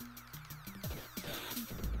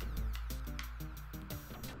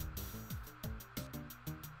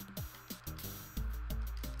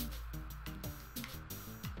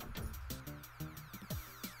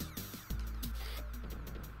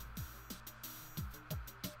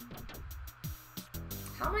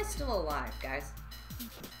 How am I still alive, guys?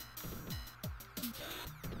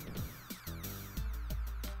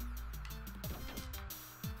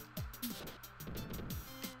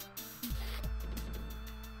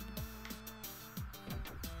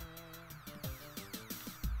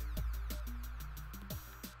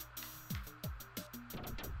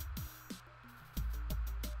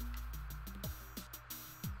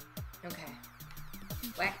 Okay.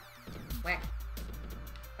 Whack. Whack.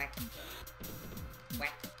 Whack.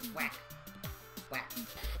 Whack. Whack. Whack.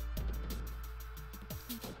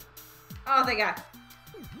 Oh, thank God.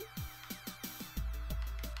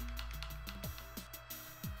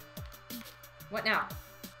 What now?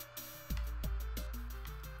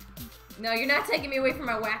 No, you're not taking me away from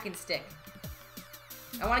my whacking stick.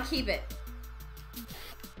 I want to keep it.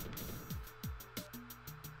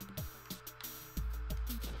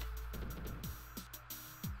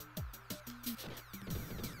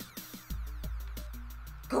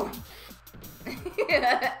 going.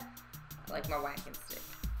 I like my whacking stick.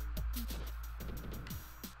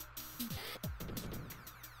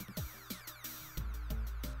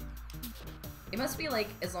 It must be like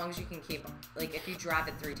as long as you can keep, like if you drop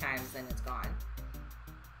it 3 times, then it's gone.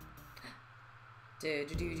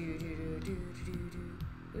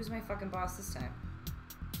 Who's my fucking boss this time?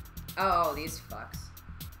 Oh, these fucks.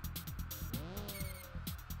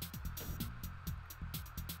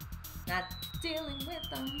 Not dealing with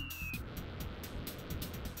them.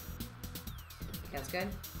 Okay, that's good.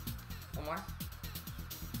 One more.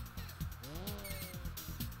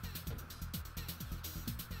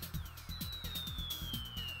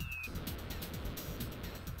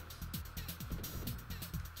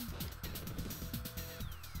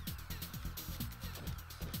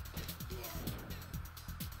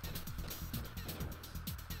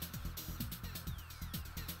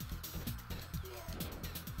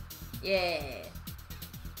 Yeah.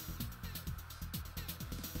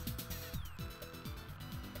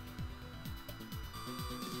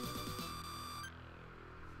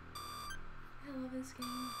 I love this game.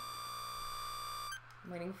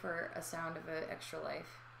 I'm waiting for a sound of an extra life.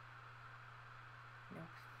 Nope.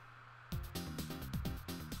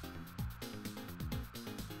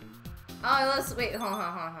 Oh, let's wait. Hold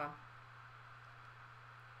on.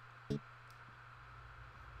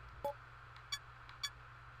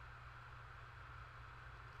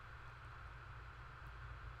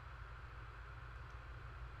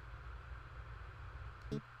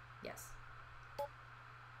 Yes.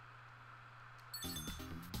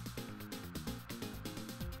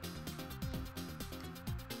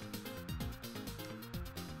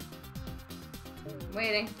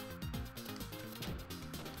 Waiting.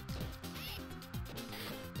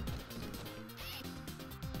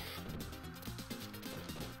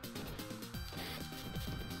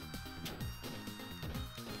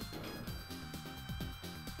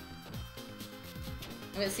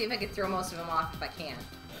 I'm gonna see if I can throw most of them off if I can.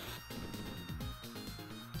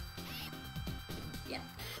 Yeah.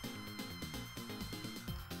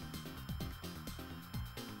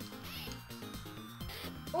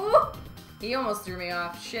 Ooh! He almost threw me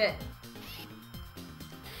off. Shit.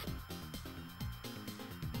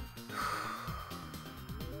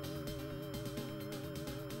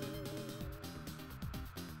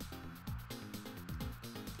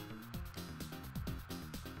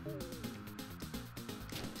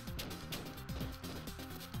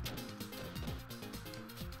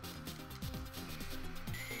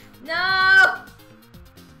 No!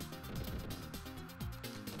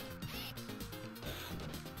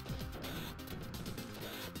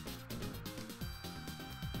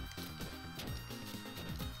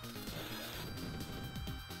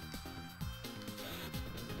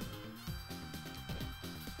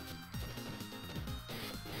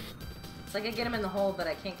 It's like I get him in the hole, but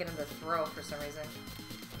I can't get him to throw for some reason.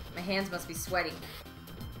 My hands must be sweaty.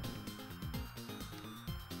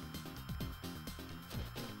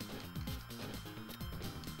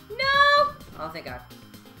 No! Oh, thank God.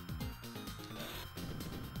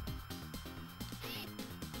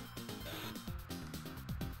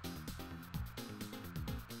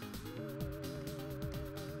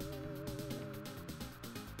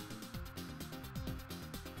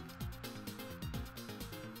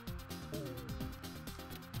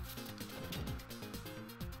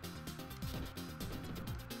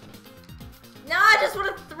 No, I just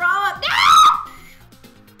want to throw up. No!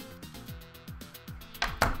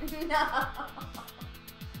 No.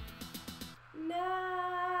 No.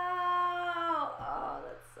 Oh,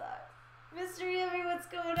 that sucks. Mr. Yummy, what's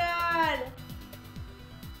going on?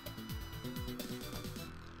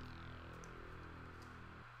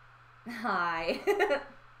 Hi.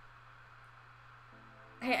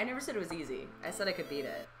 Hey, I never said it was easy. I said I could beat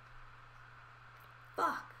it.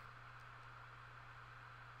 Fuck.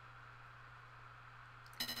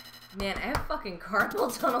 Man, I have fucking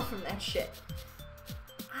carpal tunnel from that shit.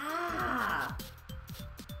 Ah!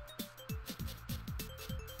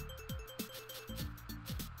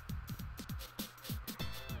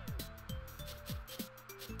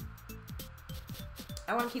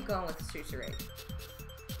 I want to keep going with the Streets of Rage.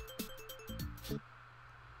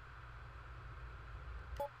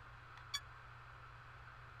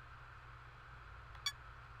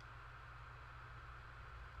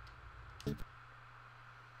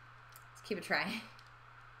 Let's keep it trying.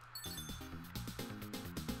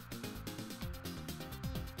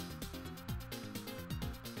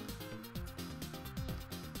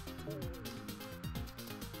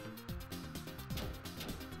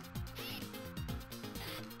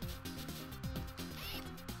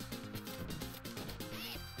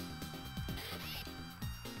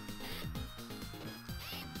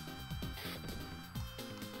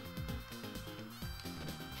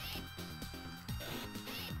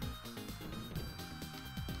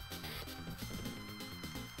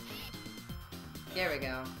 There we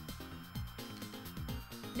go.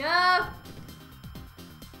 No!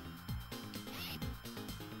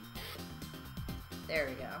 There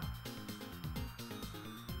we go.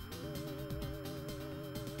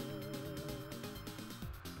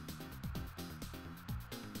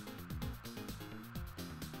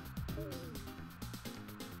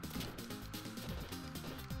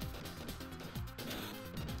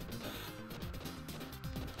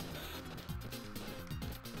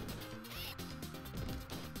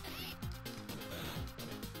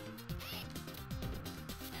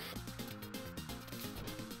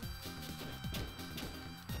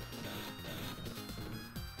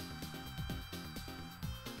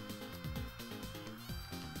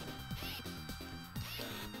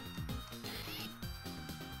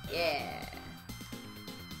 Yeah.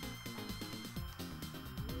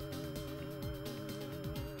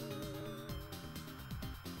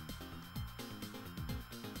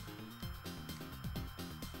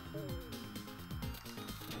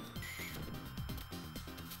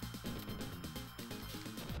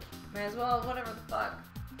 Might as well, whatever the fuck.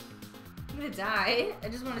 I'm gonna die. I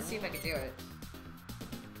just want to see if I can do it.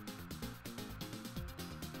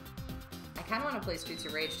 I kind of want to play Streets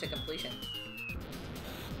of Rage to completion.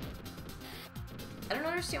 I don't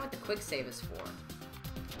understand what the quick save is for.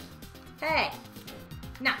 Hey!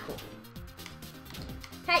 Not cool.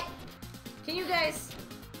 Hey! Can you guys...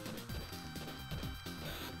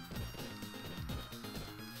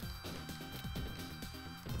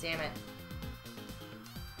 Damn it.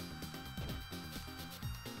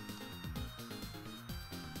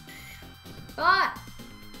 Ah!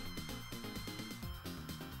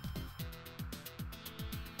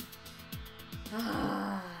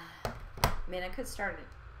 Man, I could start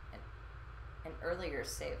an earlier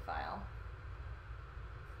save file.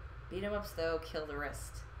 Beat 'em ups though, kill the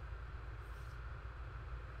wrist.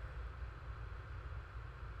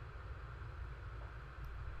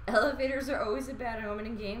 Elevators are always a bad omen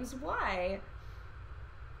in games. Why?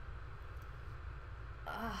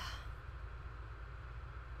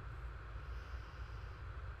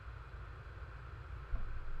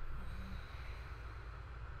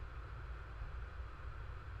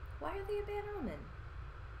 Why are they a bad omen?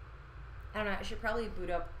 I don't know. I should probably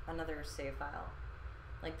boot up another save file,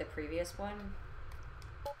 like the previous one.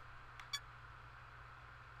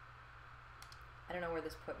 I don't know where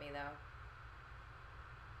this put me though.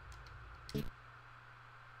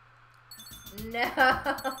 No,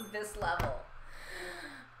 this level.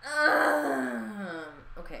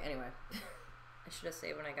 Okay, anyway. I should have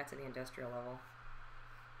saved when I got to the industrial level.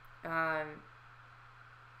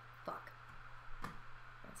 Fuck. 1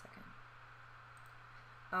 second.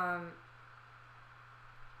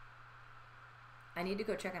 I need to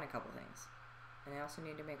go check on a couple things. And I also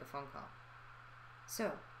need to make a phone call.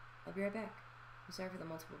 So, I'll be right back. I'm sorry for the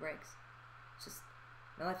multiple breaks. It's just,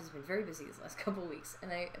 my life has been very busy these last couple weeks,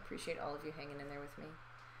 and I appreciate all of you hanging in there with me.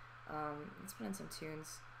 Let's put in some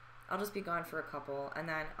tunes. I'll just be gone for a couple, and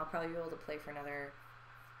then I'll probably be able to play for another,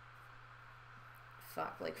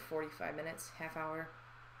 like 45 minutes, half hour.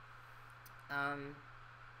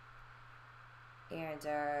 And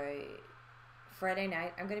Friday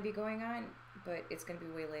night I'm going to be going on, but it's going to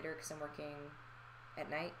be way later because I'm working at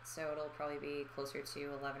night, so it'll probably be closer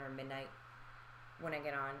to 11 or midnight when I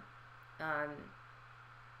get on.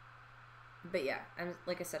 But yeah,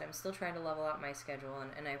 like I said, I'm still trying to level out my schedule,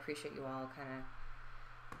 and I appreciate you all kind of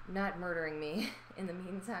not murdering me in the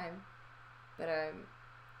meantime. But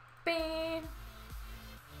bam.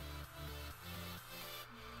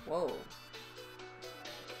 Whoa.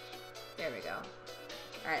 There we go.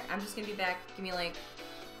 Alright, I'm just gonna be back. Give me like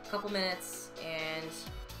a couple minutes, and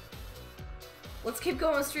let's keep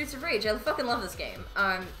going with Streets of Rage. I fucking love this game.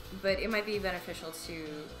 But it might be beneficial to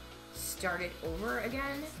start it over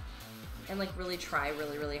again and like really try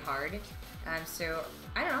really hard. So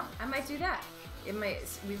I don't know, I might do that. It might.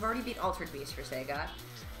 We've already beat Altered Beast for Sega.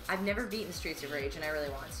 I've never beaten Streets of Rage, and I really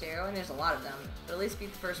want to, and there's a lot of them, but at least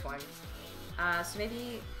beat the first one. So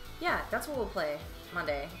maybe, yeah, that's what we'll play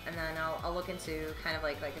Monday, and then I'll look into kind of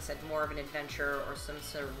like I said, more of an adventure or some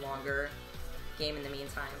sort of longer game in the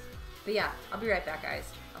meantime. But yeah, I'll be right back,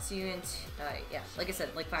 guys. I'll see you in, yeah, like I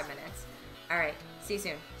said, like 5 minutes. Alright, see you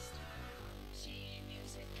soon.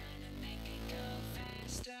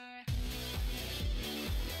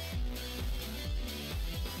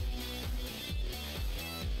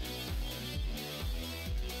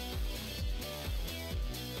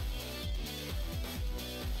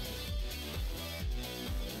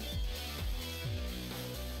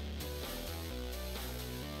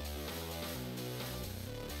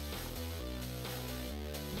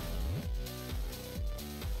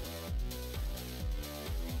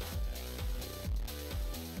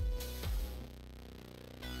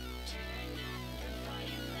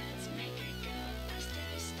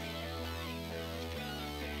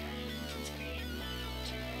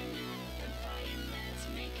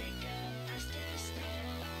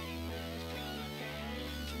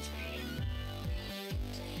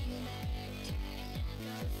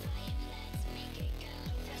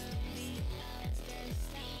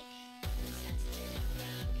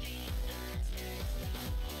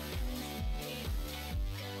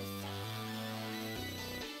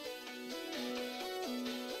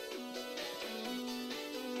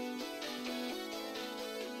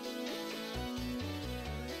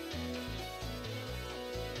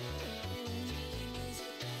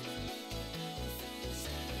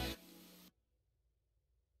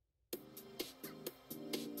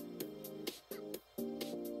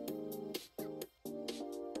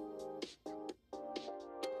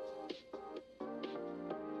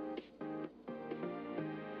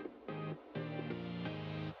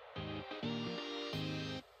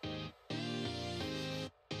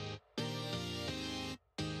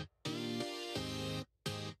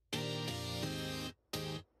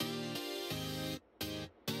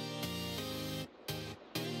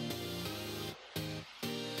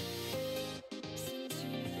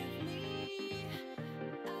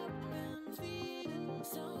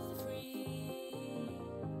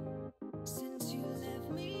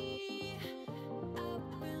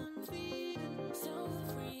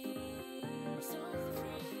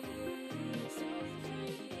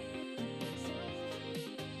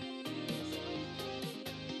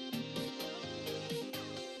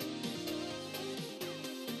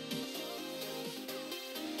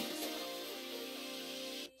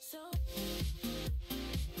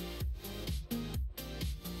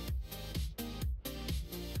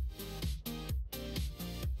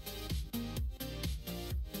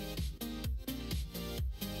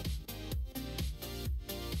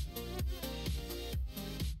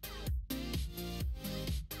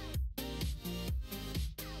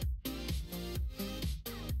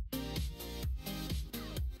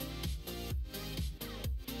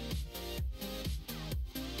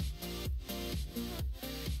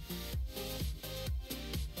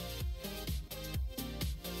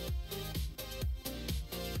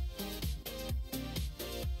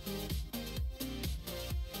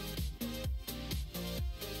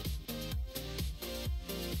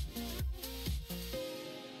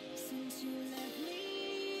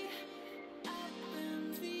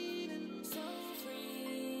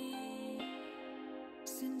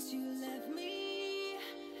 you left me,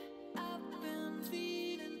 I've been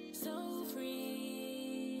feeling so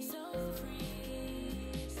free, so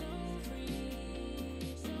free, so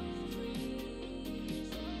free, so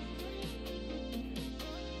free, so free,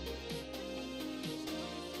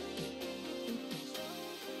 so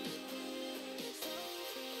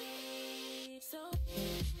free, so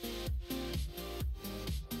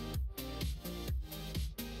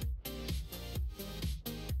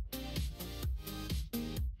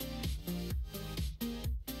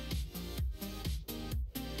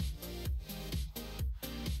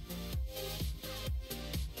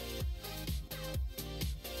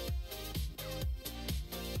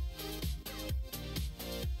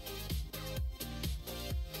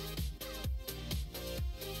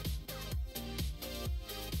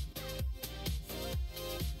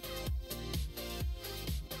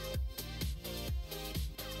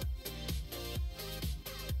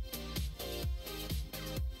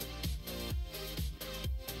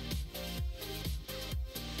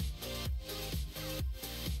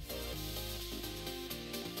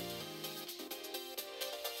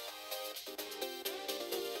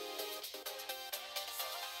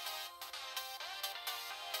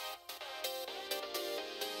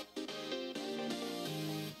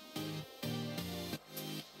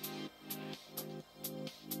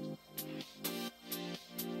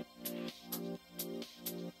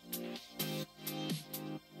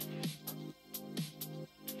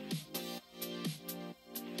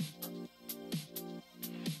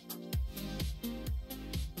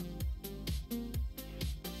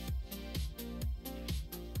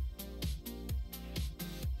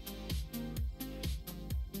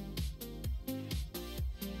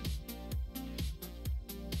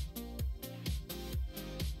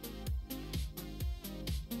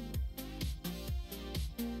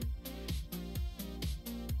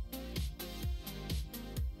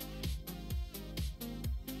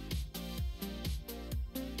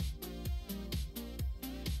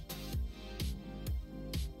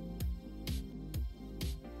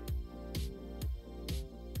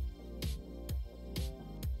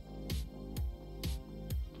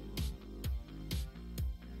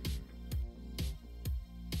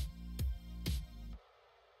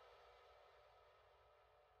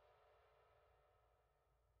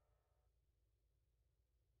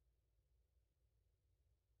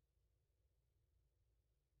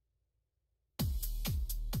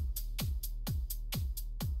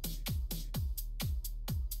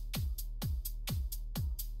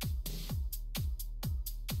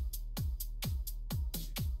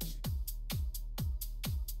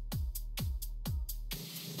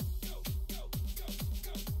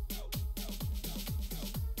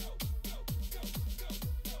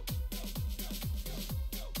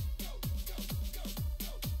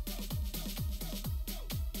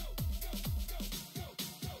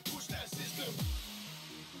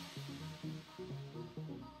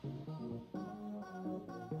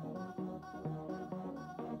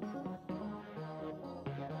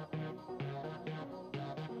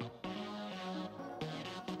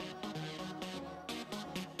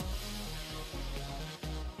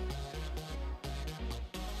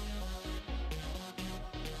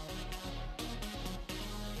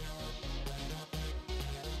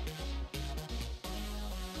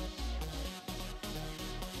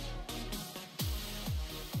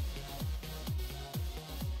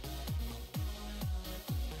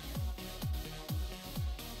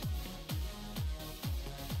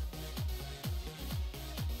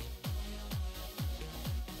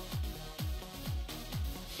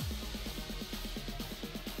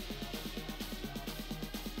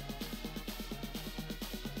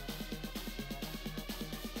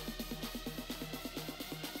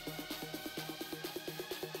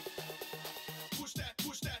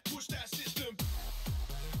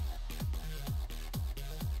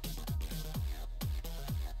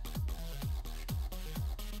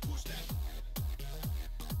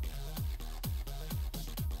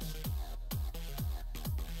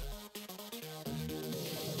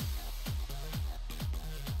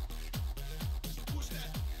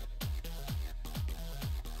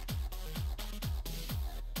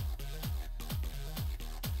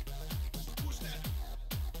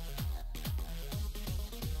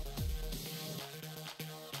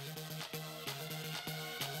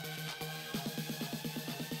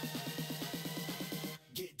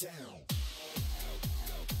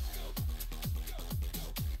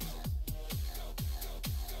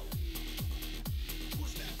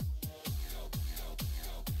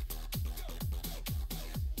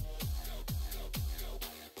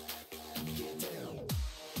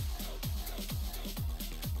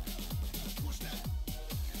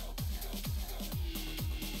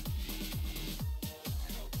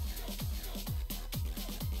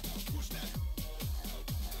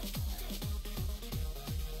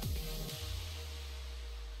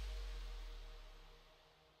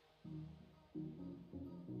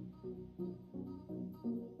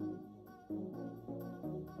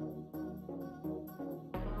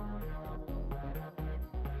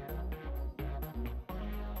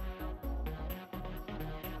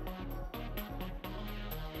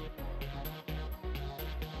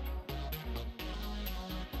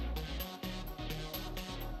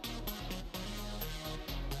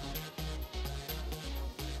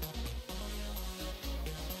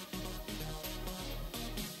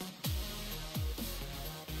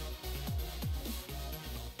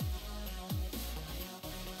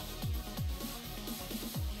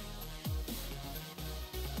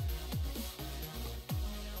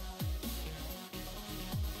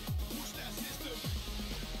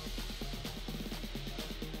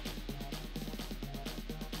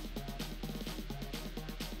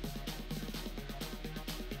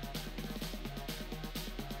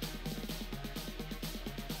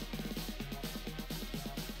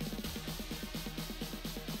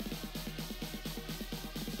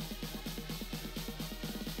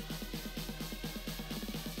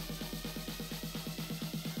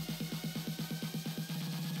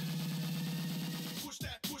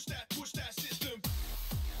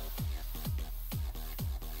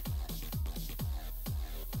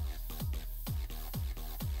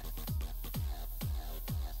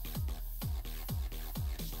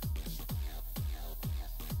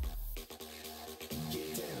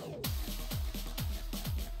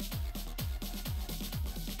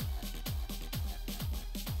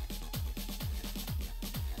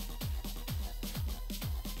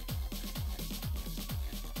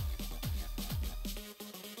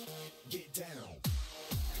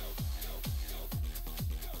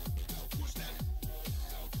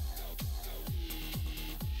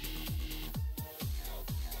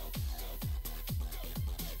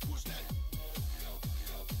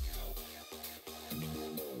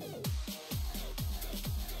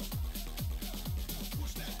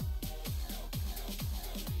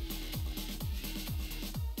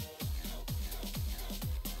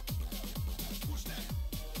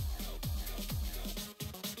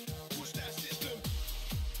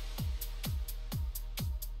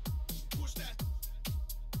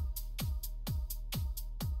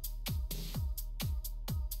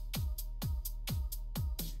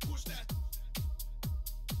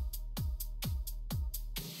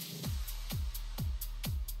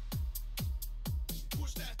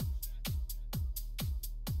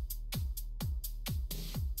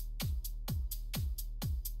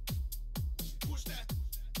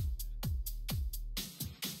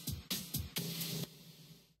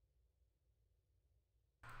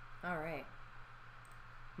Alright.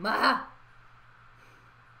 Ma!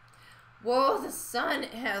 Whoa, the sun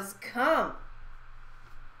has come!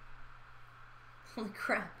 Holy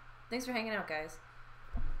crap. Thanks for hanging out, guys.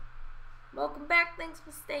 Welcome back, thanks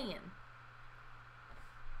for staying.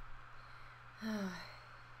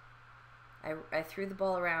 I threw the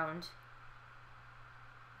ball around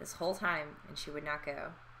this whole time, and she would not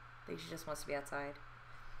go. I think she just wants to be outside.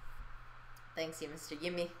 Thanks, you, Mr.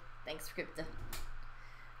 Yimmy. Thanks, Crypto.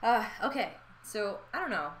 Okay, so I don't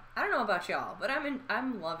know about y'all, but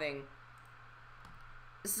I'm loving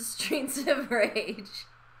this is Streets of Rage.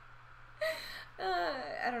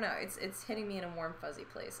 I don't know, it's hitting me in a warm, fuzzy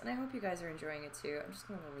place, and I hope you guys are enjoying it too. I'm just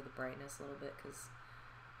gonna lower the brightness a little bit because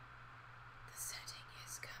the setting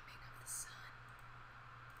is coming of the sun.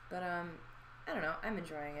 But I don't know, I'm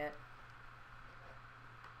enjoying it.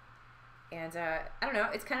 And, I don't know,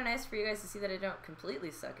 it's kind of nice for you guys to see that I don't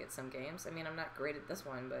completely suck at some games. I mean, I'm not great at this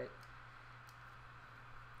one, but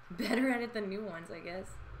better at it than new ones, I guess.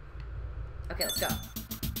 Okay, let's go.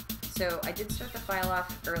 So, I did start the file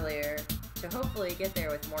off earlier to hopefully get there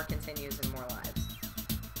with more continues and more lives.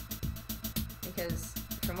 Because,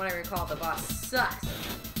 from what I recall, the boss sucks.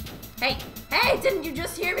 Hey! Hey! Didn't you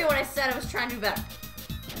just hear me when I said I was trying to do better?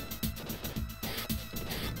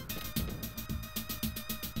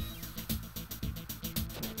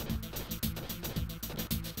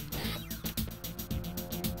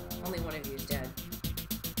 Only one of you is dead.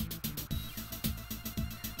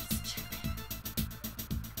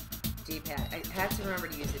 D-pad. I have to remember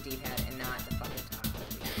to use the D-pad and not the fucking toggle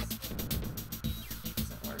because it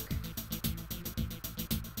doesn't work.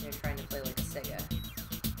 You're trying to play like a SEGA.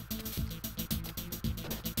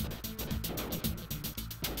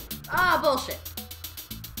 Ah, bullshit!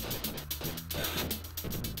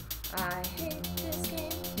 I hate this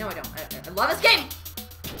game. No, I don't. I love this game!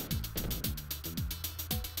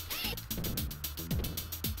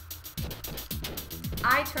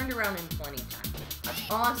 I turned around in plenty of time. That's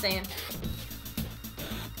all I'm saying.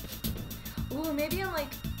 Ooh, maybe on,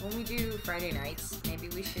 like, when we do Friday nights, maybe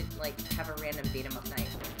we should, like, have a random beat 'em up night.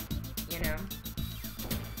 you know.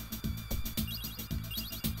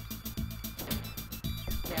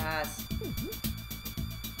 Yes.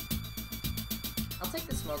 I'll take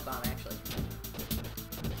the smoke bomb, actually.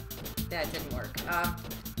 That didn't work.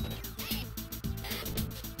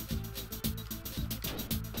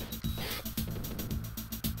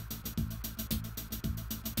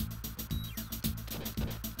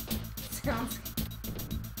 Sounds...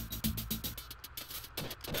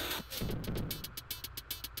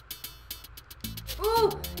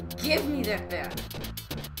 Ooh! Give me that back!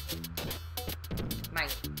 Mine.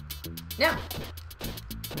 No!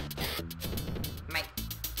 Mine.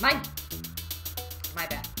 Mine! My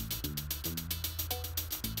bad.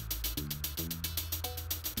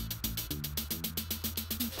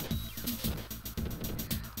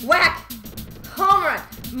 Whack! Home run!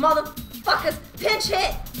 Motherfuckers! Pinch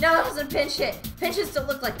hit! No, that wasn't a pinch hit. Pinches don't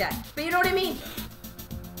look like that. But you know what I mean?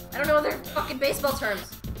 I don't know other fucking baseball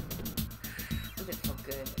terms. Ooh, that felt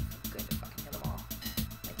good. It felt good to fucking hit them all.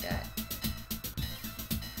 Like that.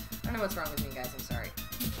 I don't know what's wrong with me, guys. I'm sorry.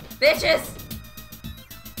 Bitches!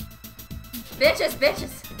 Bitches,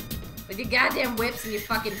 bitches! With your goddamn whips and your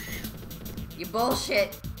fucking... your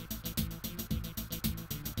bullshit.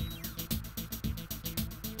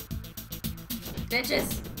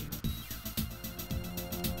 Bitches!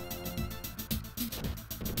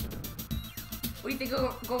 What do you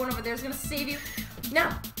think going over there is gonna save you? No!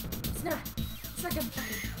 It's not. It's not gonna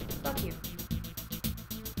fuck you.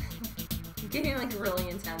 I'm getting like really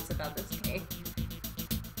intense about this game.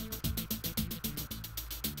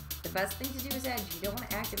 The best thing to do is edge. You don't want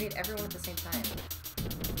to activate everyone at the same time.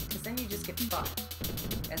 Because then you just get fucked.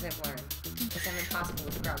 As I've learned. Because I'm impossible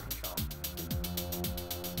with crowd control.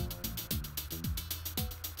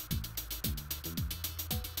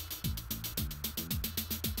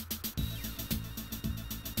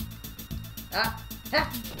 Ah!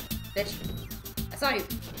 Bitch! I saw you!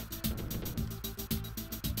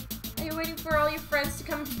 Are you waiting for all your friends to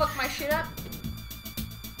come and fuck my shit up?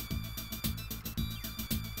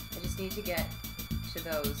 I just need to get to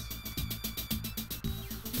those.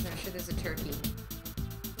 I'm sure there's a turkey.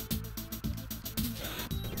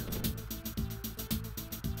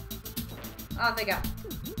 Oh, thank God.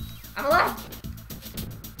 I'm alive!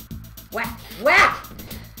 Whack! Whack!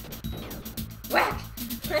 Whack!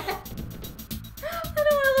 I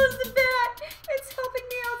don't want to lose the bat! It's helping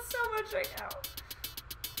me out so much right now.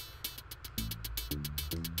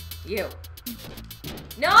 You.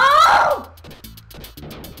 No!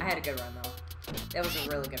 I had a good run, though. That was a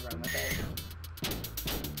really good run with it.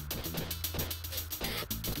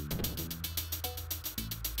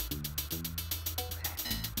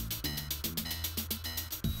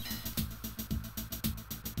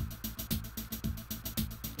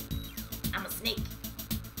 I'm a snake.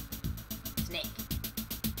 Snake.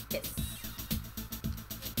 Hiss.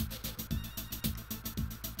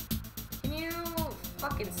 Can you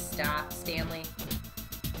fucking stop, Stanley?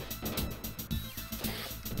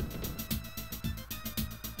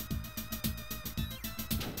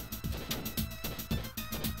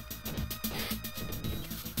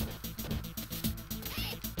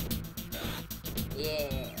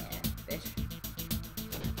 Yeah, bitch.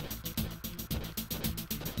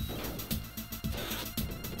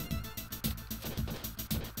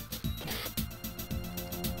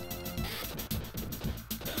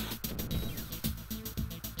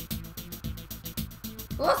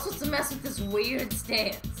 Who else wants to mess with this weird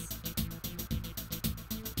stance?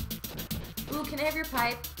 Ooh, can I have your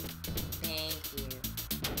pipe? Thank you.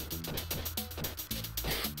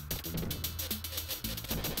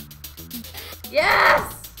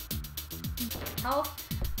 Yes! Health.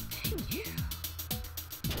 Thank you.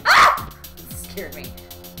 Ah! That scared me.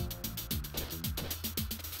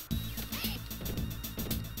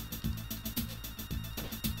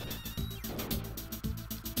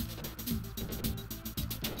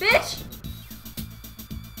 Bitch!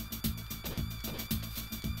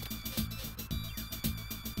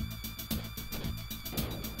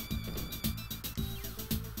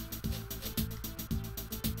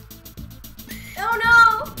 Oh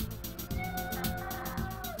no!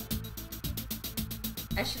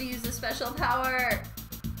 I should have used a special power.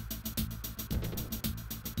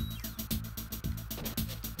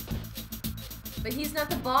 But he's not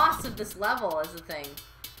the boss of this level, is the thing.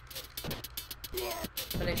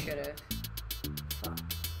 But I should have. Fuck.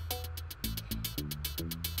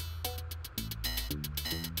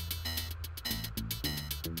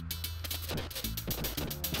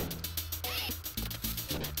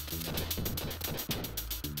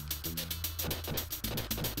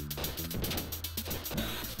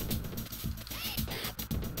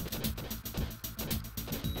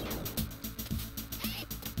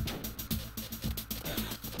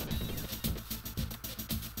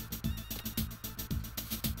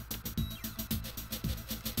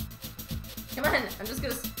 Come on, I'm just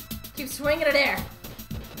gonna keep swinging it air.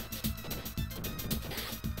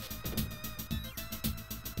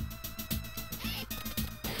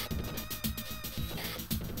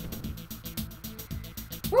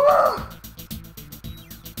 Woo!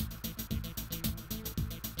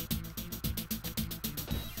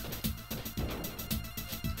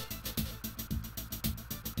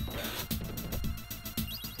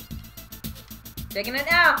 Taking it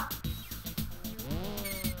now.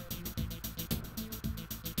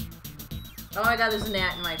 Oh my god, there's a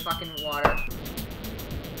gnat in my fucking water.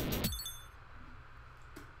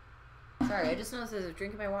 Sorry, I just noticed as I was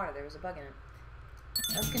drinking my water, there was a bug in it.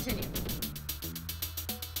 Let's continue.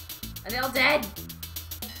 Are they all dead?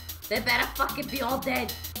 They better fucking be all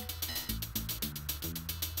dead.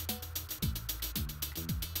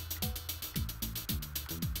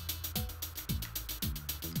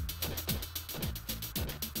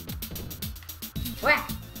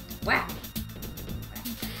 Whack! Whack!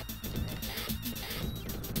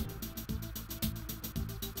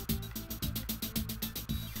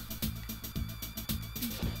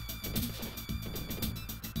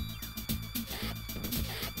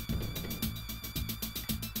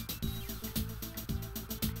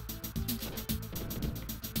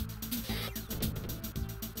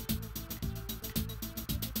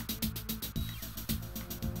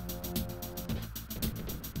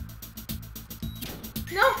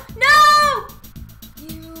 No! No!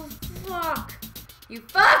 You fuck! You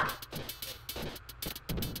fuck!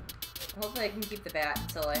 Hopefully I can keep the bat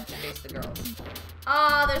until I have to face the girls.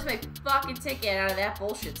 Oh, there's my fucking ticket out of that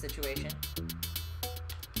bullshit situation.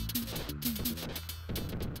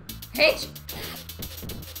 H!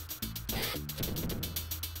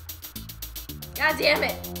 God damn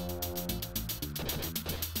it!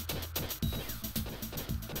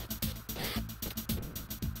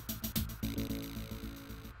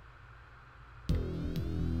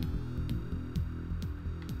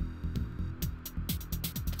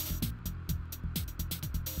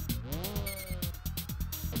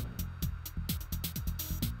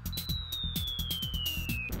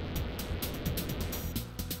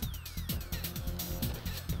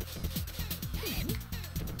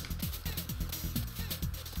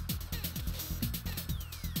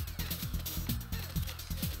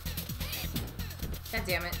 God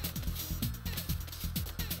damn it.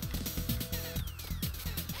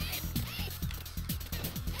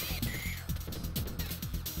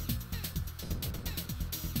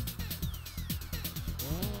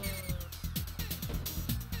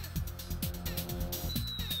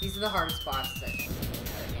 These are the hardest bosses, I think.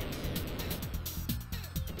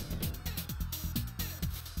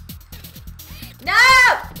 No!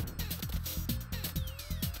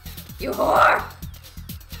 You whore!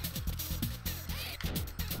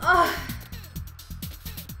 Ugh.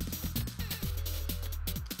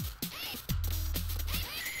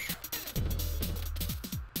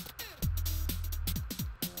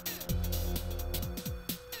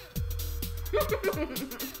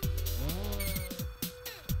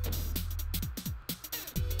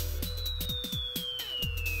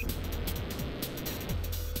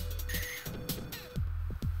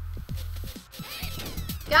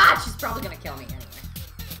 God, she's probably gonna kill me anyway.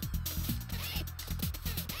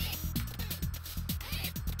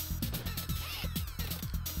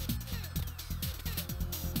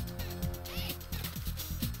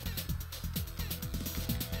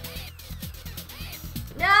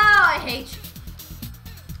 No, I hate you.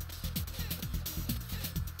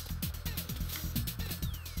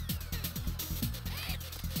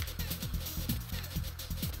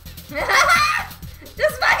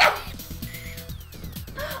 Just fucking.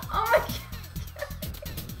 Oh my god.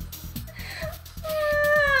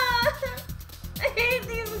 I hate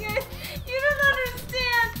these guys. You don't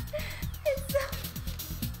understand. It's so.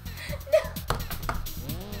 No.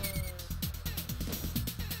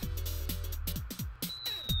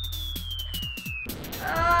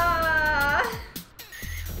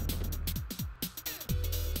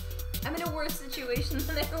 I'm in a worse situation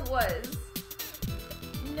than I was.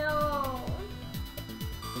 No.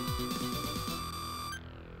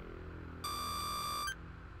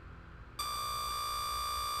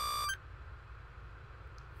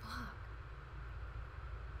 Fuck.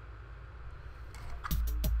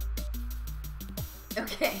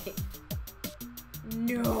 Okay.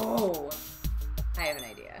 No. I have an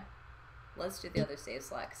idea. Let's do the other save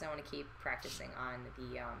slot because I want to keep practicing on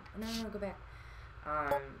the no, go back.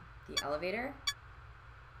 The elevator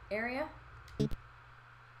area.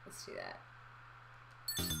 Let's do that.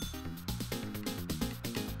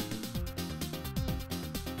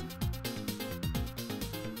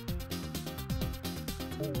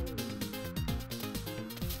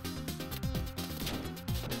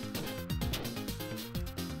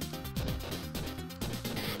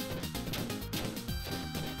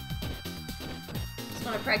 just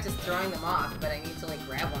want to practice throwing them off, but I need to, like,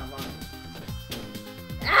 grab one of them.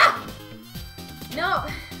 Ah! No!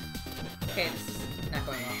 Okay, this is not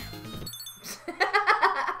going well.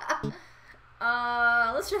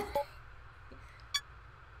 Let's try...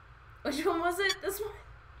 Which one was it? This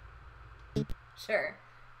one? Sure.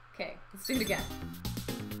 Okay, let's do it again.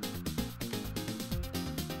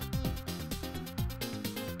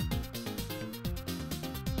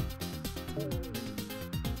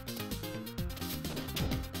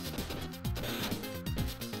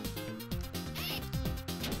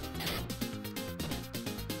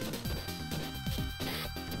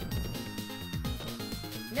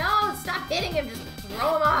 No, stop hitting him, just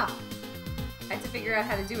throw him off. I have to figure out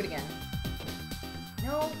how to do it again.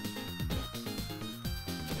 No.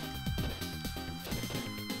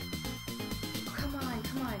 Oh, come on,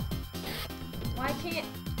 come on.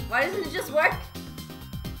 Why doesn't it just work?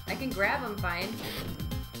 I can grab him fine.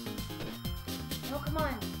 No, come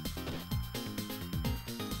on.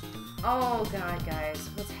 Oh god, guys,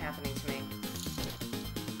 what's happening to me?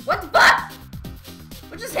 What the fuck?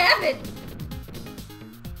 What just happened?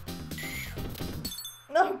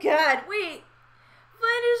 Oh god, wait.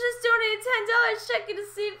 Flanders just donated $10 checking to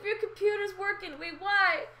see if your computer's working. Wait,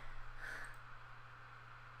 why?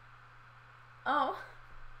 Oh.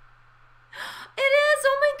 It is!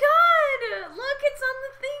 Oh my god! Look, it's on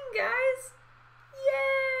the thing, guys!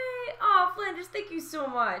 Yay! Oh, Flanders, thank you so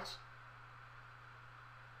much.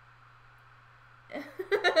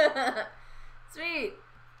 Sweet.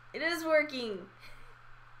 It is working.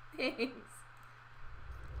 Thanks.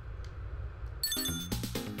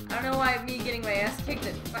 I don't know why me getting my ass kicked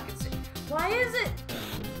at fucking why is it?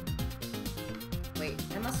 Wait,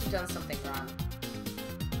 I must have done something wrong.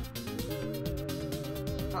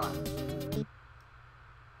 Hold on.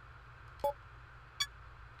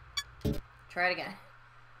 Try it again.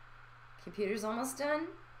 Computer's almost done?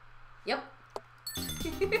 Yep.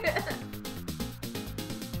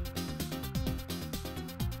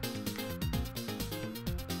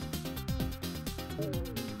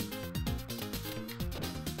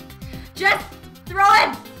 Just throw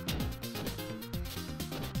him!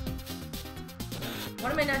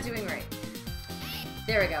 What am I not doing right?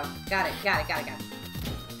 There we go. Got it, got it, got it, got it.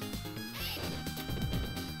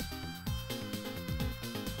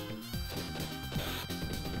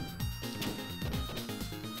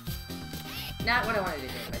 Not what I wanted to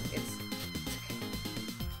do, but it's okay.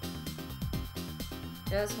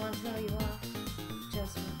 Just want to throw you off.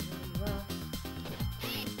 Just want to throw you off.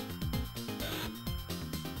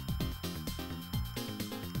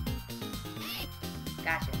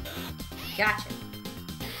 Gotcha. Gotcha.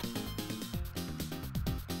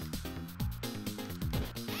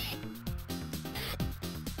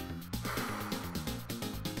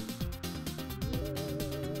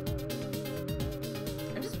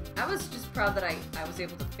 I was just proud that I was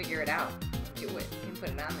able to figure it out. Do it and put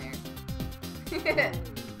it on there.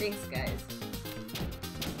 Thanks, guys.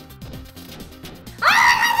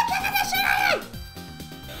 Ah! Look at this shit on it!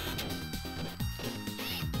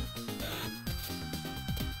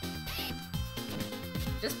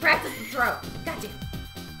 Just practice the throw. Goddamn.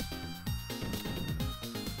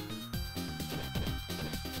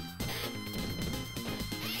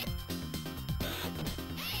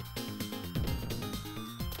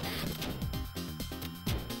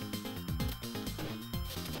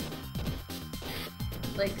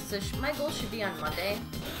 Like, so my goal should be on Monday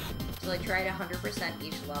to, like, try it 100%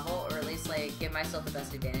 each level, or at least, like, give myself the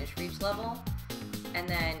best advantage for each level, and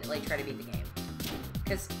then, like, try to beat the game.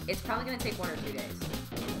 Because it's probably going to take 1 or 2 days.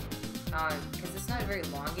 Because it's not a very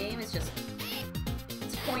long game, it's just,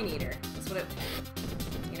 it's Coin Eater. That's what it,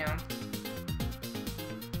 you know?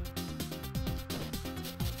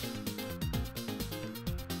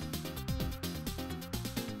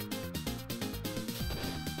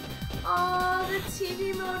 Oh, the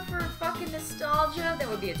TV mode for fucking nostalgia? That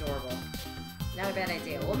would be adorable. Not a bad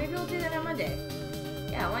idea. Well, maybe we'll do that on Monday.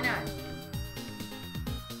 Yeah, why not?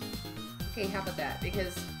 Okay, how about that?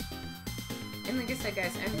 Because, and like I said,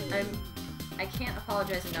 guys, I can't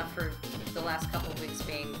apologize enough for the last couple of weeks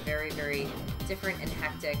being very, very different and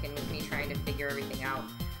hectic, and with me trying to figure everything out.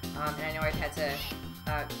 And I know I've had to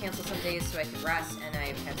cancel some days so I could rest, and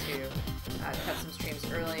I've had to cut some streams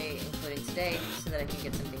early, including today, so that I can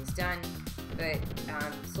get some things done. But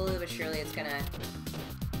slowly but surely, it's gonna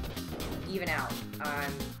even out.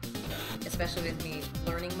 Especially with me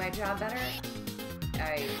learning my job better,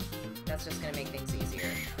 that's just gonna make things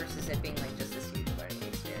easier versus it being like just this huge learning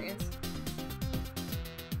experience.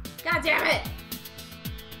 God damn it!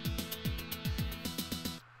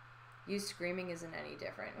 You screaming isn't any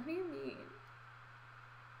different. What do you mean?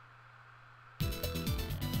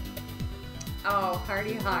 Oh,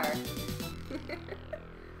 hardy har.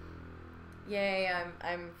 Yay,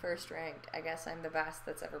 I'm first ranked. I guess I'm the best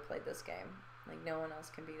that's ever played this game. Like, no one else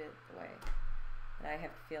can beat it the way that I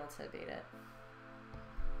have to feel to beat it.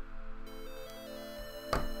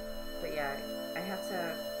 But yeah, I have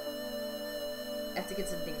to get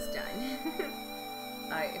some things done.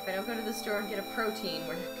 If I don't go to the store and get a protein,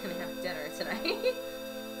 we're not gonna have dinner tonight.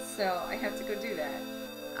 So I have to go do that.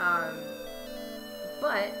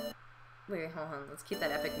 But wait, hold on. Let's keep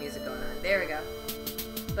that epic music going on. There we go.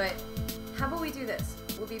 But how about we do this?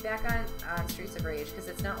 We'll be back on Streets of Rage because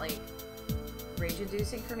it's not like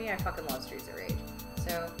rage-inducing for me. I fucking love Streets of Rage.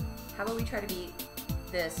 So how about we try to beat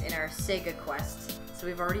this in our SEGA quests? So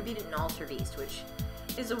we've already beat it in Alter Beast, which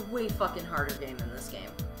is a way fucking harder game than this game.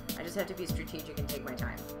 I just have to be strategic and take my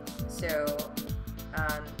time. So,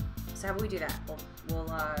 so how about we do that? We'll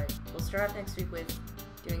start off next week with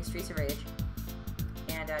doing Streets of Rage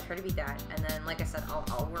and try to beat that. And then, like I said,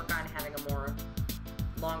 I'll work on having a more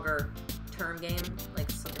longer term game, like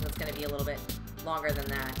something that's going to be a little bit longer than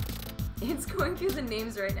that. It's going through the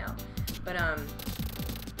names right now, but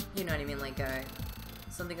you know what I mean, like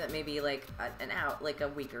something that maybe like like a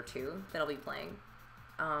week or two that I'll be playing.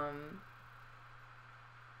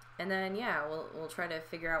 And then yeah, we'll try to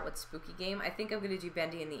figure out what spooky game. I think I'm gonna do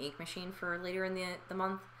Bendy and the Ink Machine for later in the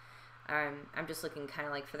month. I'm just looking kind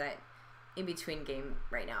of like for that in between game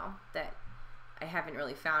right now that I haven't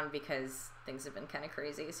really found because things have been kind of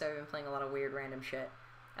crazy. So I've been playing a lot of weird random shit.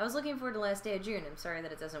 I was looking forward to Last Day of June. I'm sorry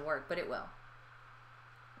that it doesn't work, but it will.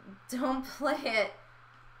 Don't play it.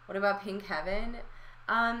 What about Pink Heaven?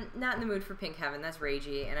 Not in the mood for Pink Heaven. That's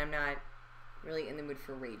ragey, and I'm not really in the mood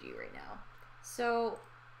for ragey right now. So,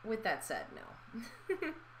 with that said, no.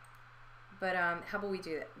 But, how about we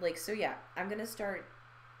do that? Like, so yeah, I'm gonna start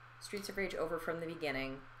Streets of Rage over from the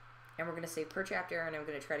beginning, and we're gonna save per chapter, and I'm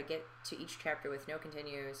gonna try to get to each chapter with no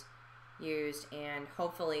continues used, and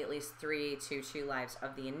hopefully at least 3 to 2 lives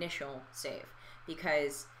of the initial save.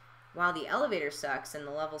 Because while the elevator sucks and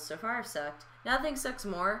the levels so far have sucked, nothing sucks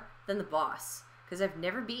more than the boss. Because I've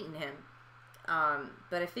never beaten him.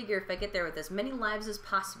 But I figure if I get there with as many lives as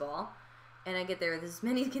possible, and I get there with as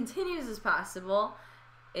many continues as possible,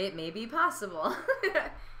 it may be possible.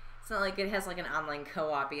 It's not like it has like an online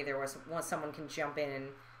co-op either where someone can jump in and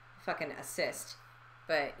fucking assist.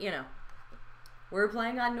 But, you know, we're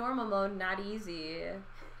playing on normal mode, not easy.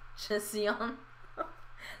 Just young.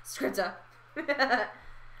 Scripta.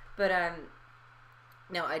 But,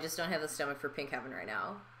 no, I just don't have the stomach for Pink Heaven right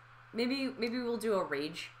now. Maybe we'll do a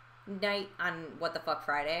rage night on What the Fuck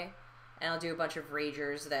Friday, and I'll do a bunch of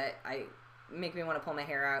ragers that make me want to pull my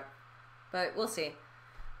hair out. But we'll see.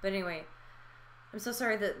 But anyway, I'm so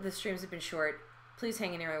sorry that the streams have been short. Please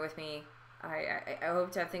hang in there with me. I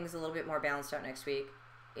hope to have things a little bit more balanced out next week.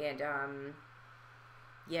 And,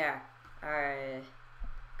 yeah.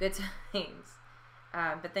 Good times.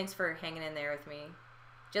 But thanks for hanging in there with me.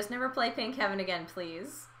 Just never play Pink Heaven again,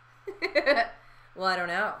 please. Well, I don't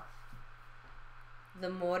know. The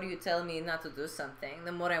more you tell me not to do something,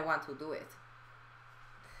 the more I want to do it.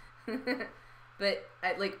 But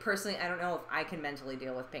personally, I don't know if I can mentally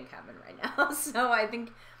deal with Pink Heaven right now. So I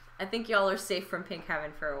think y'all are safe from Pink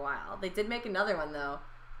Heaven for a while. They did make another one though,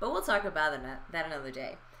 but we'll talk about that another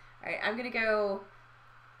day. All right, I'm gonna go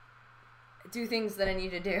do things that I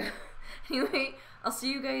need to do. Anyway, I'll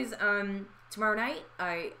see you guys tomorrow night.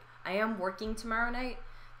 I am working tomorrow night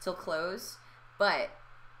till close, but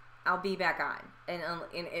I'll be back on, and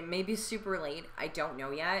it may be super late. I don't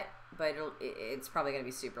know yet, but it's probably gonna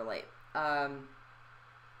be super late.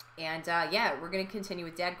 Yeah, we're gonna continue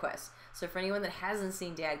with Dad Quest. So for anyone that hasn't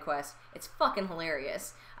seen Dad Quest, it's fucking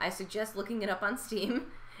hilarious. I suggest looking it up on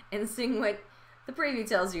Steam and seeing what the preview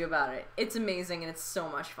tells you about it. It's amazing and it's so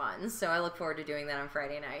much fun. So I look forward to doing that on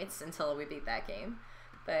Friday nights until we beat that game.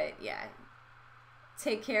 But yeah,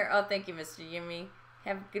 take care. Oh, thank you, Mr. Yumi.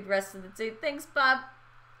 Have a good rest of the day. Thanks, Bob.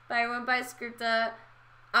 Bye, everyone. Bye, Scripta.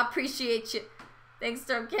 I appreciate you. Thanks,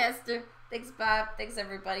 Stormcaster. Thanks, Bob. Thanks,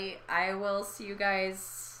 everybody. I will see you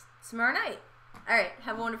guys tomorrow night. All right.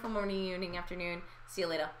 Have a wonderful morning, evening, afternoon. See you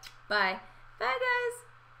later. Bye. Bye, guys.